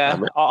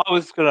 Yeah, I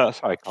was gonna.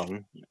 Sorry,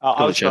 Colin.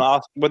 I was gonna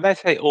ask, when they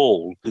say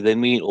all, do they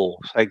mean all?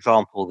 For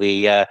example,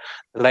 the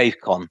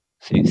LaveCon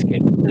suit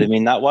skin. Do they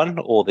mean that one,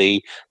 or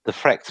the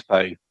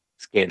Frexpo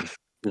skin?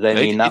 Do they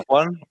mean that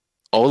one?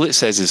 All it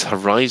says is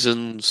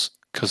Horizons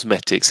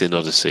Cosmetics in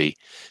Odyssey.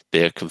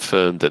 They are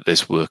confirmed that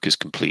this work is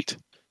complete.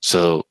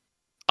 So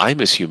I'm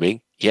assuming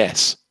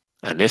yes.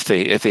 And if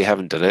they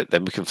haven't done it,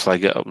 then we can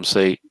flag it up and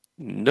say,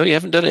 no, you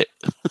haven't done it.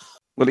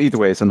 Well, either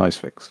way, it's a nice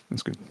fix.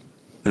 It's good.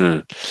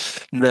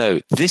 Now,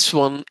 this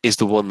one is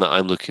the one that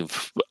I'm looking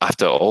for.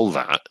 After all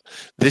that,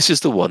 this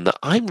is the one that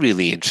I'm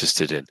really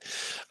interested in.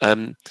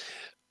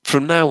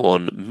 From now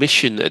on,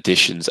 mission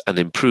additions and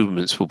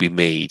improvements will be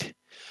made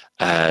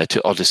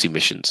to Odyssey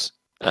missions.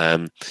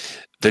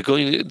 They're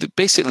going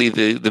basically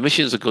the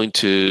missions are going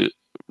to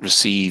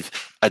receive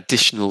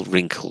additional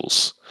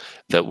wrinkles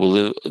that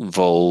will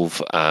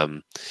involve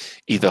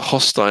either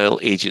hostile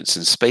agents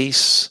in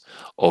space,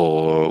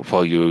 or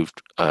while you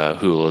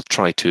who will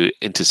try to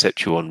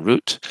intercept you en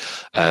route,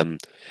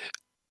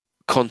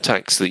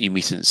 contacts that you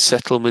meet in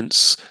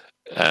settlements.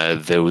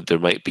 There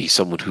might be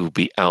someone who will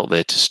be out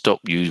there to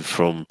stop you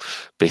from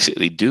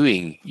basically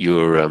doing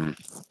your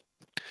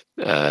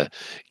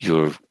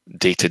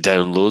data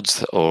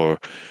downloads, or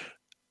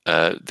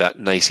that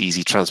nice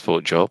easy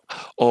transport job,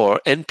 or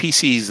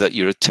NPCs that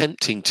you're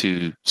attempting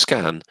to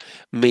scan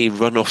may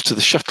run off to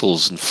the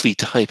shuttles and flee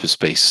to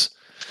hyperspace,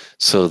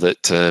 so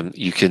that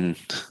you can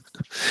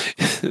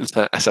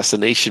that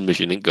assassination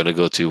mission ain't going to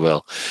go too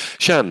well.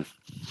 Shan?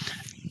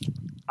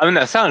 I mean,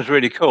 that sounds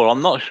really cool.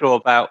 I'm not sure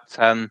about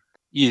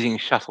using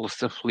shuttles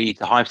to flee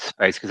to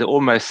hyperspace, because it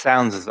almost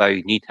sounds as though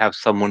you need to have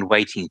someone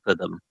waiting for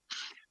them,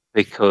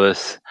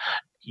 because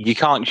you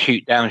can't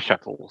shoot down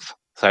shuttles.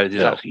 So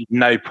there's actually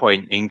no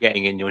point in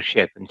getting in your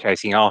ship and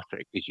chasing after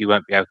it, because you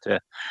won't be able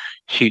to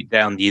shoot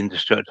down the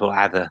indestructible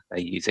adder they're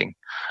using.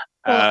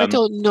 Well, I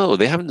don't know.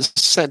 They haven't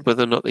said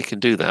whether or not they can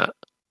do that.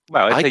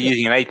 Well, if they're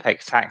using an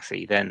Apex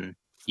taxi, then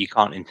you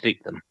can't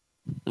interdict them.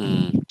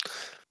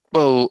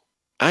 Well,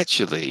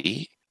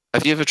 actually,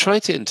 have you ever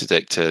tried to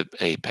interdict an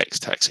Apex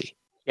taxi?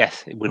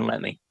 Yes, it wouldn't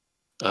let me.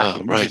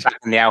 Oh, right. Back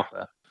in the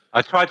alpha.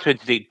 I tried to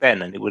interdict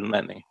Ben and it wouldn't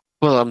let me.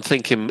 Well, I'm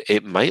thinking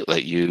it might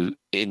let you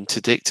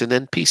interdict an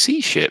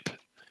NPC ship.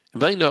 It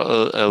might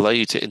not allow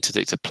you to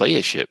interdict a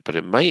player ship, but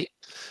it might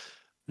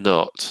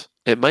not.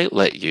 It might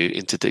let you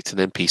interdict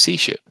an NPC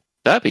ship.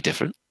 That'd be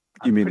different.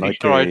 You mean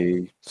like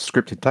a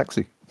scripted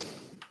taxi?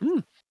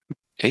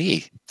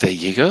 Hey, there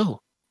you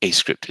go. A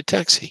scripted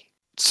taxi.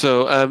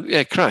 So,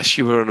 Crash,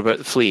 you were on about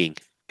the fleeing.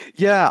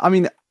 Yeah, I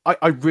mean,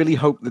 I really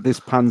hope that this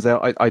pans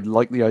out. I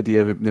like the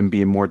idea of them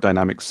being more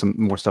dynamic, some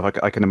more stuff.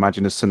 I can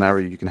imagine a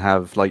scenario you can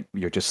have, like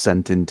you're just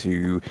sent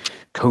into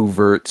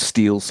covert,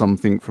 steal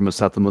something from a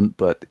settlement,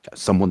 but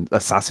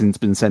assassin's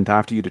been sent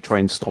after you to try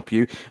and stop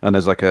you, and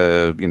there's like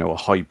a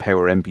high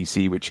power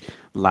NPC which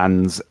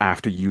lands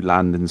after you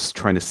land and is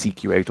trying to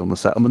seek you out on the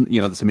settlement.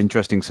 There's some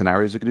interesting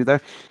scenarios you can do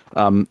there.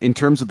 In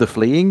terms of the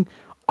fleeing,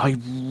 I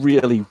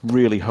really,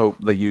 really hope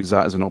they use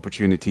that as an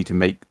opportunity to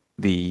make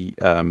the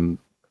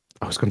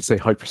I was going to say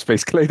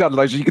hyperspace clade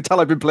analyzer. You can tell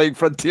I've been playing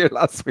Frontier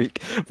last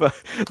week, but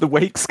the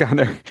wake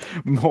scanner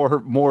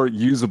more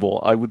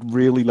usable. I would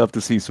really love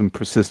to see some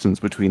persistence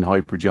between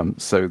hyper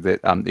jumps, so that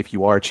if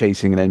you are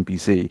chasing an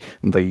NPC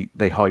and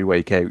they high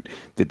wake out,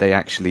 that they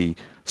actually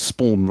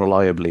spawn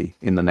reliably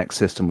in the next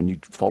system when you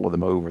follow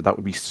them over. That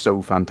would be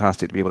so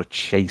fantastic to be able to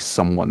chase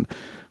someone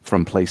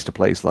from place to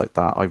place like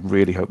that. I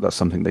really hope that's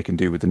something they can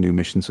do with the new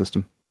mission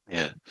system.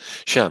 Yeah,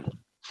 Shan.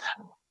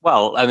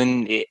 Well, I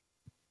mean,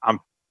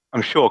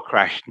 I'm sure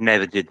Crash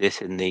never did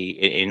this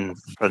in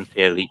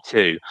Frontier Elite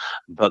 2,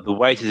 but the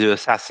way to do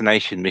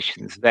assassination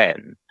missions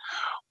then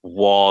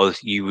was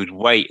you would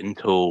wait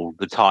until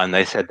the time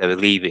they said they were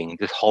leaving,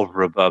 just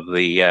hover above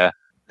this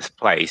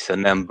place,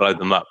 and then blow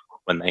them up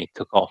when they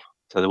took off.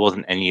 So there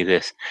wasn't any of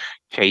this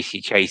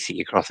chasey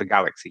across the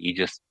galaxy. You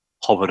just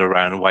hovered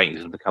around waiting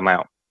for them to come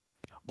out.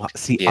 Well,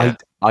 see, yeah.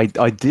 I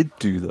did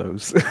do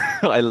those.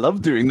 I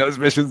love doing those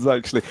missions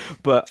actually,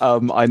 but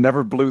I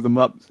never blew them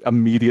up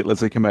immediately as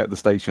they came out of the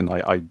station.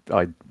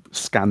 I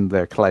scanned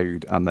their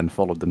cloud and then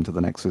followed them to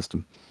the next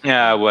system.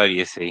 Yeah, well,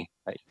 you see.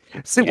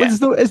 So yeah.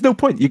 There's no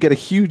point. You get a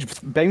huge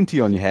bounty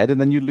on your head,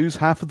 and then you lose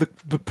half of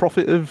the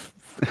profit of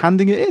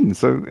handing it in.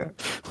 So.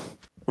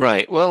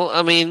 Right. Well,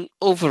 I mean,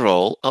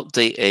 overall,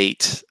 Update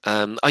 8.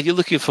 Are you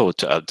looking forward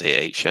to Update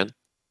 8, Shan?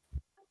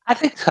 I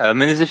think so. I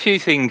mean, there's a few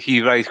things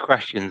you raised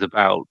questions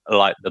about,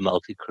 like the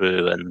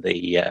multi-crew and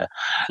the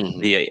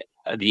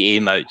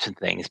emotes and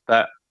things.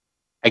 But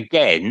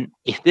again,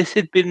 if this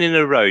had been in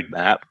a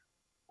roadmap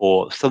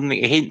or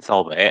something hints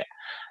of it,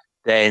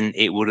 then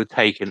it would have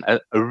taken a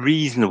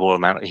reasonable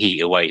amount of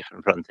heat away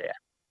from Frontier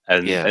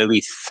and at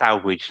least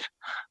salvaged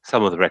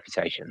some of the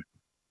reputation.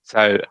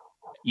 So,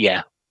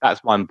 yeah,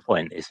 that's one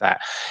point. Is that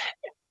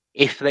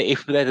if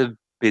they'd have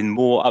been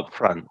more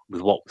upfront with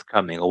what was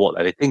coming or what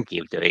they were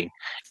thinking of doing,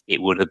 it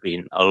would have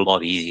been a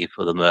lot easier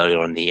for them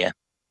earlier in the year.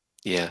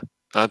 Yeah,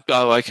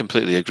 I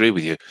completely agree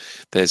with you.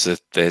 There's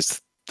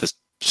the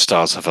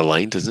stars have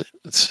aligned, isn't it?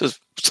 It's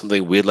just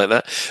something weird like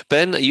that.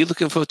 Ben, are you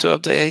looking forward to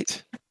Update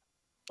 8?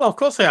 Well, of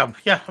course I am.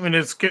 Yeah, I mean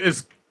it's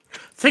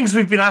things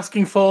we've been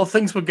asking for,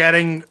 things we're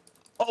getting,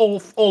 all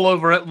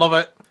over it. Love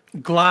it.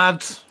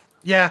 Glad.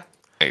 Yeah.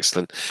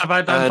 Excellent.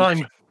 About that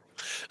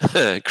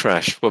time.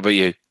 Crash, what about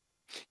you?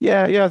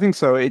 Yeah, I think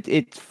so.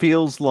 It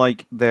feels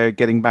like they're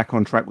getting back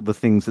on track with the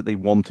things that they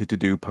wanted to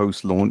do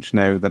post-launch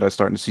now that are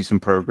starting to see some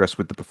progress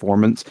with the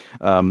performance.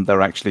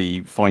 They're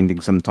actually finding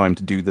some time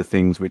to do the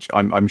things which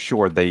I'm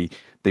sure they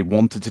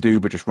wanted to do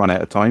but just run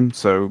out of time.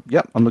 So,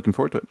 yeah, I'm looking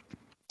forward to it.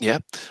 Yeah.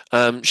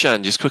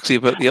 Shan, just quickly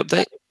about the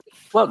update.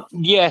 Well,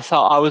 yes,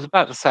 I was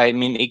about to say, I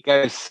mean, it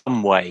goes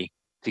some way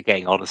to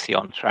getting Odyssey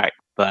on track.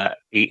 But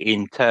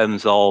in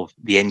terms of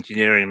the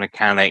engineering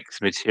mechanics,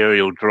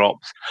 material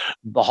drops,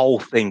 the whole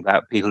thing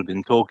that people have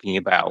been talking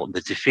about, the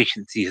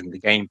deficiencies in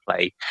the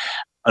gameplay,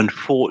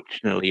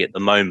 unfortunately, at the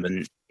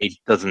moment, it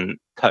doesn't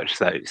touch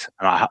those.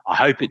 And I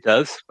hope it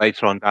does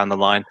later on down the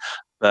line,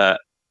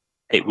 but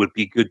it would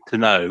be good to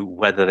know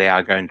whether they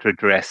are going to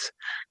address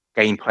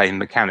gameplay and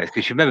mechanics.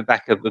 Because you remember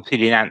back at the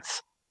Opinion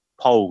Ants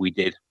poll we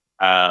did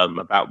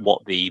about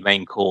what the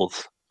main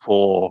cause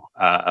for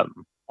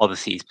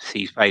Odyssey's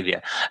perceived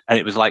failure, and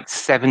it was like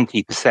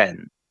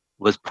 70%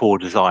 was poor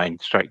design,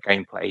 straight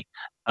gameplay.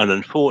 And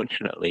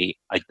unfortunately,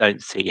 I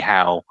don't see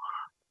how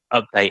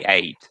Update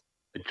 8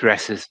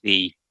 addresses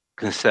the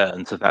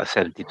concerns of that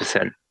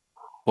 70%.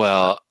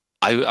 Well,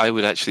 I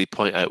would actually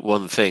point out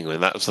one thing,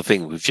 and that was the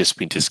thing we've just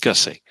been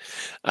discussing.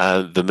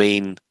 The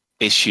main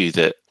issue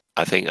that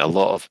I think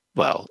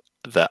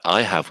that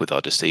I have with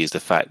Odyssey is the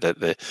fact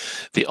that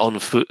the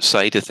on-foot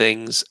side of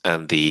things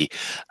and the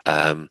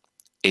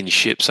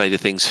in-ship side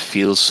of things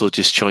feels so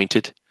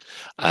disjointed.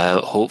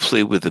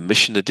 Hopefully, with the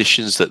mission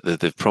additions that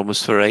they've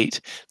promised for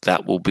 8,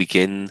 that will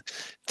begin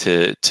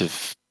to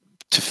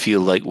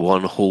feel like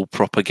one whole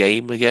proper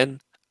game again.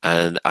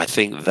 And I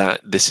think that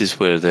this is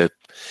where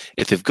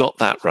if they've got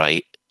that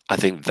right, I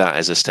think that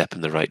is a step in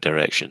the right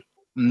direction.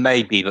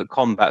 Maybe, but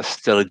combat's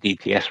still a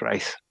DPS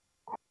race.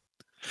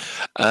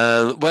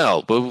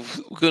 Well,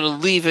 we're going to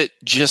leave it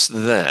just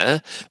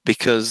there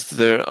because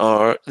there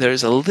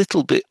is a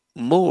little bit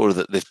more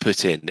that they've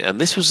put in,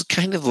 and this was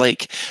kind of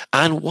like,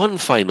 and one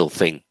final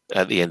thing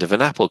at the end of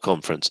an Apple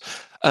conference.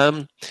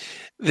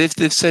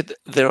 They've said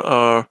there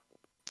are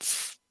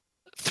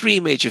 3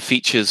 major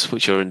features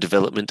which are in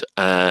development,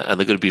 and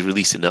they're going to be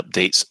releasing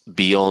updates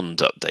beyond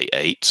Update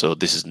 8. So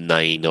this is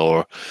 9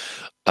 or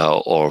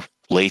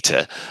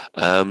later.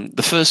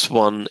 The first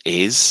one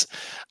is,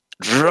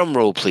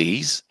 drumroll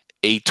please,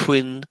 a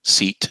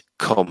twin-seat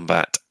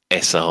combat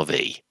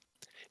SRV.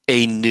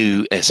 a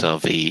new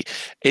SRV.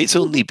 It's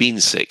only been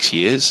 6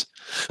 years.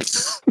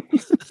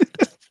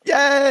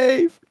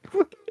 Yay!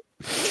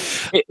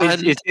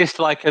 Is this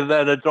like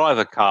a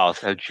driver car,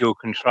 so dual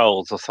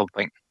controls or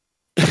something?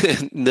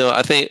 No,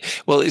 I think,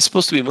 well, it's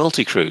supposed to be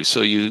multi-crew.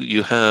 So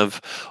you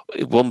have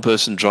one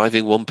person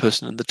driving, one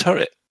person in the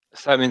turret.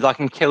 So it means I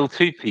can kill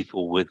 2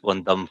 people with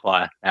one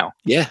dumbfire now.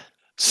 Yeah.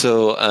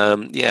 So,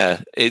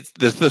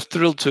 they're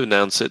thrilled to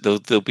announce it.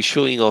 They'll be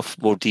showing off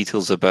more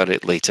details about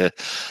it later.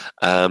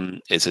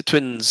 It's a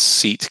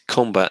twin-seat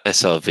combat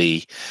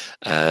SRV.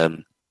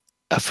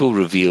 A full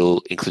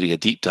reveal, including a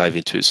deep dive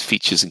into its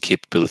features and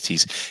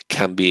capabilities,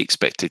 can be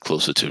expected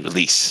closer to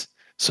release.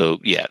 So,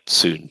 yeah,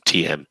 soon,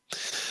 TM.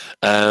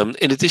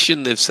 In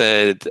addition, they've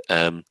said,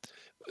 item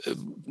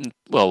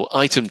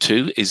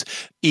 2 is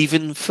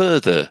even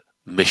further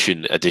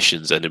mission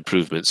additions and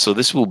improvements. So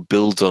this will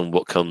build on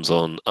what comes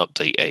on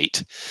Update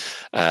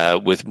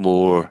 8 with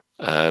more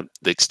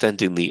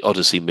extending the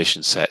Odyssey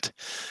mission set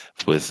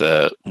with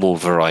more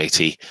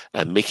variety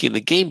and making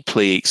the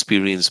gameplay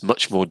experience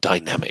much more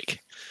dynamic.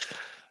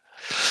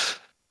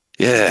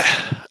 Yeah.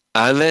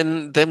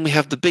 And then we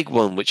have the big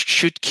one, which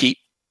should keep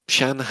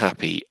Shan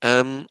happy.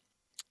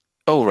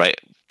 Right.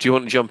 Do you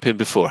want to jump in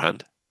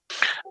beforehand?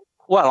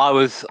 Well,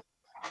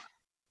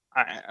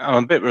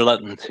 I'm a bit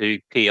reluctant to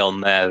key on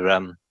their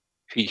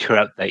feature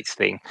updates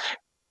thing.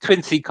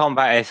 Twin seat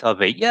combat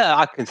SRV, yeah,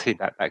 I can see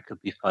that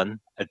could be fun.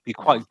 It'd be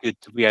quite good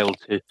to be able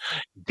to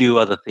do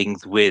other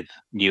things with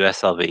new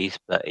SRVs,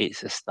 but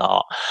it's a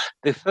start.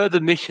 The further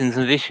missions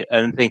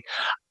and thing,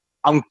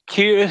 I'm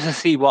curious to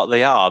see what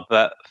they are.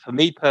 But for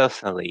me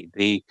personally,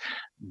 the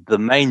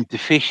main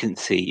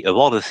deficiency of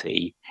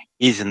Odyssey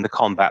is in the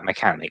combat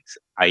mechanics.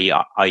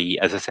 I.e.,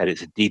 as I said,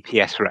 it's a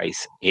DPS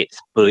race.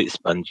 It's bullet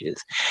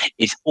sponges.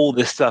 It's all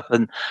this stuff,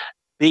 and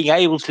being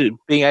able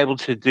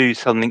to do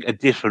something a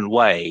different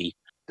way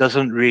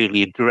doesn't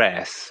really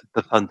address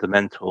the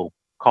fundamental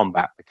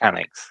combat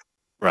mechanics.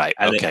 Right.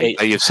 And okay.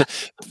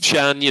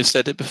 Shan, you've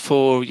said it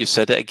before. You've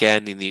said it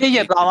again.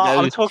 But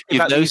I'm talking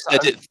about. You've now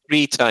said it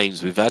 3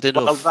 times. We've had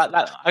enough.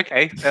 Well,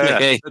 okay.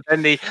 Okay.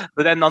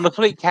 But then on the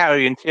fleet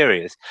carrier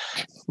interiors,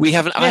 we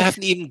haven't. I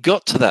haven't even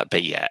got to that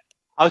bit yet.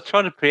 I was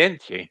trying to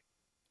preempt you.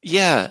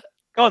 Yeah.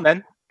 Go on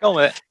then. Go on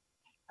with it.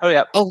 Hurry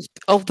up. Oh,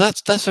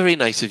 that's very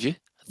nice of you.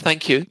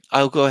 Thank you.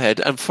 I'll go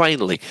ahead. And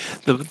finally,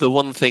 the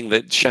one thing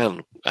that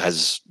Shan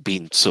has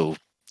been so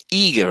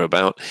eager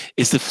about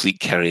is the fleet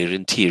carrier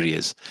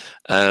interiors.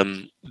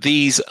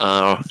 These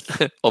are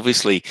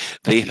obviously,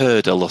 they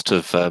heard a lot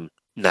of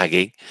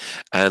nagging,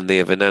 and they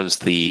have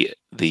announced the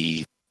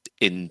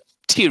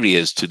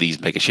interiors to these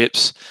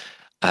megaships,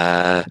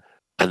 and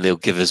they'll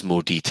give us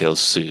more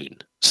details soon.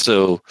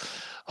 So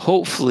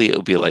hopefully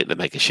it'll be like the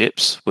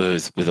megaships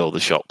with all the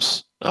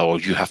shops, or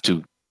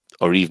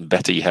even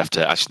better, you have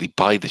to actually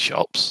buy the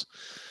shops.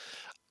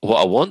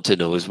 What I want to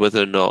know is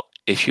whether or not,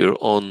 if you're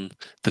on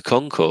the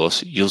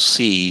concourse, you'll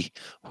see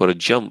what a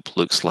jump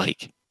looks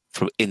like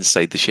from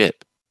inside the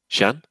ship.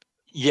 Shan?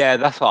 Yeah,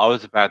 that's what I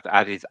was about to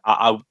add. Is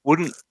I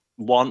wouldn't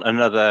want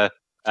another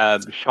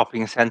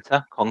shopping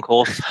centre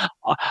concourse.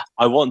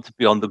 I want to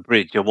be on the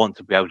bridge. I want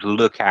to be able to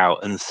look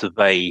out and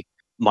survey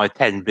my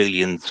 10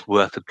 billion's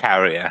worth of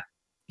carrier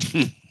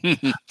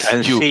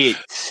and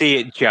see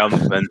it jump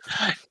and.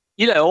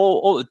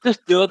 Or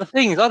just do other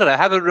things. I don't know,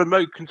 have a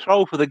remote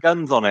control for the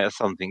guns on it or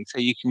something so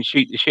you can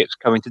shoot the ships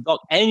coming to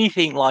dock.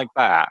 Anything like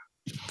that.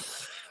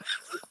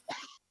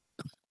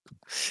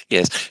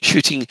 Yes,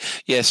 shooting.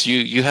 Yes,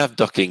 you have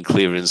docking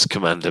clearance,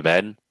 Commander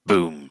Ben.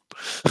 Boom.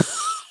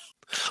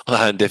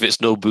 And if it's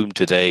no boom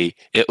today,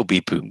 it'll be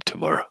boom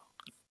tomorrow.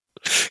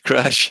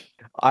 Crash.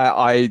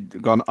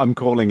 I'm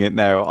calling it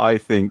now. I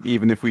think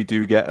even if we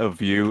do get a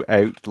view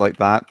out like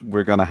that,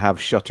 we're going to have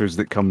shutters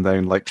that come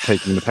down, like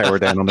taking the power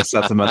down on the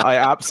settlement. I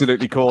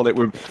absolutely call it.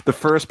 The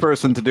first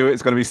person to do it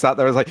is going to be sat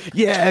there. It's like,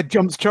 yeah,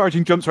 jumps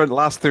charging. The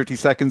last 30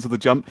 seconds of the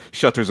jump,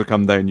 shutters will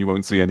come down. You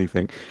won't see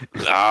anything.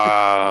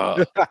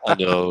 I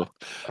know.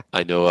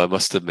 I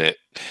must admit.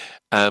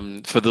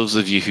 For those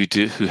of you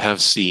who have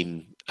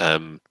seen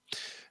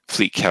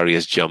fleet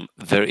carriers jump,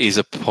 there is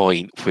a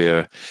point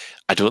where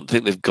I don't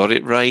think they've got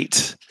it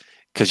right,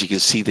 because you can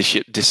see the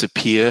ship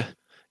disappear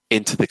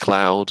into the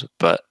cloud,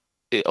 but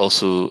it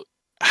also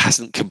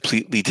hasn't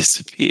completely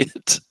disappeared.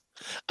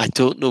 I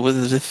don't know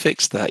whether they've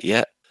fixed that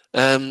yet.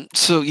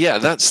 So yeah,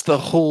 that's the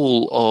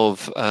whole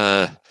of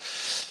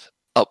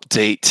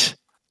update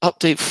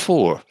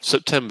 4,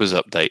 September's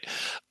update.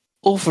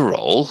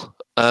 Overall,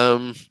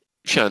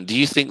 Shan, do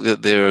you think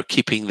that they're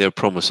keeping their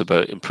promise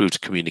about improved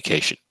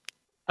communication?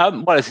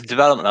 Well, it's a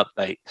development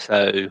update,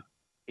 so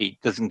it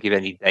doesn't give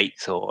any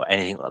dates or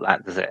anything like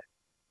that, does it?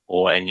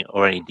 Or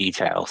any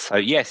details. So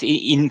yes,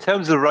 in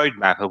terms of the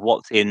roadmap of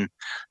what's in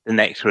the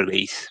next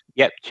release,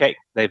 yep, check,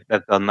 they've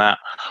done that.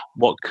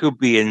 What could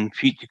be in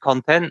future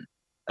content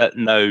at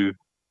no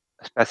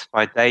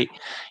specified date?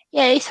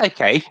 Yeah, it's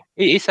okay.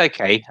 It's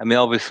okay. I mean,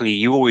 obviously,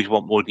 you always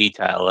want more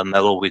detail, and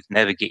they'll always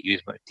never get you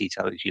as much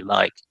detail as you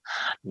like.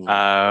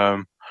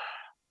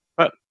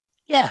 But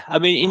Yeah, I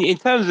mean, in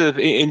terms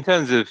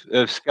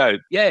of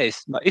scope, yeah,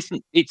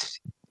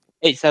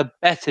 it's a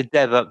better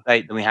dev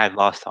update than we had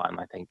last time.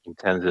 I think in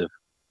terms of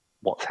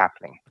what's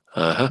happening.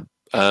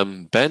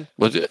 Ben,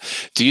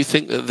 do you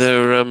think that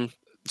they're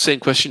same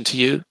question to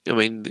you? I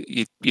mean,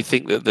 you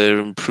think that they're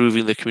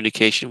improving the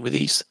communication with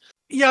these?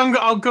 Yeah,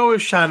 I'll go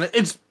with Shannon.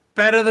 It's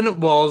better than it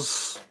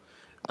was.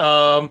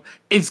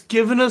 It's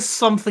given us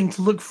something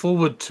to look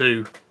forward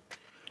to,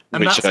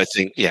 and which I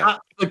think, yeah,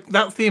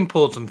 that's the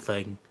important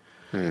thing.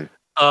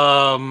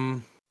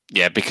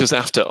 Yeah, because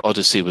after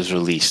Odyssey was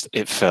released,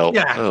 it felt,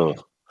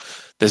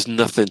 there's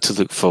nothing to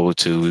look forward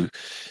to.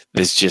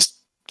 There's just,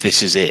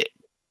 this is it.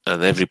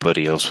 And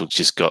everybody else will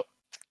just got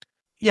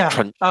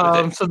crunched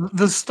with it. So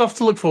there's stuff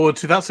to look forward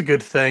to. That's a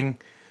good thing.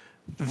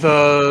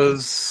 We'll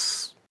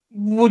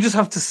just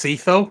have to see,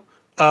 though.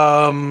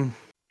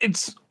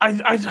 It's,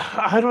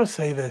 how do I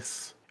say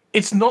this?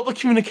 It's not the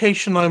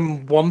communication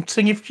I'm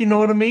wanting, if you know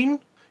what I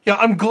mean. Yeah,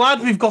 I'm glad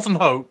we've gotten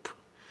hope.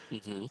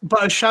 Mm-hmm.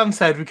 But as Shan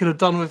said, we could have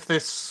done with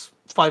this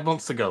 5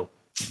 months ago.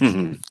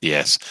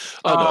 Yes.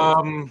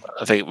 I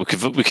think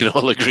we can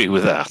all agree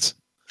with that.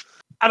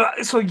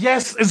 And so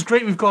yes, it's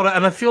great we've got it,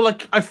 and I feel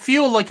like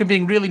I'm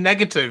being really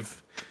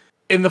negative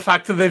in the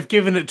fact that they've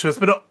given it to us,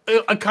 but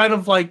I kind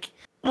of like,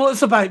 well,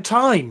 it's about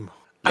time,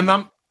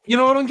 and you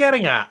know what I'm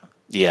getting at.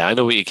 Yeah, I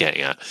know what you're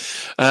getting at.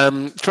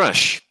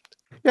 Trash.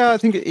 Yeah, I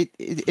think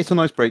it's a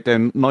nice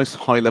breakdown, nice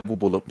high-level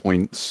bullet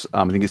points.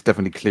 I think it's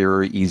definitely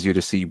clearer, easier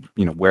to see,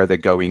 where they're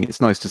going. It's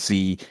nice to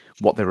see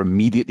what they're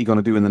immediately going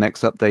to do in the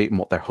next update and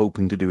what they're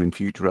hoping to do in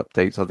future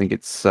updates. I think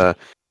it's,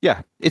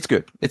 it's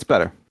good. It's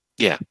better.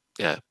 Yeah.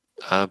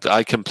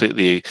 I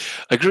completely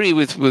agree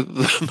with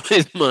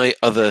my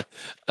other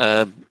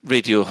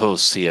radio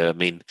hosts here. I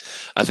mean,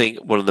 I think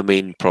one of the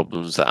main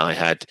problems that I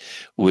had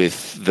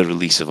with the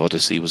release of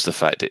Odyssey was the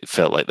fact it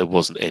felt like there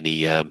wasn't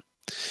any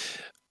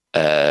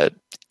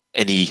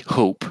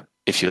hope,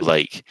 if you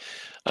like,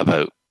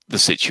 about the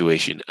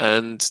situation.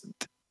 And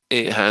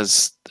it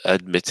has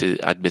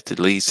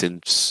admittedly,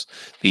 since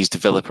these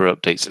developer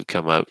updates have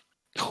come out,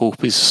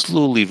 hope is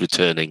slowly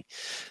returning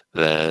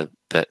that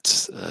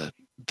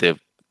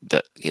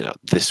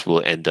this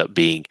will end up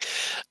being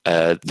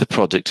the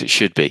product it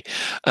should be.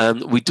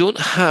 We don't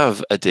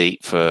have a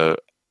date for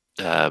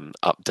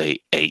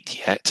update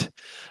 8 yet.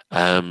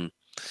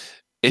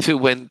 If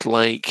it went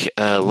like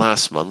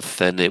last month,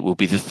 then it will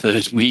be the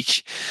third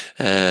week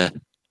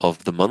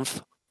of the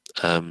month.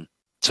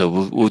 So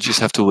we'll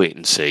just have to wait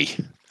and see.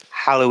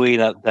 Halloween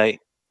update.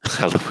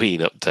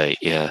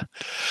 Yeah.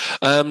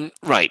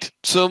 Right.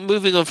 So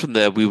moving on from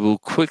there, we will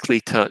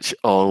quickly touch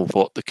on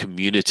what the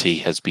community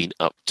has been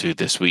up to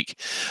this week.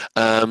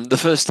 The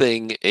first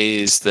thing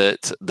is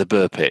that the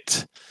Burr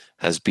Pit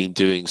has been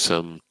doing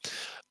some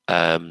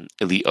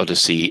Elite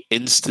Odyssey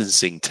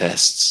instancing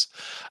tests.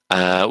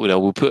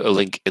 We'll put a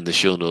link in the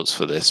show notes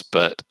for this,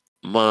 but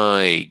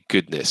my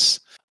goodness,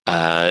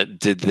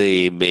 did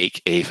they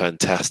make a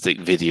fantastic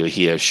video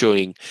here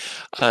showing,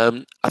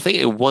 I think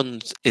in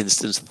one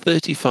instance,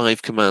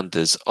 35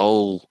 commanders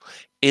all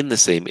in the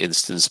same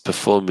instance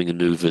performing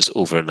maneuvers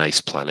over an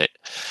ice planet.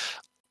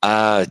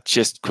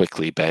 Just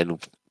quickly, Ben,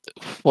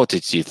 what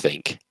did you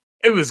think?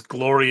 It was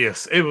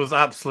glorious. It was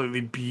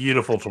absolutely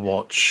beautiful to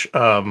watch.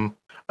 You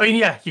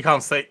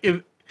can't say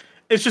it.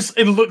 It's just,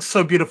 it looks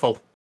so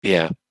beautiful.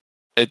 Yeah.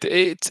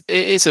 It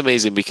is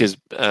amazing because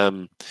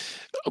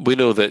we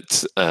know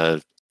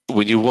that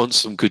when you want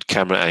some good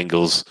camera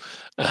angles,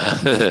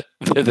 the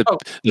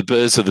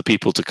Burrs are the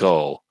people to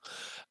call.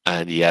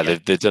 And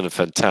they've done a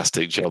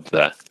fantastic job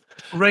there.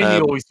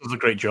 Rainy always does a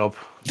great job.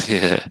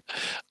 Yeah.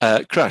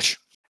 Crash.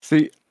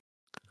 See,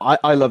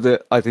 I loved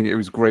it. I think it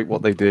was great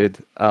what they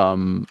did.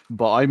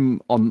 But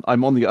I'm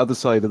on the other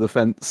side of the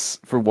fence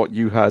for what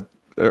you had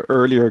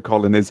earlier,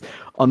 Colin. Is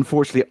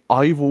unfortunately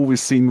I've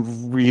always seen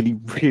really,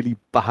 really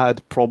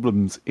bad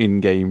problems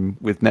in game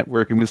with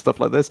networking with stuff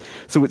like this.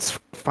 So it's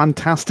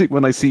fantastic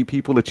when I see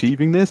people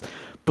achieving this,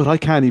 but I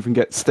can't even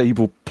get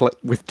stable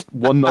with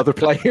one other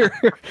player.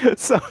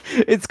 So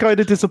it's kind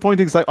of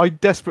disappointing. It's like I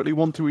desperately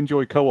want to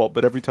enjoy co-op,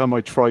 but every time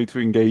I try to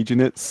engage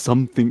in it,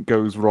 something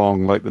goes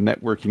wrong. Like the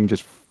networking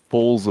just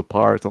falls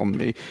apart on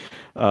me.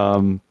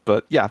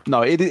 But yeah,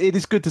 no, it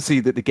is good to see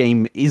that the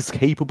game is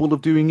capable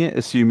of doing it,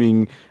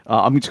 assuming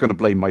I'm just going to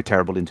blame my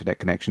terrible internet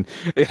connection.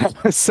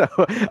 So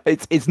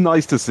it's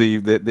nice to see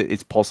that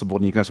it's possible,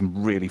 and you can have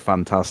some really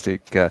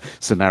fantastic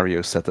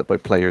scenarios set up by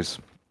players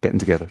getting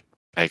together.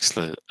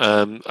 Excellent.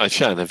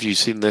 Shan, have you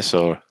seen this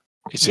or?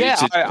 As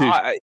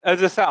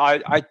I said,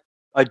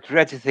 I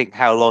dread to think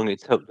how long it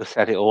took to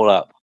set it all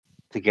up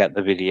to get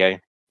the video.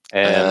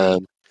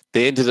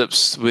 They ended up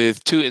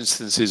with 2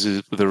 instances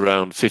with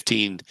around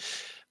 15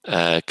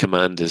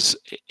 commanders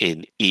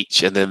in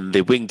each, and then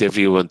they winged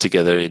everyone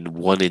together in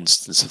one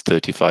instance of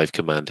 35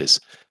 commanders.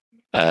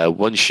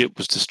 One ship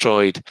was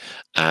destroyed,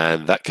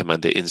 and that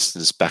commander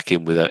instance back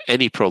in without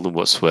any problem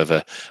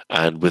whatsoever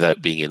and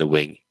without being in a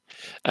wing.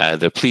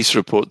 The police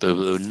report there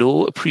were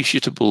no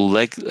appreciable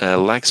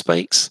lag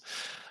spikes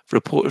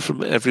reported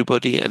from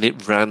everybody, and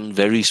it ran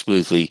very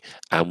smoothly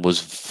and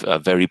was a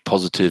very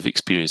positive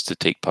experience to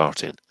take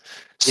part in.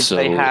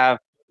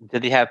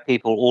 Did they have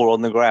people all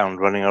on the ground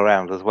running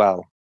around as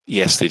well?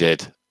 Yes, they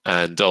did.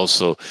 And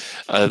also,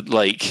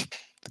 like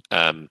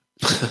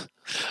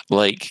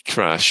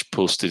Crash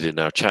posted in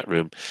our chat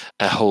room,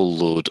 a whole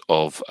load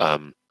of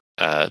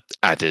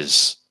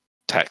adders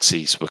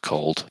taxis were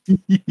called.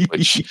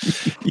 Which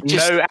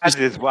no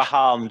adders were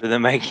harmed in the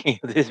making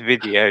of this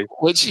video.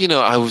 Which,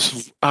 I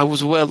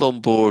was well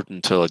on board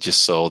until I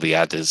just saw the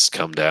adders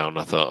come down.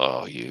 I thought,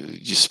 oh,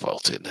 you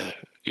spoilt it now.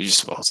 You just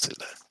spoilt it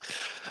now.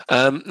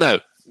 Now,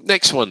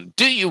 next one.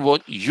 Do you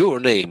want your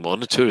name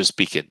on a tourist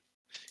beacon?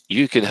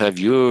 You can have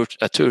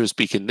a tourist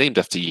beacon named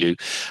after you,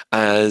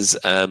 as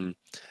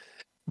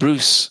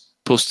Bruce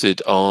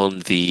posted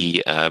on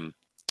the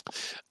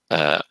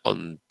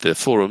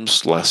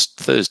forums last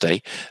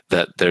Thursday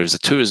that there is a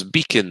tourist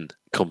beacon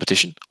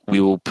competition. We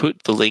will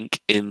put the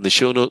link in the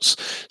show notes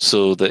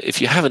so that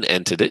if you haven't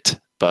entered it,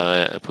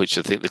 by which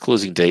I think the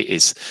closing date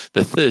is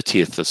the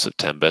 30th of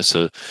September,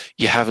 so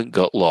you haven't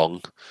got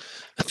long.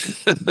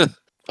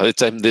 By the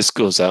time this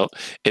goes out,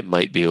 it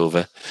might be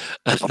over.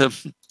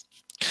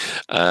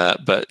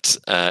 But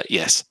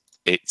yes,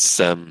 it's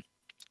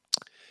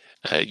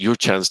your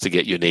chance to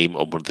get your name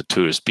on one of the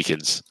tourist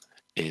beacons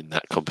in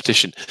that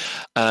competition.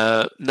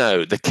 Now,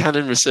 the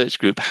Canon Research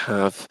Group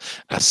have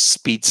a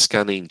speed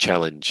scanning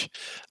challenge.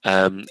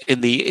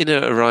 In the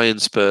inner Orion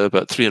Spur,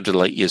 about 300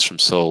 light years from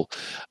Sol,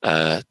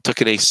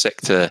 Tucanae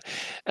sector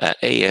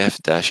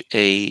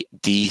AF-A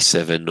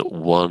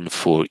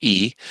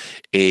D714E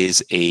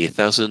is a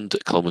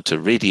 1,000-kilometer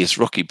radius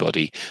rocky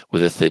body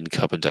with a thin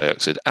carbon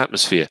dioxide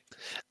atmosphere,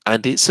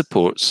 and it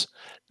supports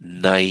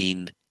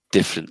 9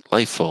 different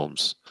life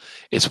forms.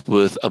 It's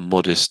worth a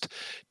modest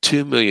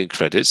 2 million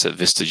credits at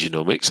Vista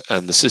Genomics,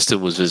 and the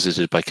system was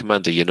visited by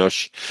Commander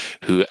Janosch,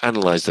 who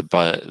analysed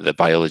the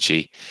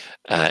biology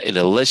in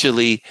a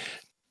leisurely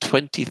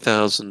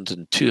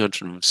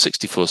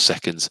 20,264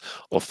 seconds,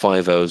 or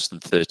 5 hours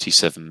and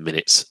 37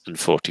 minutes and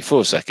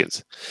 44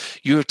 seconds.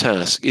 Your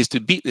task is to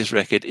beat this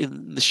record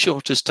in the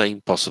shortest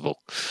time possible.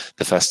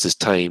 The fastest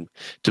time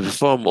to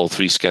perform all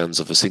 3 scans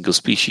of a single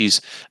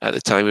species at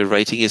the time of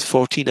writing is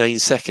 49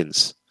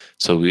 seconds.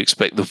 So we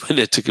expect the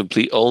winner to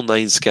complete all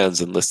 9 scans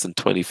in less than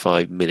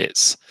 25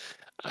 minutes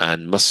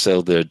and must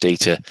sell their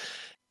data.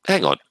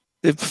 Hang on.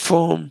 The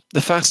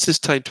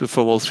fastest time to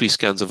perform all 3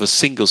 scans of a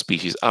single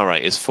species, all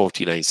right, is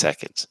 49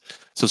 seconds.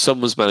 So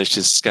someone's managed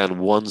to scan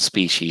 1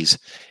 species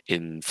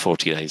in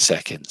 49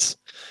 seconds.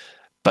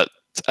 But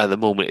at the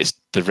moment,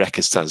 the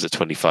record stands at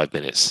 25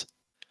 minutes.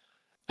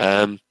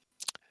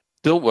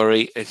 Don't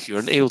worry, if you're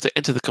unable to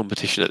enter the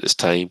competition at this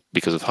time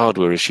because of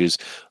hardware issues,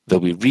 they'll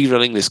be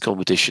rerunning this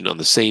competition on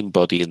the same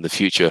body in the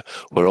future,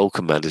 where all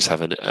commanders have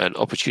an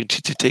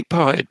opportunity to take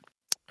part in.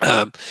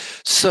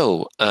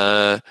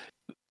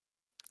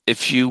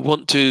 If you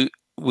want to,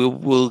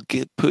 we'll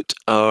put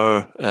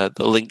the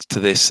link to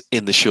this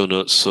in the show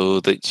notes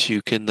so that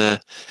you can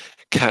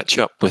catch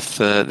up with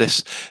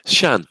this.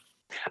 Shan?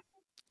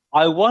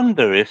 I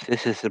wonder if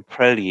this is a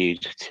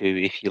prelude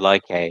to, if you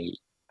like, a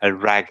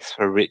rags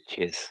for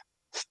riches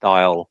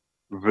style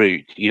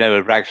route.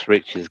 A rags for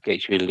riches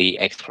gets you elite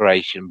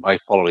exploration by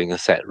following a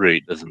set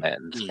route, doesn't it?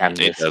 And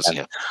it does,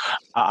 yeah.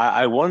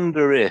 I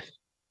wonder if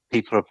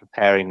people are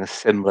preparing a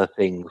similar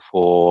thing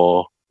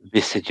for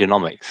Vista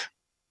Genomics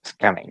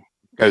scanning.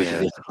 Go to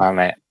this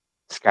planet,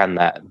 scan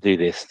that, do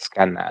this,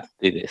 scan that,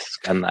 do this,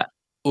 scan that.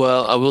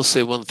 Well, I will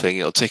say one thing.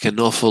 It'll take an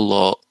awful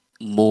lot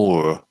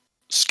more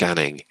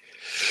scanning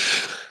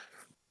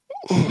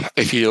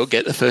if you don't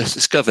get the first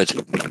discovered.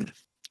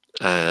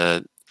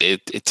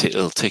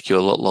 It'll take you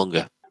a lot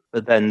longer.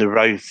 But then the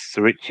road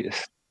to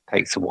riches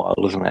takes a while,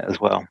 doesn't it,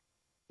 as well?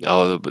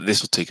 Oh, but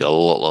this will take a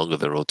lot longer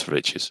than Road to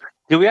Riches.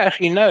 Do we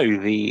actually know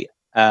the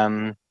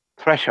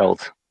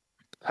threshold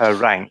per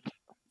rank?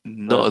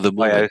 Not at the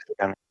moment.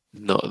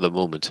 Not at the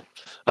moment.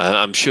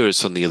 I'm sure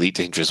it's on the Elite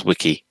Dangerous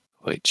wiki,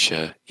 which,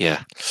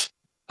 yeah.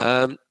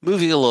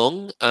 Moving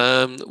along,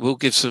 we'll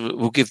give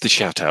the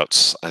shout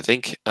outs, I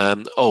think.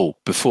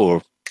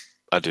 Before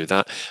I do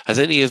that, has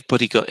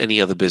anybody got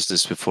any other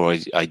business before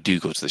I do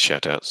go to the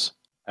shout outs?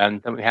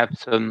 And don't we have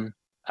some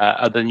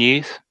other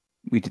news?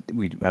 We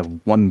have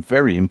one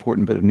very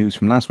important bit of news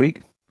from last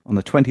week on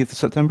the 20th of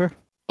September.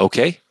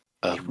 Okay.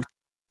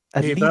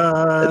 Elite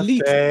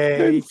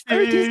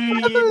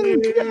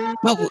 37.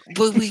 Well,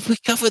 we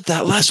covered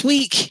that last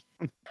week.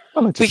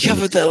 We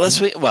covered that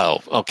last week.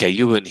 Well, okay,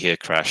 you weren't here,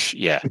 Crash.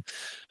 Yeah.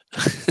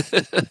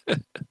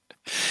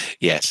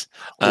 Yes.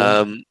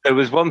 There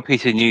was one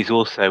piece of news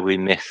also we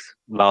missed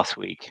last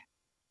week,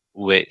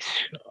 which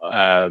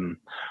I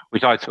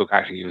took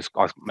actually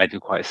made me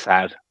quite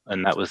sad,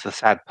 and that was the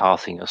sad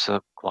passing of Sir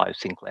Clive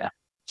Sinclair.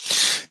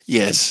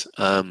 Yes,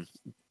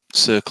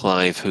 Sir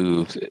Clive,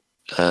 who,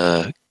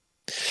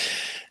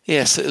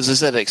 yes, it was a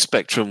ZX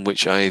Spectrum,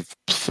 which I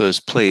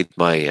first played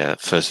my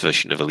first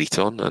version of Elite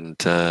on, and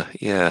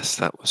yes,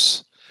 that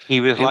was.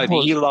 He was like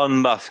the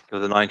Elon Musk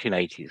of the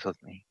 1980s,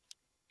 wasn't he?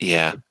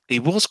 Yeah, he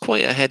was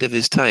quite ahead of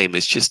his time.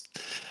 It's just,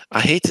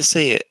 I hate to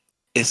say it,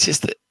 it's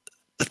just that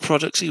the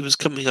products he was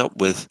coming up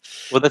with.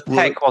 Well, the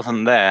tech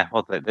wasn't there,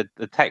 was it?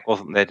 The tech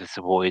wasn't there to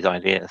support his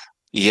ideas.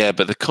 Yeah,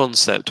 but the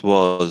concept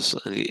was,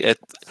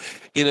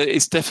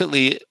 it's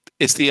definitely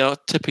it's the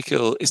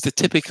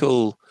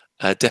typical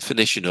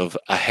definition of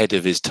ahead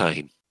of his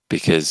time,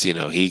 because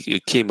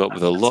he came up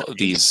with a lot of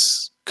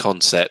these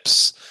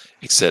concepts,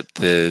 except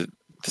the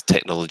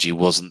technology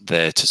wasn't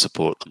there to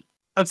support them.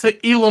 I'd say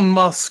Elon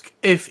Musk,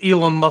 if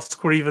Elon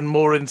Musk were even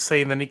more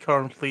insane than he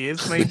currently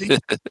is, maybe.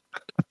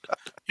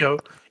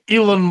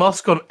 Elon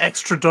Musk on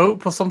extra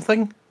dope or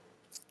something.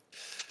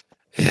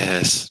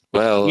 Yes.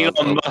 Well,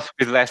 Elon Musk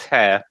with less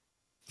hair.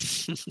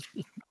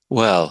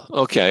 Well,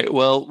 okay.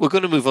 Well, we're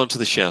going to move on to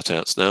the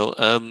shout-outs now.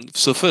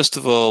 So first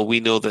of all, we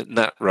know that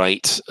Nat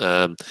Wright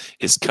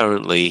is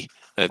currently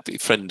a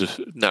friend of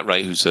Nat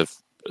Wright, who's a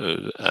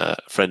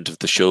friend of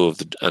the show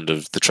and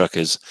of the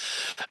Truckers,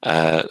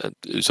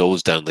 who's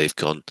always down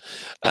LaveCon.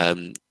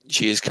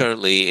 She is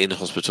currently in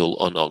hospital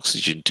on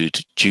oxygen due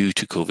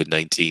to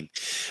COVID-19.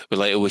 We'd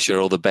like to wish her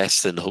all the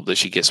best and hope that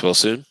she gets well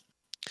soon.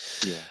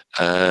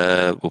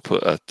 Yeah. We'll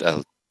put a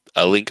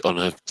link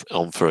on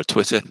for her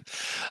Twitter.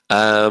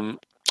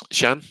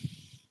 Shan?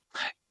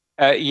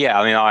 Yeah,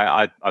 I mean,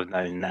 I've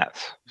known Nat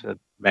for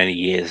many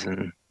years,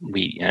 and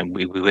we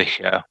wish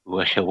her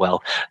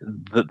well.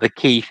 The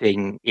key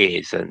thing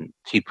is, and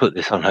she put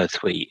this on her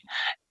tweet,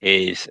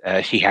 is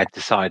she had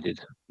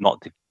decided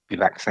not to be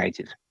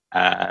vaccinated,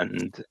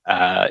 and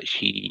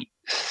she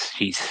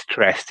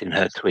stressed in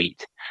her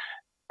tweet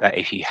that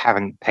if you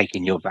haven't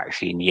taken your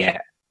vaccine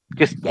yet,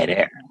 just get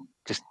it,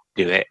 just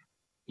do it.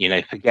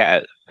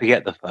 Forget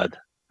the FUD.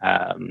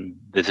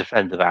 There's a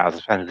friend of ours,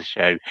 a friend of the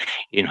show,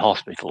 in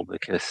hospital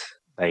because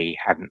they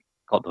hadn't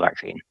got the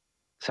vaccine.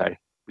 So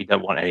we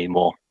don't want any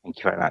more. Thank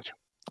you very much.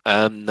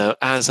 Now,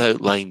 as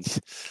outlined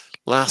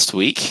last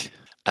week,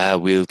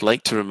 we would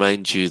like to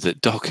remind you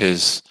that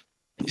Dockers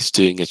is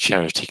doing a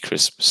charity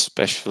Christmas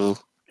special.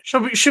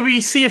 Should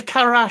we see if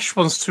Karash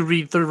wants to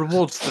read the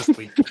rewards this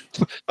week?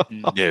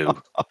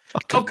 No. Oh,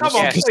 come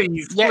on,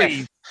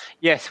 please.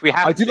 Yes, we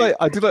have. I do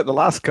like the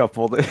last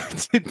couple.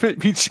 That did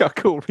make me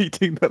chuckle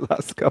reading the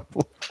last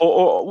couple.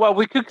 Well,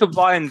 we could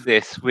combine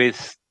this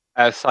with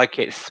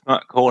Psychic's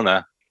Smut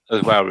Corner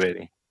as well,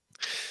 really.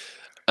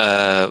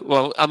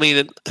 Well, I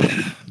mean,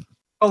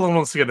 Colin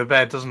wants to go to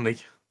bed, doesn't he?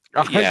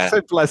 Yeah. So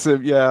bless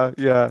him. Yeah.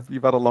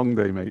 You've had a long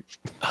day, mate.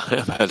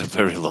 I've had a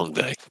very long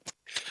day.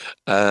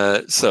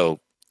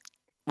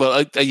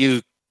 Well, are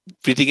you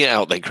reading it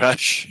out then,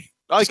 Crash?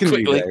 I can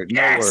read it out.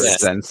 No worries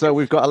then. So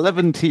we've got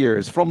 11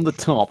 tiers from the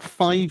top.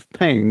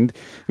 £5.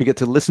 You get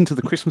to listen to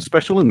the Christmas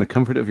special in the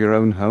comfort of your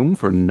own home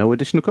for no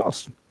additional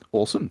cost.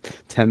 Awesome.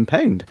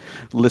 £10.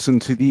 Listen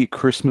to the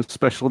Christmas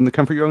special in the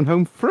comfort of your own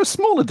home for a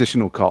small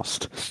additional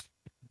cost.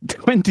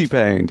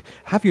 £20.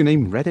 Have your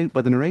name read out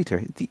by the narrator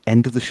at the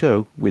end of the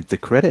show with the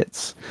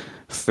credits.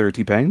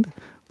 £30.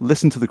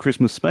 Listen to the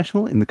Christmas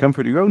special in the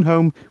comfort of your own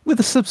home with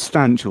a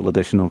substantial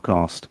additional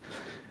cost.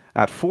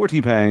 At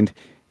 £40,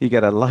 you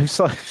get a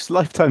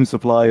lifetime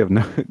supply of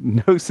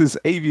Gnosis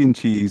avian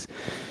cheese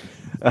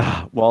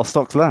while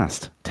stocks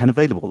last. 10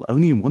 available,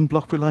 only in one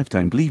block per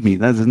lifetime. Believe me,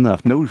 that is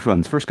enough. No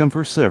refunds. First come,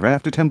 first serve.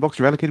 After 10 blocks,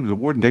 you're allocated with a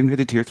reward and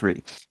downgraded tier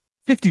 3.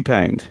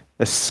 £50,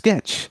 a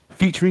sketch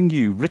featuring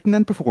you, written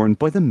and performed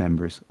by the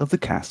members of the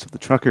cast of the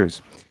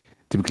Truckers.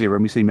 To be clear,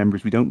 when we say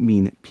members, we don't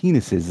mean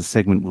penises. The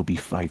segment will be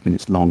 5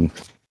 minutes long.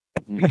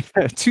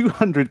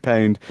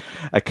 £200,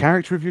 a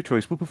character of your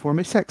choice will perform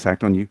a sex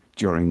act on you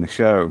during the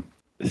show.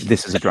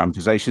 This is a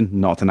dramatization,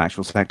 not an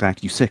actual sex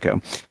act, you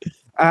sicko.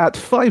 At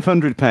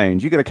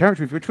 £500, you get a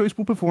character of your choice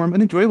will perform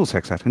an enjoyable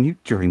sex act on you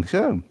during the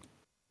show.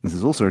 This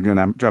is also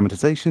a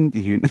dramatization,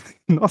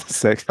 not a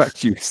sex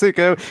act, you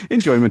sicko.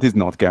 Enjoyment is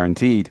not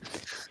guaranteed.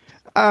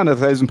 And at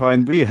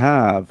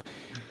 £1,000,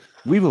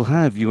 we will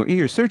have your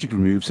ears surgically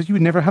removed so you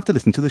would never have to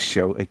listen to the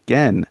show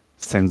again.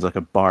 Sounds like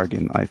a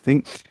bargain, I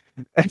think.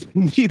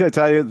 Need I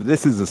tell you that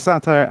this is a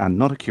satire and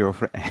not a cure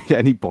for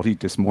any body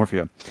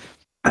dysmorphia.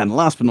 And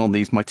last but not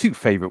least, my two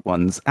favourite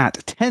ones,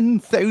 at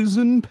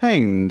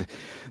 £10,000,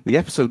 the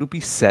episode will be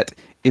set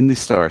in the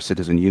Star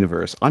Citizen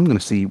universe. I'm going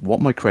to see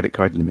what my credit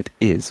card limit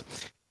is.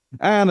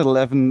 And at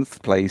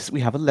 11th place,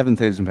 we have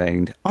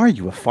 £11,000. Are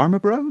you a farmer,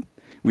 bro?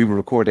 We will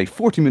record a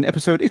 40-minute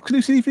episode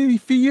exclusively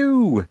for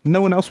you.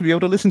 No one else will be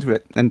able to listen to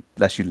it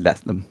unless you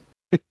let them.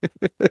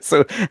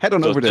 So head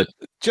on over to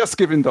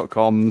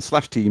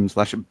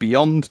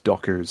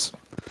justgiving.com/team/beyonddockers.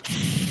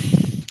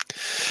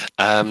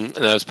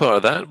 Now, as part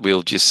of that,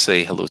 we'll just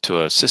say hello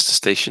to our sister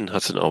station,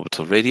 Hutton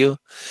Orbital Radio.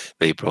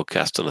 They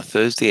broadcast on a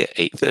Thursday at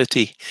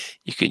 8:30.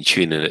 You can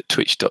tune in at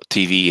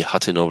twitch.tv,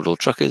 Hutton Orbital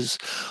Truckers,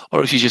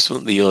 or if you just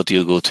want the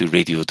audio, go to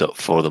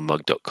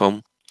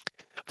radio.forthemug.com.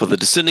 For the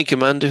discerning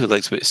commander who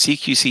likes a bit of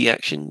CQC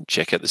action,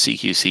 check out the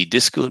CQC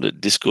Discord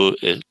at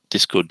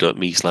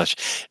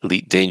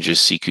discord.me/Elite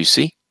Dangerous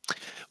CQC.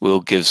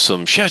 We'll give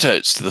some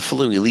shout-outs to the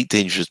following Elite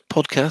Dangerous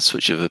podcasts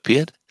which have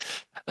appeared.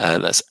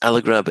 That's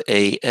Allegrab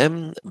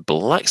AM,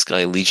 Black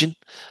Sky Legion,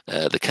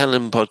 the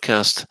Canon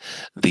podcast,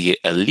 the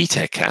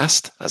Elite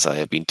Cast, as I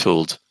have been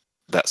told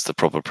that's the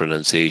proper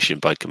pronunciation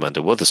by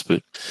Commander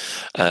Wotherspoon,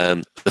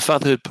 the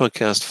Fatherhood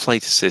podcast,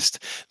 Flight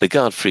Assist, the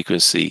Guard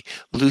Frequency,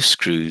 Loose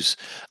Screws.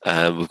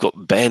 We've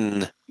got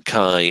Ben,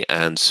 Kai,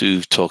 and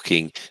Sue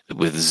talking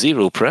with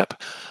Zero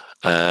Prep.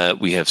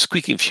 We have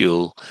Squeaking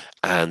Fuel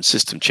and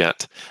System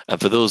Chat. And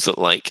for those that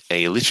like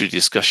a literary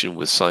discussion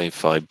with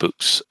sci-fi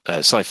books,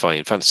 sci-fi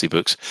and fantasy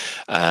books,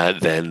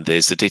 then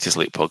there's the Data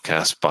Slate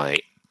podcast by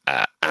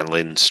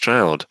Anlyn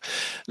Stroud.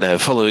 Now,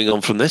 following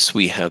on from this,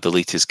 we have the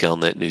latest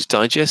Galnet News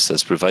Digest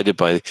that's provided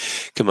by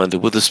Commander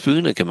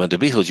Witherspoon and Commander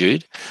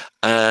Beetlejude.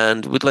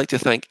 And we'd like to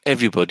thank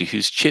everybody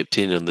who's chipped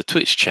in on the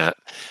Twitch chat.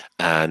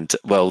 And,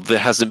 well, there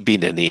hasn't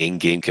been any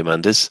in-game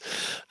commanders.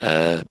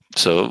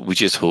 So we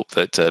just hope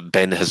that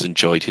Ben has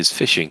enjoyed his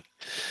fishing.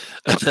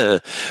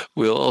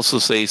 We'll also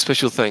say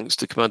special thanks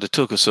to Commander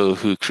Tokuso,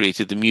 who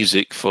created the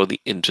music for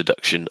the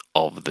introduction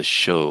of the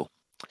show.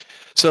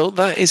 So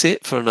that is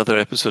it for another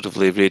episode of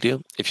Lave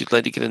Radio. If you'd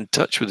like to get in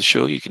touch with the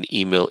show, you can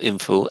email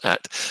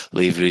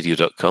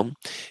info@laveradio.com.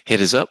 Hit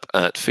us up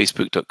at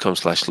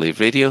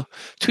facebook.com/laveradio.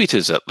 Tweet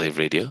us at Lave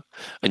Radio.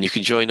 And you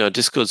can join our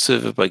Discord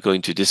server by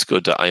going to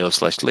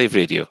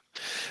discord.io/laveradio.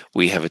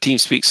 We have a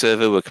TeamSpeak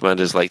server where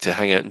commanders like to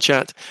hang out and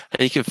chat,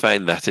 and you can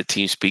find that at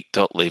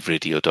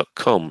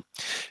teamspeak.laveradio.com.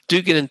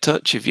 Do get in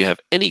touch if you have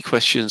any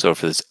questions or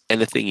if there's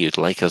anything you'd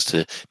like us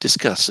to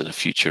discuss in a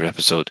future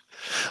episode.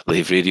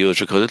 Lave Radio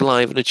is recorded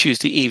live on a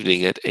Tuesday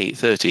evening at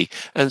 8:30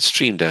 and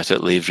streamed out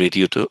at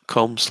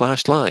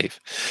laveradio.com/live.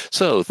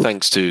 So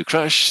thanks to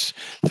Crash,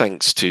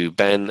 thanks to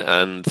Ben,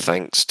 and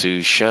thanks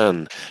to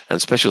Shan.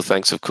 And special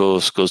thanks, of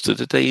course, goes to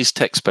today's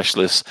tech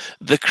specialist,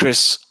 the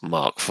Chris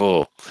Mark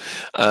IV.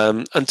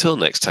 Until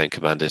next time,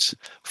 commanders,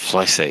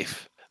 fly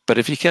safe. But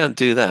if you can't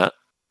do that,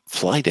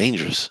 fly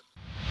dangerous.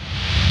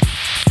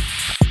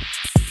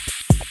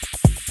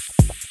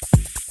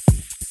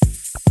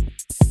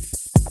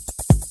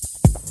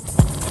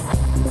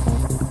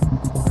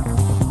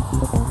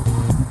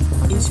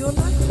 Is your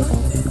life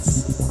like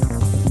this?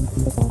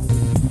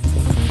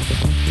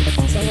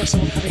 Sounds like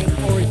someone having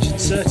an orange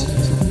inserted.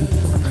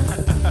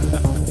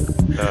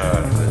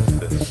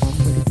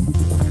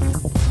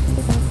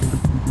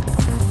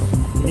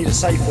 You need a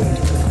safe word.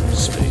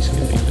 Space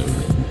getting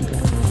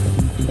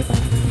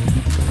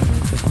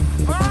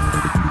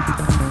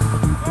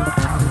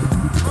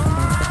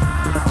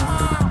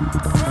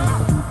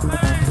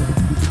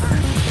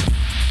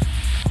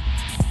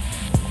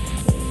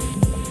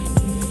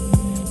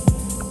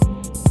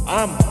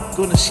I'm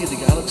gonna see the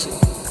galaxy.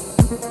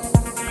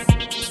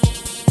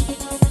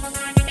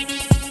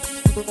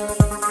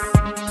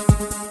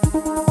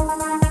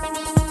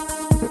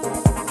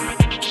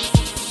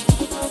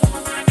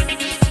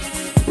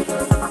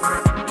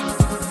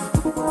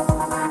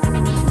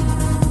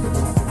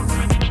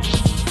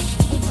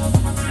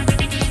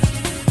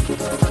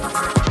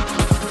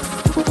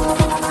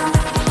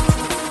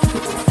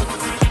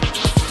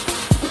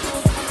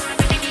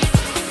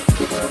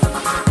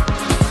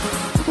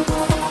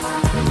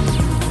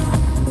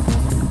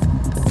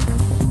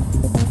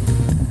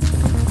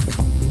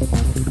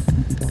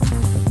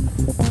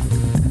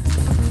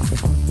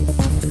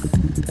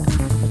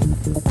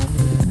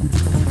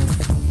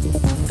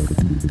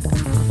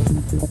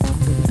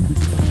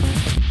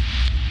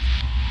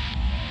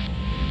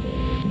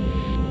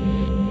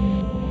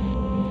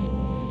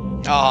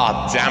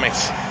 Damn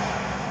it.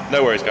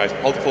 No worries, guys.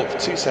 Hold the fort for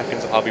 2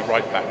 seconds. I'll be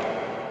right back.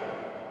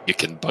 You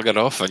can bugger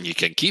off and you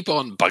can keep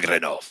on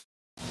buggering off.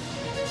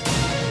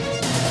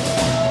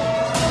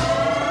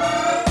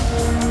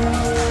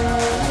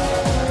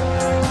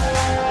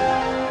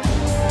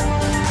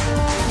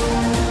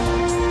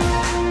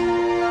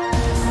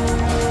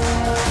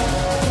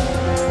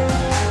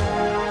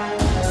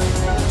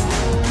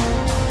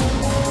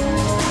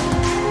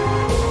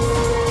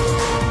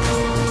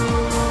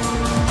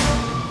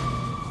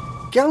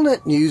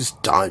 Galnet News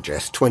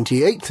Digest,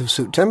 28th of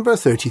September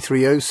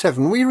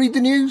 3307. We read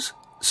the news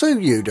so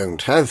you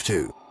don't have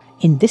to.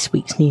 In this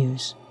week's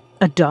news,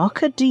 a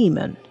darker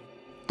demon.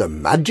 The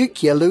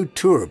magic yellow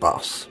tour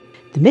bus.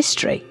 The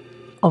mystery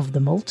of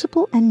the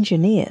multiple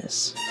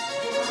engineers.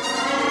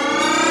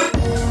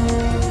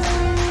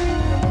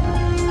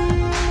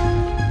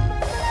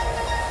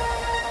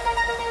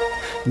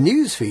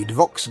 Newsfeed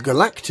Vox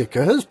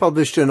Galactica has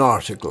published an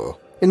article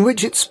in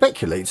which it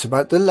speculates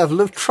about the level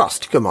of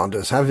trust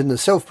commanders have in the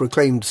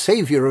self-proclaimed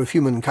saviour of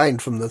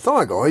humankind from the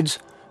Thargoids,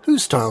 who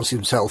styles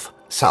himself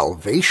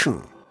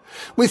Salvation.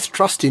 With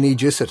trust in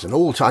Aegis at an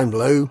all-time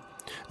low,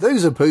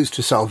 those opposed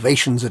to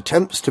Salvation's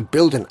attempts to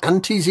build an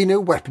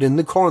anti-Xeno weapon in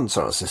the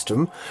Corensar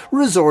system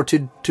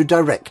resorted to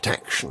direct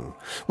action,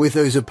 with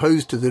those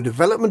opposed to the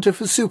development of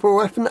a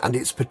superweapon and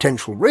its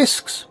potential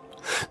risks,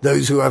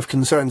 those who have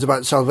concerns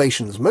about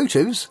Salvation's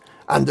motives,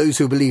 and those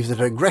who believe that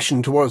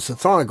aggression towards the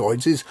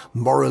Thargoids is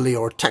morally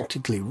or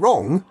tactically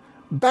wrong,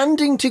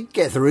 banding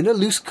together in a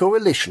loose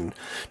coalition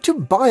to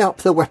buy up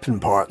the weapon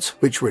parts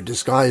which were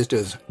disguised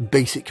as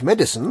basic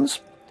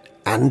medicines,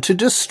 and to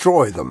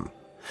destroy them.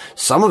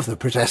 Some of the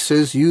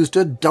protesters used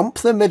a Dump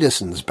the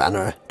Medicines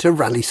banner to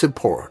rally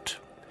support.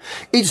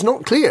 It's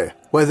not clear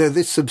whether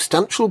this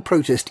substantial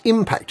protest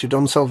impacted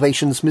on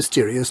Salvation's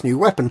mysterious new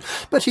weapon,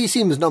 but he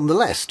seems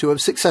nonetheless to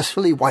have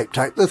successfully wiped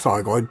out the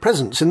Thargoid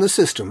presence in the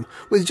system,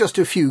 with just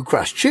a few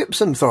crashed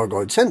ships and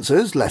Thargoid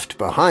sensors left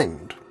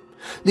behind.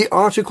 The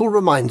article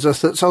reminds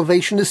us that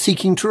Salvation is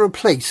seeking to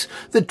replace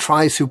the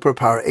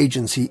Tri-Superpower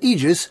Agency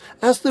Aegis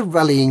as the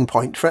rallying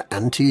point for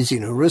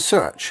anti-Xeno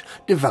research,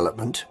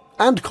 development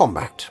and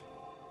combat.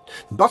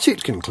 But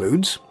it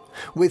concludes,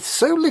 with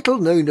so little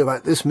known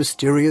about this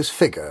mysterious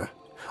figure,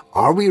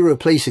 are we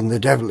replacing the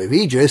Devil of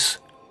Aegis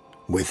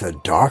with a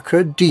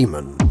darker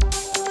demon?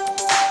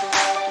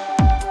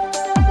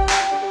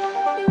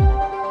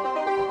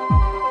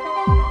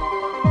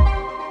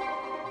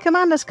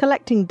 Commanders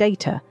collecting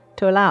data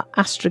to allow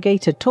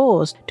astrogator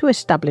tours to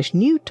establish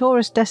new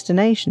tourist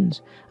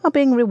destinations are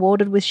being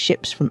rewarded with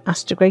ships from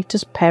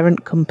Astrogator's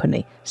parent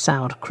company,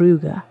 Saud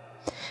Kruger.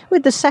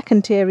 With the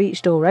second tier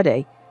reached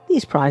already,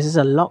 these prizes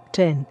are locked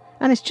in,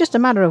 and it's just a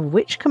matter of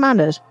which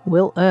commanders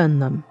will earn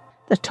them.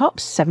 The top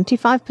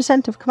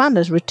 75% of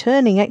commanders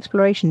returning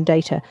exploration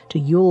data to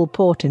Yule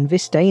Port in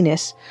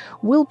Vistanis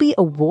will be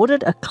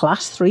awarded a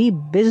Class 3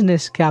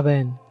 business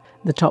cabin.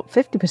 The top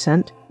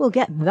 50% will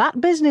get that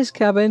business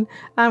cabin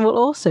and will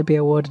also be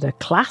awarded a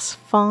Class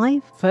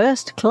 5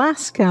 first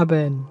class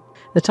cabin.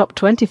 The top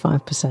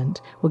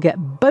 25% will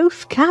get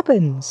both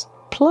cabins,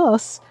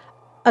 plus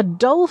a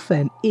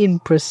dolphin in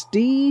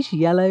prestige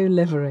yellow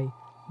livery.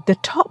 The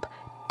top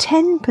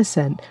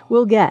 10%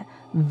 will get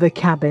the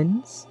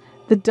cabins,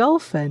 the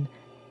dolphin,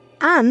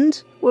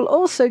 and will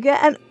also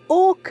get an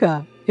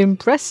orca in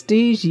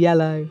prestige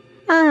yellow.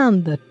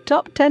 And the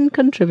top 10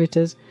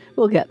 contributors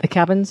will get the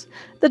cabins,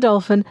 the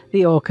dolphin,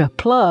 the orca,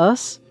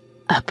 plus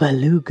a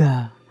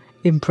beluga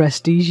in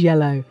prestige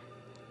yellow.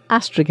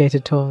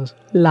 Astrogator Tours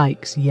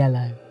likes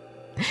yellow.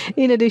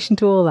 In addition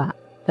to all that,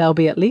 there'll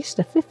be at least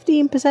a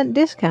 15%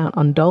 discount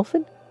on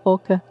dolphin,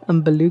 orca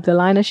and beluga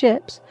liner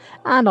ships,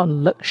 and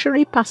on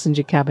luxury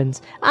passenger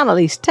cabins, and at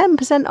least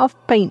 10% off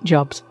paint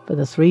jobs for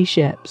the 3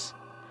 ships.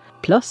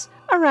 Plus,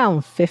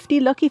 around 50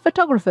 lucky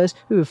photographers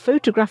who have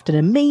photographed an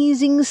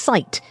amazing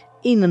sight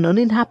in an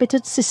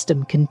uninhabited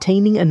system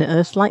containing an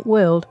Earth-like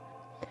world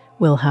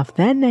will have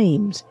their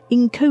names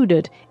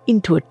encoded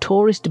into a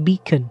tourist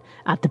beacon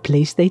at the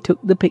place they took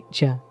the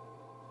picture.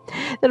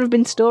 There have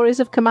been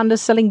stories of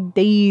commanders selling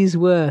days'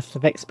 worth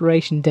of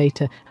exploration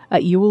data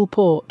at Yule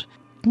Port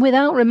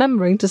without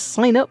remembering to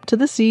sign up to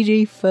the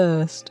CG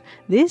first.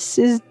 This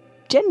is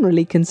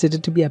generally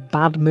considered to be a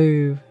bad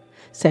move,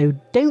 so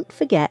don't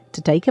forget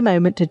to take a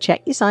moment to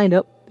check you signed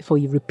up before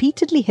you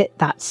repeatedly hit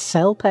that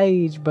sell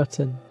page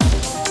button.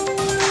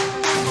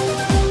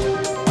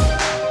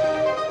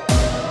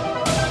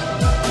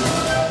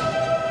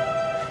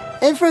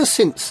 Ever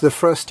since the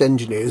first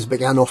engineers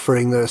began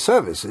offering their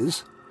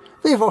services,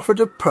 they've offered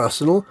a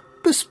personal,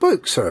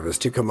 bespoke service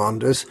to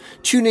commanders,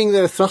 tuning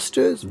their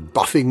thrusters,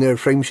 buffing their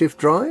frameshift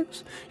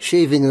drives,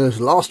 shaving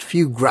those last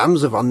few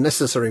grams of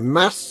unnecessary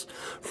mass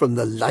from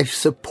the life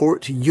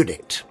support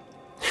unit.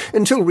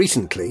 Until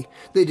recently,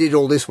 they did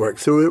all this work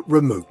through a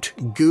remote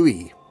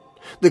GUI.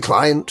 The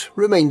client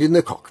remained in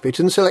the cockpit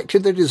and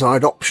selected their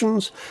desired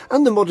options,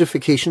 and the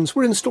modifications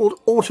were installed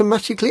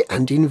automatically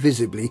and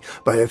invisibly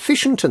by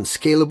efficient and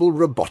scalable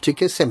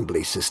robotic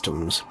assembly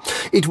systems.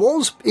 It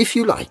was, if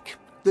you like,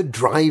 the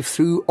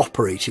drive-through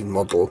operating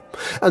model,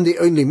 and the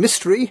only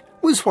mystery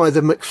was why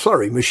the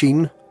McFlurry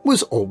machine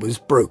was always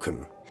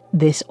broken.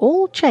 This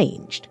all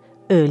changed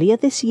earlier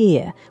this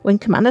year when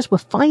commanders were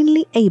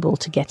finally able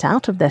to get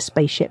out of their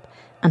spaceship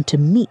and to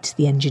meet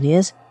the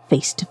engineers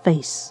face to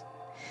face.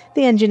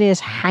 The engineers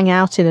hang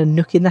out in a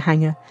nook in the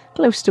hangar,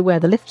 close to where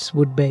the lifts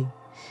would be.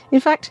 In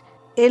fact,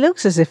 it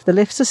looks as if the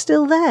lifts are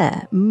still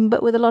there,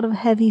 but with a lot of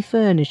heavy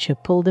furniture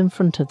pulled in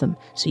front of them,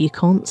 so you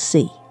can't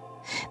see.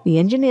 The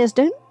engineers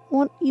don't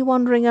want you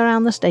wandering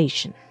around the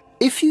station.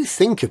 If you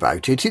think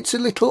about it, it's a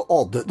little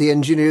odd that the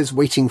engineer's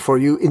waiting for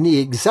you in the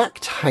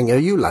exact hangar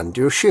you land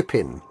your ship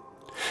in.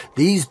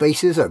 These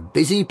bases are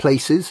busy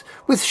places,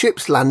 with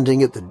ships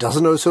landing at the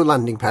dozen or so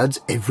landing pads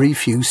every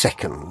few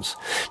seconds.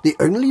 The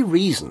only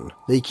reason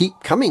they keep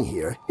coming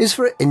here is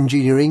for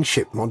engineering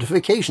ship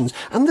modifications,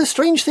 and the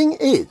strange thing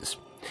is,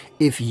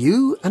 if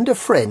you and a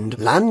friend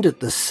land at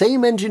the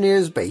same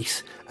engineer's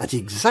base at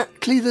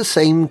exactly the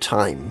same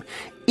time,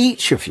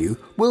 each of you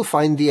will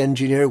find the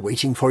engineer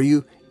waiting for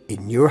you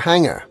in your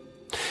hangar.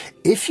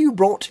 If you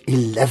brought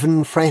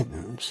 11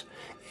 friends,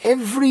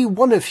 every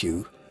one of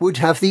you would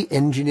have the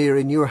engineer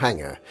in your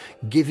hangar,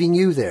 giving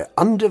you their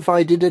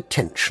undivided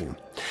attention.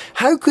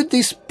 How could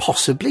this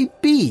possibly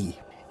be?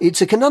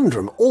 It's a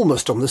conundrum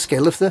almost on the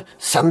scale of the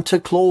Santa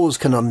Claus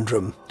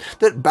conundrum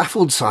that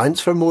baffled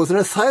science for more than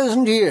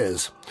 1,000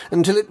 years,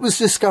 until it was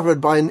discovered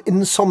by an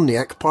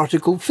insomniac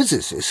particle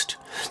physicist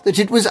that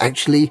it was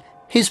actually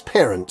his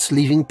parents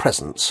leaving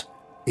presents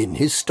in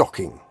his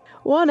stocking.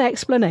 One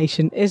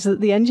explanation is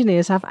that the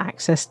engineers have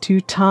access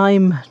to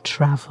time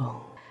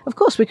travel. Of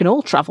course, we can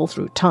all travel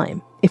through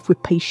time. If we're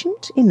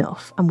patient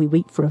enough and we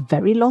wait for a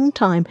very long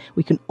time,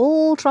 we can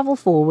all travel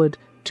forward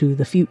to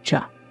the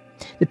future.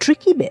 The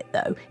tricky bit,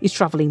 though, is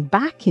travelling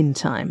back in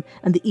time,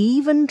 and the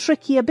even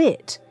trickier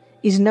bit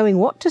is knowing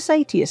what to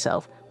say to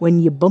yourself when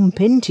you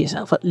bump into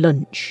yourself at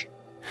lunch.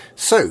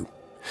 So,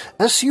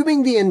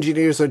 assuming the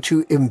engineers are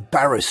too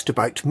embarrassed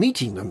about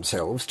meeting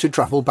themselves to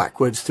travel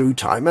backwards through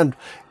time, and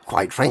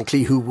quite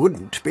frankly, who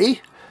wouldn't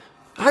be,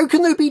 how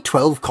can there be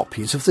 12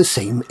 copies of the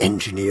same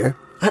engineer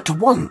at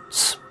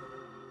once?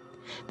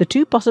 The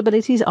two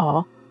possibilities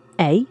are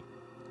A,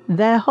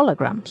 they're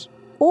holograms,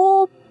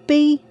 or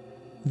B,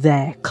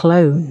 they're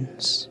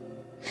clones.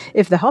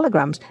 If they're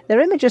holograms, their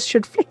images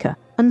should flicker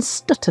and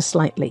stutter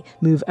slightly,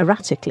 move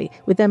erratically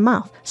with their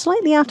mouth,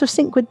 slightly out of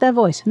sync with their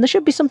voice, and there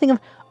should be something of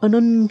an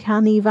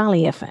uncanny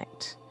valley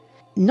effect.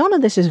 None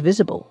of this is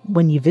visible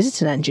when you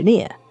visit an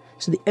engineer,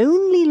 so the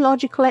only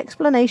logical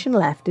explanation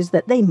left is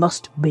that they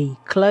must be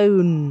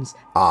clones.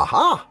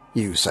 Aha,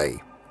 you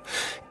say.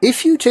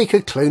 If you take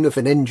a clone of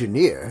an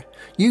engineer,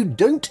 you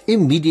don't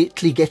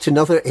immediately get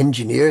another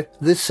engineer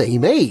the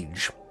same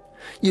age.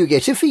 You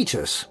get a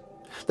fetus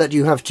that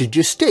you have to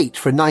gestate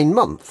for 9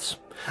 months,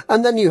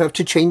 and then you have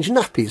to change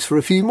nappies for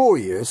a few more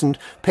years and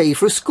pay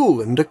for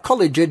school and a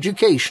college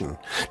education.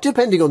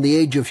 Depending on the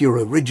age of your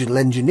original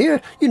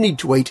engineer, you need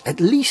to wait at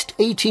least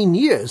 18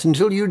 years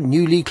until your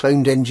newly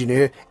cloned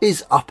engineer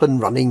is up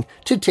and running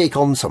to take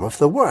on some of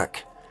the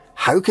work.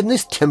 How can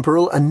this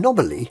temporal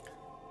anomaly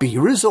be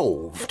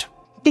resolved?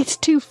 It's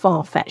too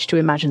far-fetched to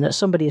imagine that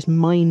somebody is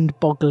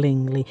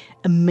mind-bogglingly,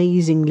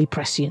 amazingly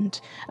prescient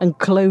and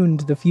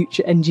cloned the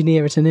future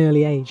engineer at an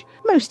early age.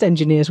 Most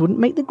engineers wouldn't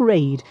make the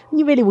grade, and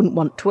you really wouldn't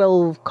want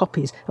 12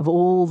 copies of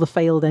all the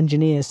failed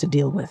engineers to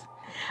deal with.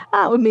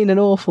 That would mean an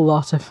awful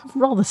lot of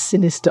rather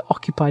sinister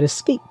occupied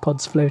escape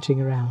pods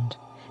floating around.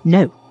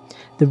 No,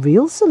 the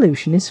real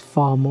solution is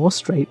far more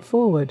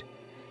straightforward.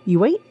 You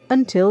wait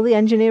until the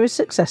engineer is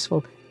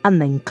successful and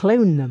then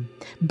clone them.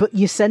 But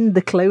you send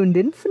the cloned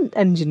infant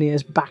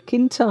engineers back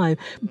in time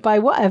by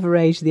whatever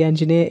age the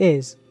engineer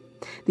is.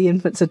 The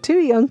infants are too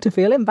young to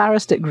feel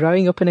embarrassed at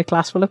growing up in a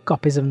class full of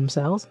copies of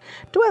themselves.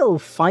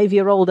 12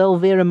 5-year-old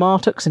Elvira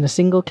Martucks in a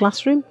single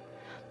classroom?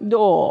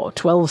 Or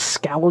 12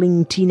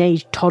 scowling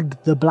teenage Todd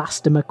the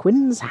Blaster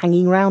McQuins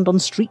hanging round on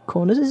street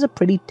corners is a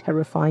pretty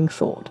terrifying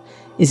thought,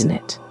 isn't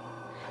it?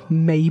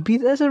 Maybe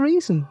there's a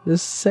reason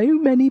there's so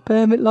many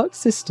permit lock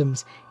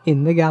systems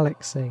in the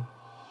galaxy.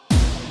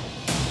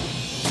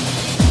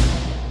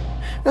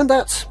 And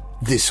that's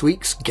this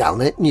week's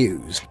Galnet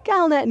News.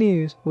 Galnet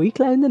News. We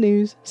clone the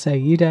news so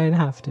you don't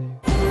have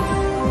to.